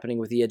 is happening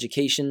with the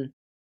education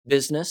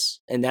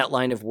business and that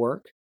line of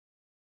work.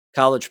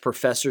 College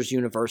professors,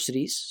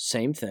 universities,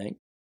 same thing.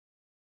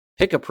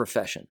 Pick a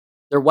profession.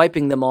 They're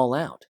wiping them all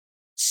out.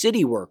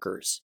 City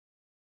workers.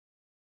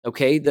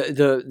 Okay,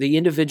 the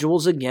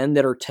individuals, again,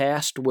 that are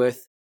tasked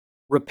with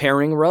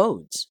repairing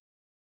roads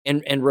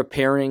and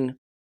repairing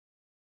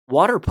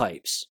water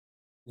pipes,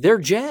 they're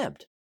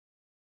jabbed.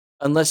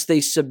 Unless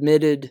they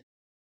submitted,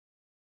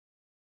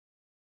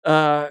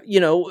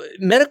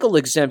 medical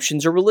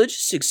exemptions or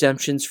religious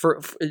exemptions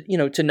for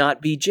to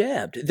not be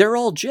jabbed. They're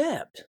all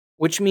jabbed,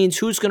 which means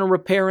who's going to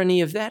repair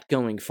any of that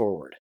going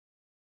forward?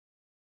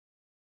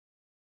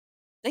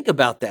 Think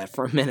about that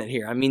for a minute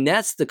here. I mean,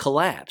 that's the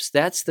collapse.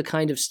 That's the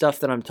kind of stuff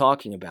that I'm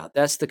talking about.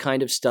 That's the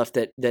kind of stuff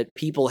that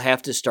people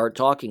have to start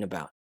talking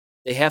about.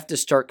 They have to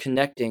start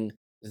connecting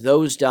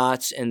those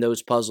dots and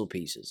those puzzle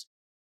pieces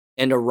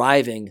and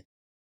arriving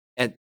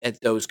at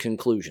those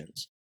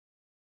conclusions.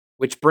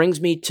 Which brings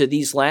me to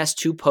these last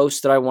 2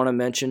 posts that I want to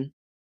mention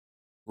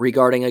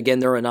regarding, again,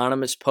 their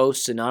anonymous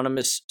posts,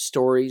 anonymous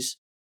stories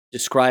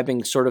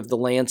describing sort of the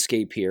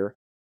landscape here.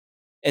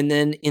 And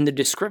then in the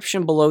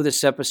description below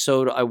this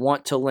episode, I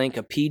want to link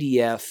a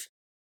PDF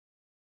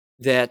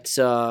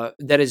that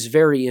is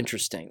very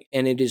interesting.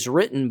 And it is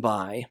written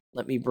by,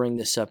 let me bring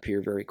this up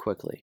here very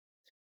quickly.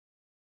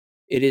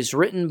 It is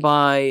written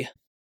by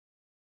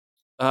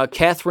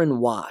Catherine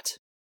Watt.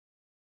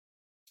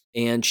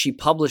 And she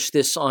published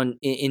this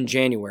in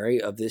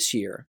January of this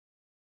year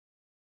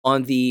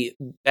on the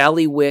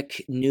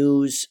Ballywick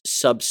News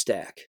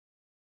Substack.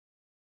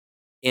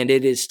 And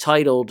it is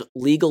titled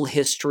Legal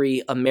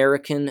History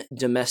American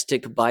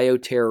Domestic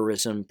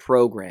Bioterrorism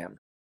Program,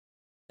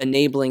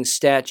 Enabling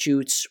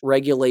Statutes,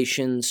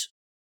 Regulations,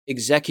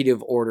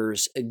 Executive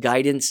Orders,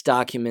 Guidance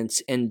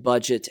Documents, and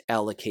Budget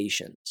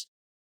Allocations.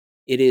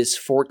 It is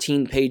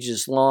 14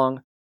 pages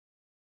long.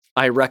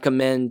 I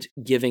recommend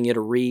giving it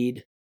a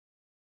read.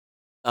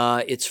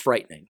 It's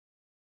frightening.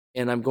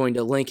 And I'm going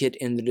to link it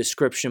in the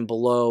description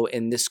below.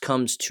 And this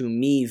comes to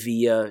me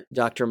via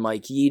Dr.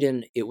 Mike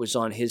Yeadon. It was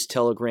on his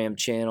Telegram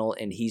channel,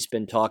 and he's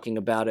been talking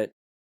about it.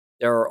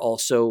 There are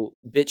also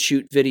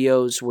BitChute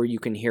videos where you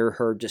can hear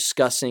her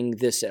discussing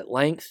this at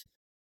length.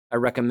 I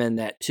recommend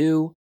that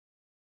too.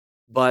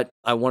 But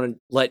I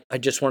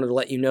just wanted to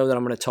let you know that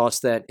I'm going to toss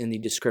that in the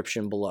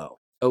description below.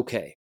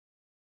 Okay.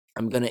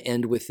 I'm going to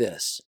end with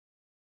this.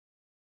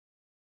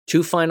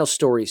 2 final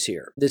stories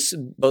here.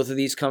 Both of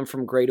these come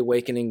from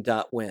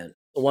greatawakening.win.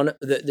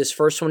 This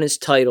first one is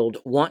titled,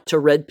 "Want to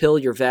red pill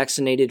your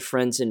vaccinated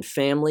friends and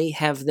family?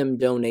 Have them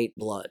donate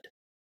blood."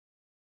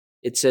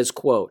 It says,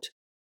 quote,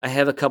 I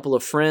have had a couple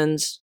of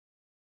friends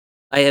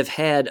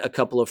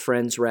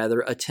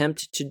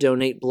attempt to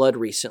donate blood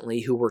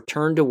recently who were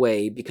turned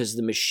away because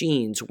the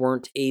machines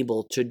weren't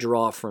able to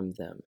draw from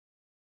them.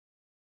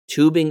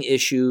 Tubing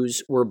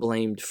issues were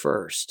blamed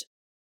first.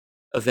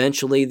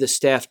 Eventually, the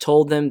staff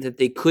told them that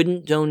they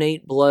couldn't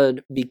donate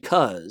blood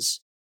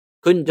because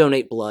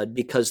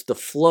the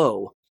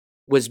flow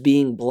was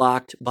being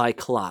blocked by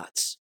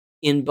clots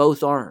in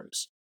both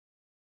arms.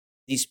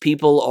 These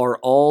people are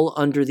all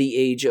under the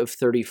age of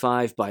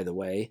 35, by the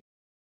way,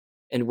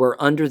 and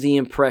were under the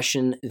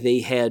impression they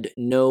had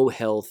no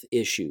health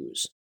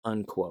issues,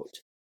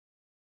 unquote.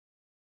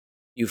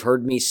 You've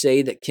heard me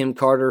say that Kim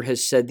Carter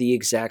has said the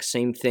exact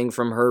same thing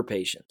from her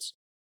patients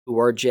who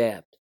are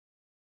jabbed.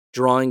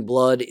 Drawing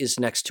blood is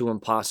next to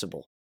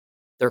impossible.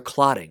 They're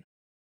clotting.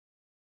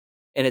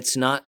 And it's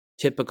not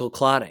typical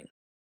clotting.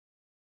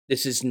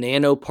 This is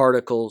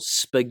nanoparticle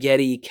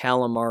spaghetti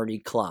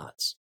calamari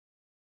clots.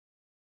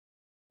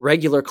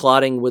 Regular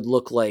clotting would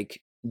look like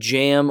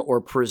jam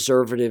or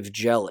preservative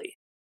jelly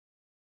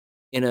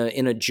in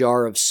a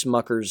jar of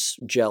Smucker's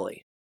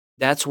jelly.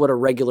 That's what a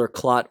regular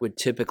clot would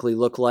typically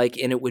look like,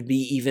 and it would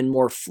be even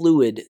more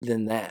fluid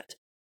than that.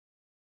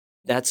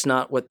 That's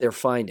not what they're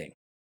finding,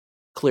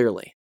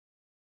 clearly.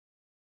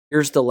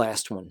 Here's the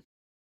last one.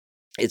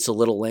 It's a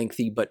little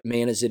lengthy, but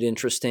man, is it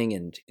interesting,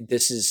 and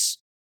this is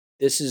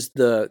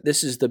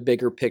the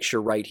bigger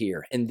picture right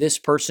here. And this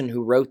person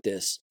who wrote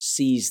this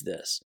sees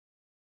this,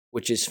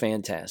 which is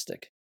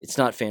fantastic. It's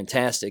not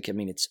fantastic, I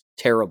mean, it's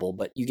terrible,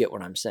 but you get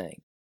what I'm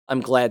saying. I'm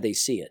glad they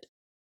see it.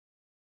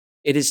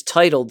 It is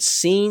titled,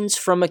 Scenes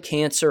from a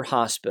Cancer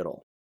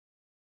Hospital.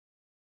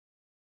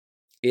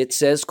 It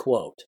says,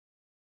 quote,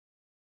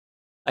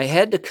 I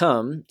had to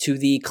come to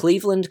the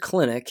Cleveland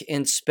Clinic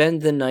and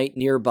spend the night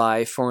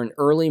nearby for an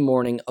early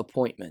morning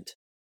appointment.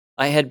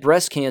 I had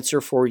breast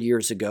cancer 4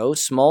 years ago,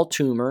 small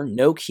tumor,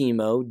 no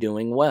chemo,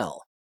 doing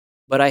well.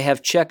 But I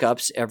have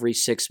checkups every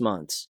 6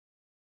 months.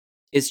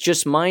 It's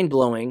just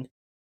mind-blowing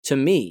to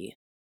me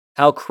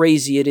how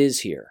crazy it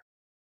is here.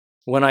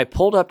 When I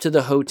pulled up to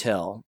the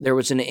hotel, there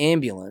was an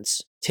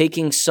ambulance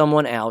taking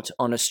someone out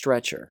on a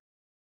stretcher.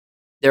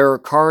 There are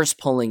cars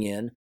pulling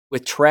in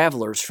with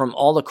travelers from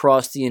all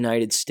across the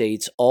United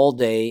States all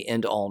day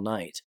and all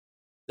night.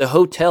 The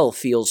hotel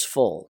feels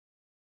full.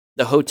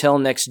 The hotel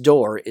next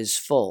door is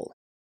full.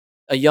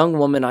 A young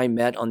woman I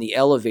met on the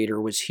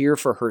elevator was here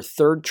for her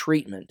 3rd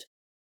treatment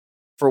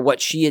for what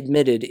she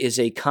admitted is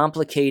a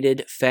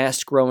complicated,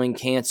 fast-growing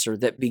cancer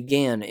that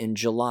began in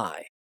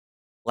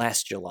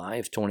last July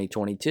of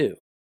 2022.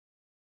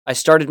 I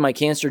started my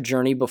cancer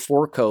journey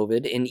before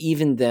COVID, and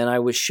even then I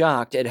was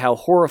shocked at how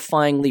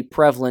horrifyingly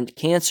prevalent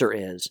cancer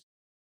is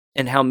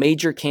and how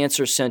major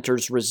cancer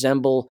centers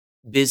resemble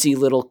busy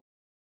little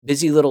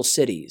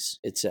cities,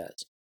 it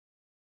says.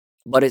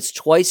 But it's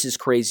twice as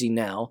crazy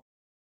now,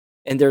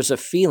 and there's a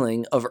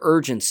feeling of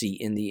urgency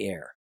in the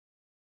air,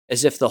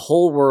 as if the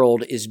whole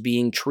world is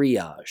being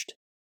triaged.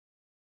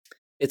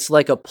 It's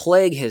like a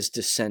plague has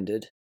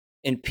descended,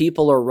 and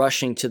people are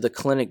rushing to the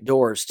clinic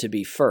doors to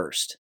be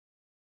first.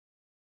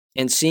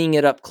 And seeing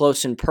it up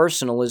close and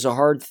personal is a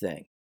hard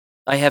thing.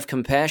 I have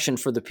compassion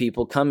for the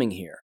people coming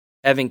here.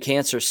 Having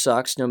cancer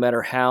sucks no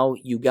matter how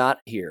you got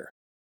here.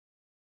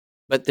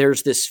 But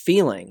there's this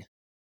feeling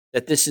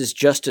that this is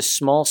just a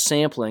small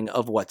sampling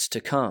of what's to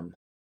come.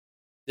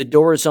 The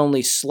door is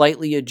only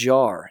slightly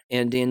ajar,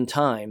 and in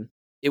time,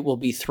 it will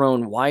be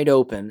thrown wide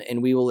open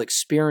and we will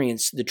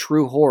experience the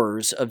true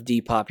horrors of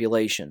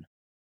depopulation.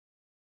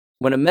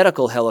 When a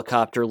medical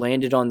helicopter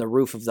landed on the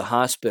roof of the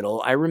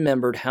hospital, I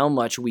remembered how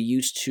much we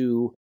used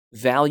to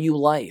value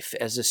life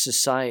as a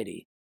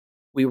society.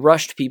 We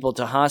rushed people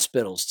to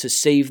hospitals to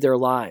save their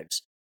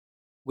lives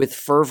with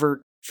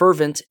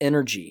fervent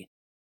energy.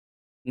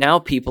 Now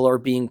people are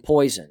being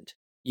poisoned,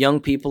 young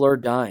people are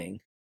dying,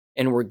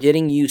 and we're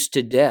getting used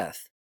to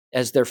death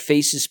as their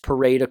faces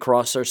parade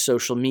across our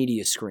social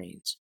media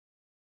screens.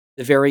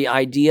 The very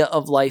idea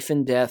of life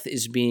and death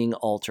is being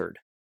altered.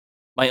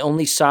 My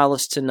only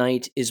solace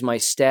tonight is my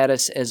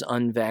status as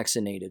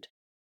unvaccinated.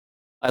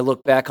 I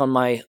look back and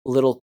my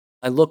little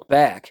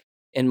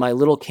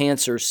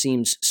cancer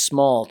seems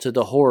small to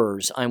the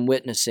horrors I'm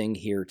witnessing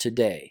here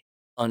today.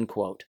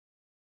 Unquote.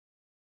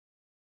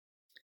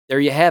 There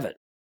you have it.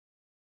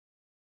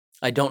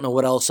 I don't know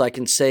what else I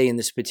can say in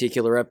this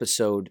particular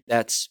episode.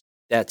 That's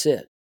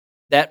it.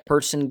 That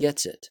person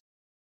gets it.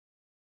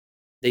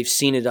 They've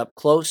seen it up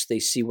close. They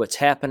see what's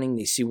happening.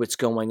 They see what's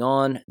going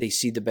on. They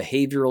see the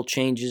behavioral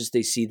changes.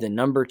 They see the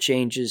number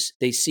changes.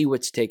 They see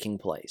what's taking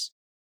place.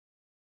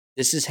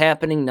 This is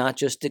happening not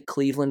just at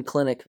Cleveland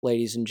Clinic,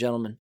 ladies and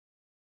gentlemen.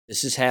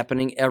 This is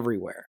happening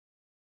everywhere.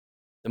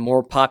 The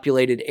more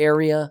populated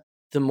area,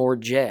 the more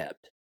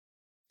jabbed.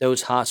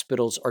 Those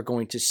hospitals are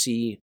going to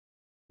see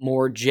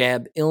more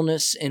jab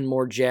illness and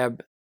more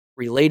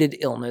jab-related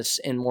illness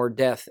and more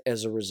death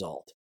as a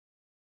result.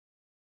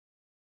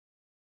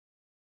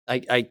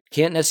 I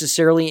can't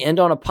necessarily end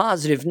on a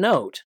positive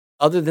note,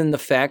 other than the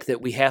fact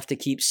that we have to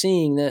keep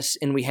seeing this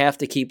and we have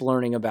to keep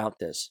learning about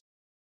this.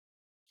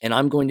 And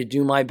I'm going to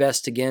do my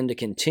best again to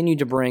continue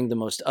to bring the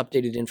most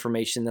updated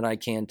information that I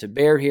can to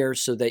bear here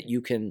so that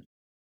you can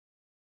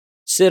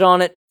sit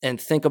on it and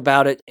think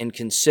about it and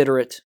consider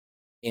it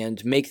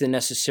and make the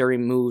necessary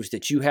moves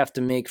that you have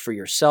to make for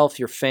yourself,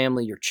 your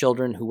family, your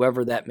children,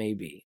 whoever that may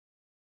be.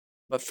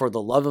 But for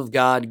the love of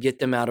God, get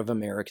them out of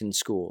American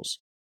schools.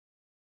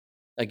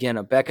 Again,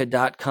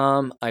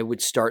 Abeka.com, I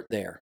would start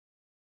there.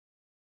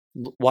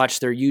 Watch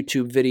their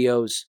YouTube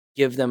videos,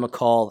 give them a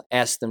call,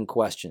 ask them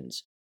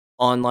questions.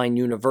 Online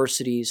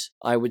universities,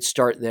 I would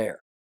start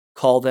there.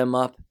 Call them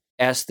up,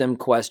 ask them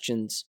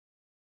questions.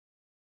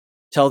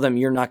 Tell them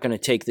you're not going to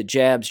take the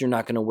jabs, you're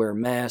not going to wear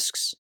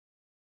masks.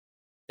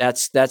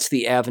 That's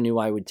the avenue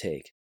I would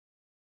take.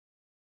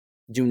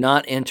 Do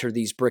not enter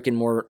these brick and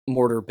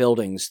mortar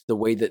buildings the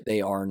way that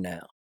they are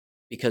now,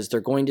 because they're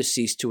going to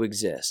cease to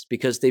exist,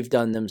 because they've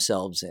done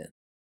themselves in.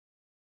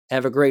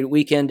 Have a great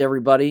weekend,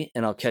 everybody,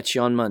 and I'll catch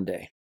you on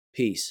Monday.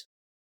 Peace.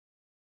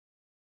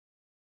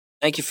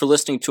 Thank you for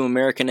listening to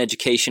American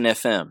Education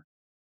FM.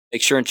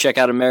 Make sure and check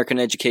out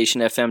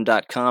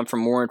AmericanEducationFM.com for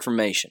more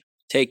information.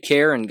 Take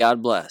care and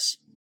God bless.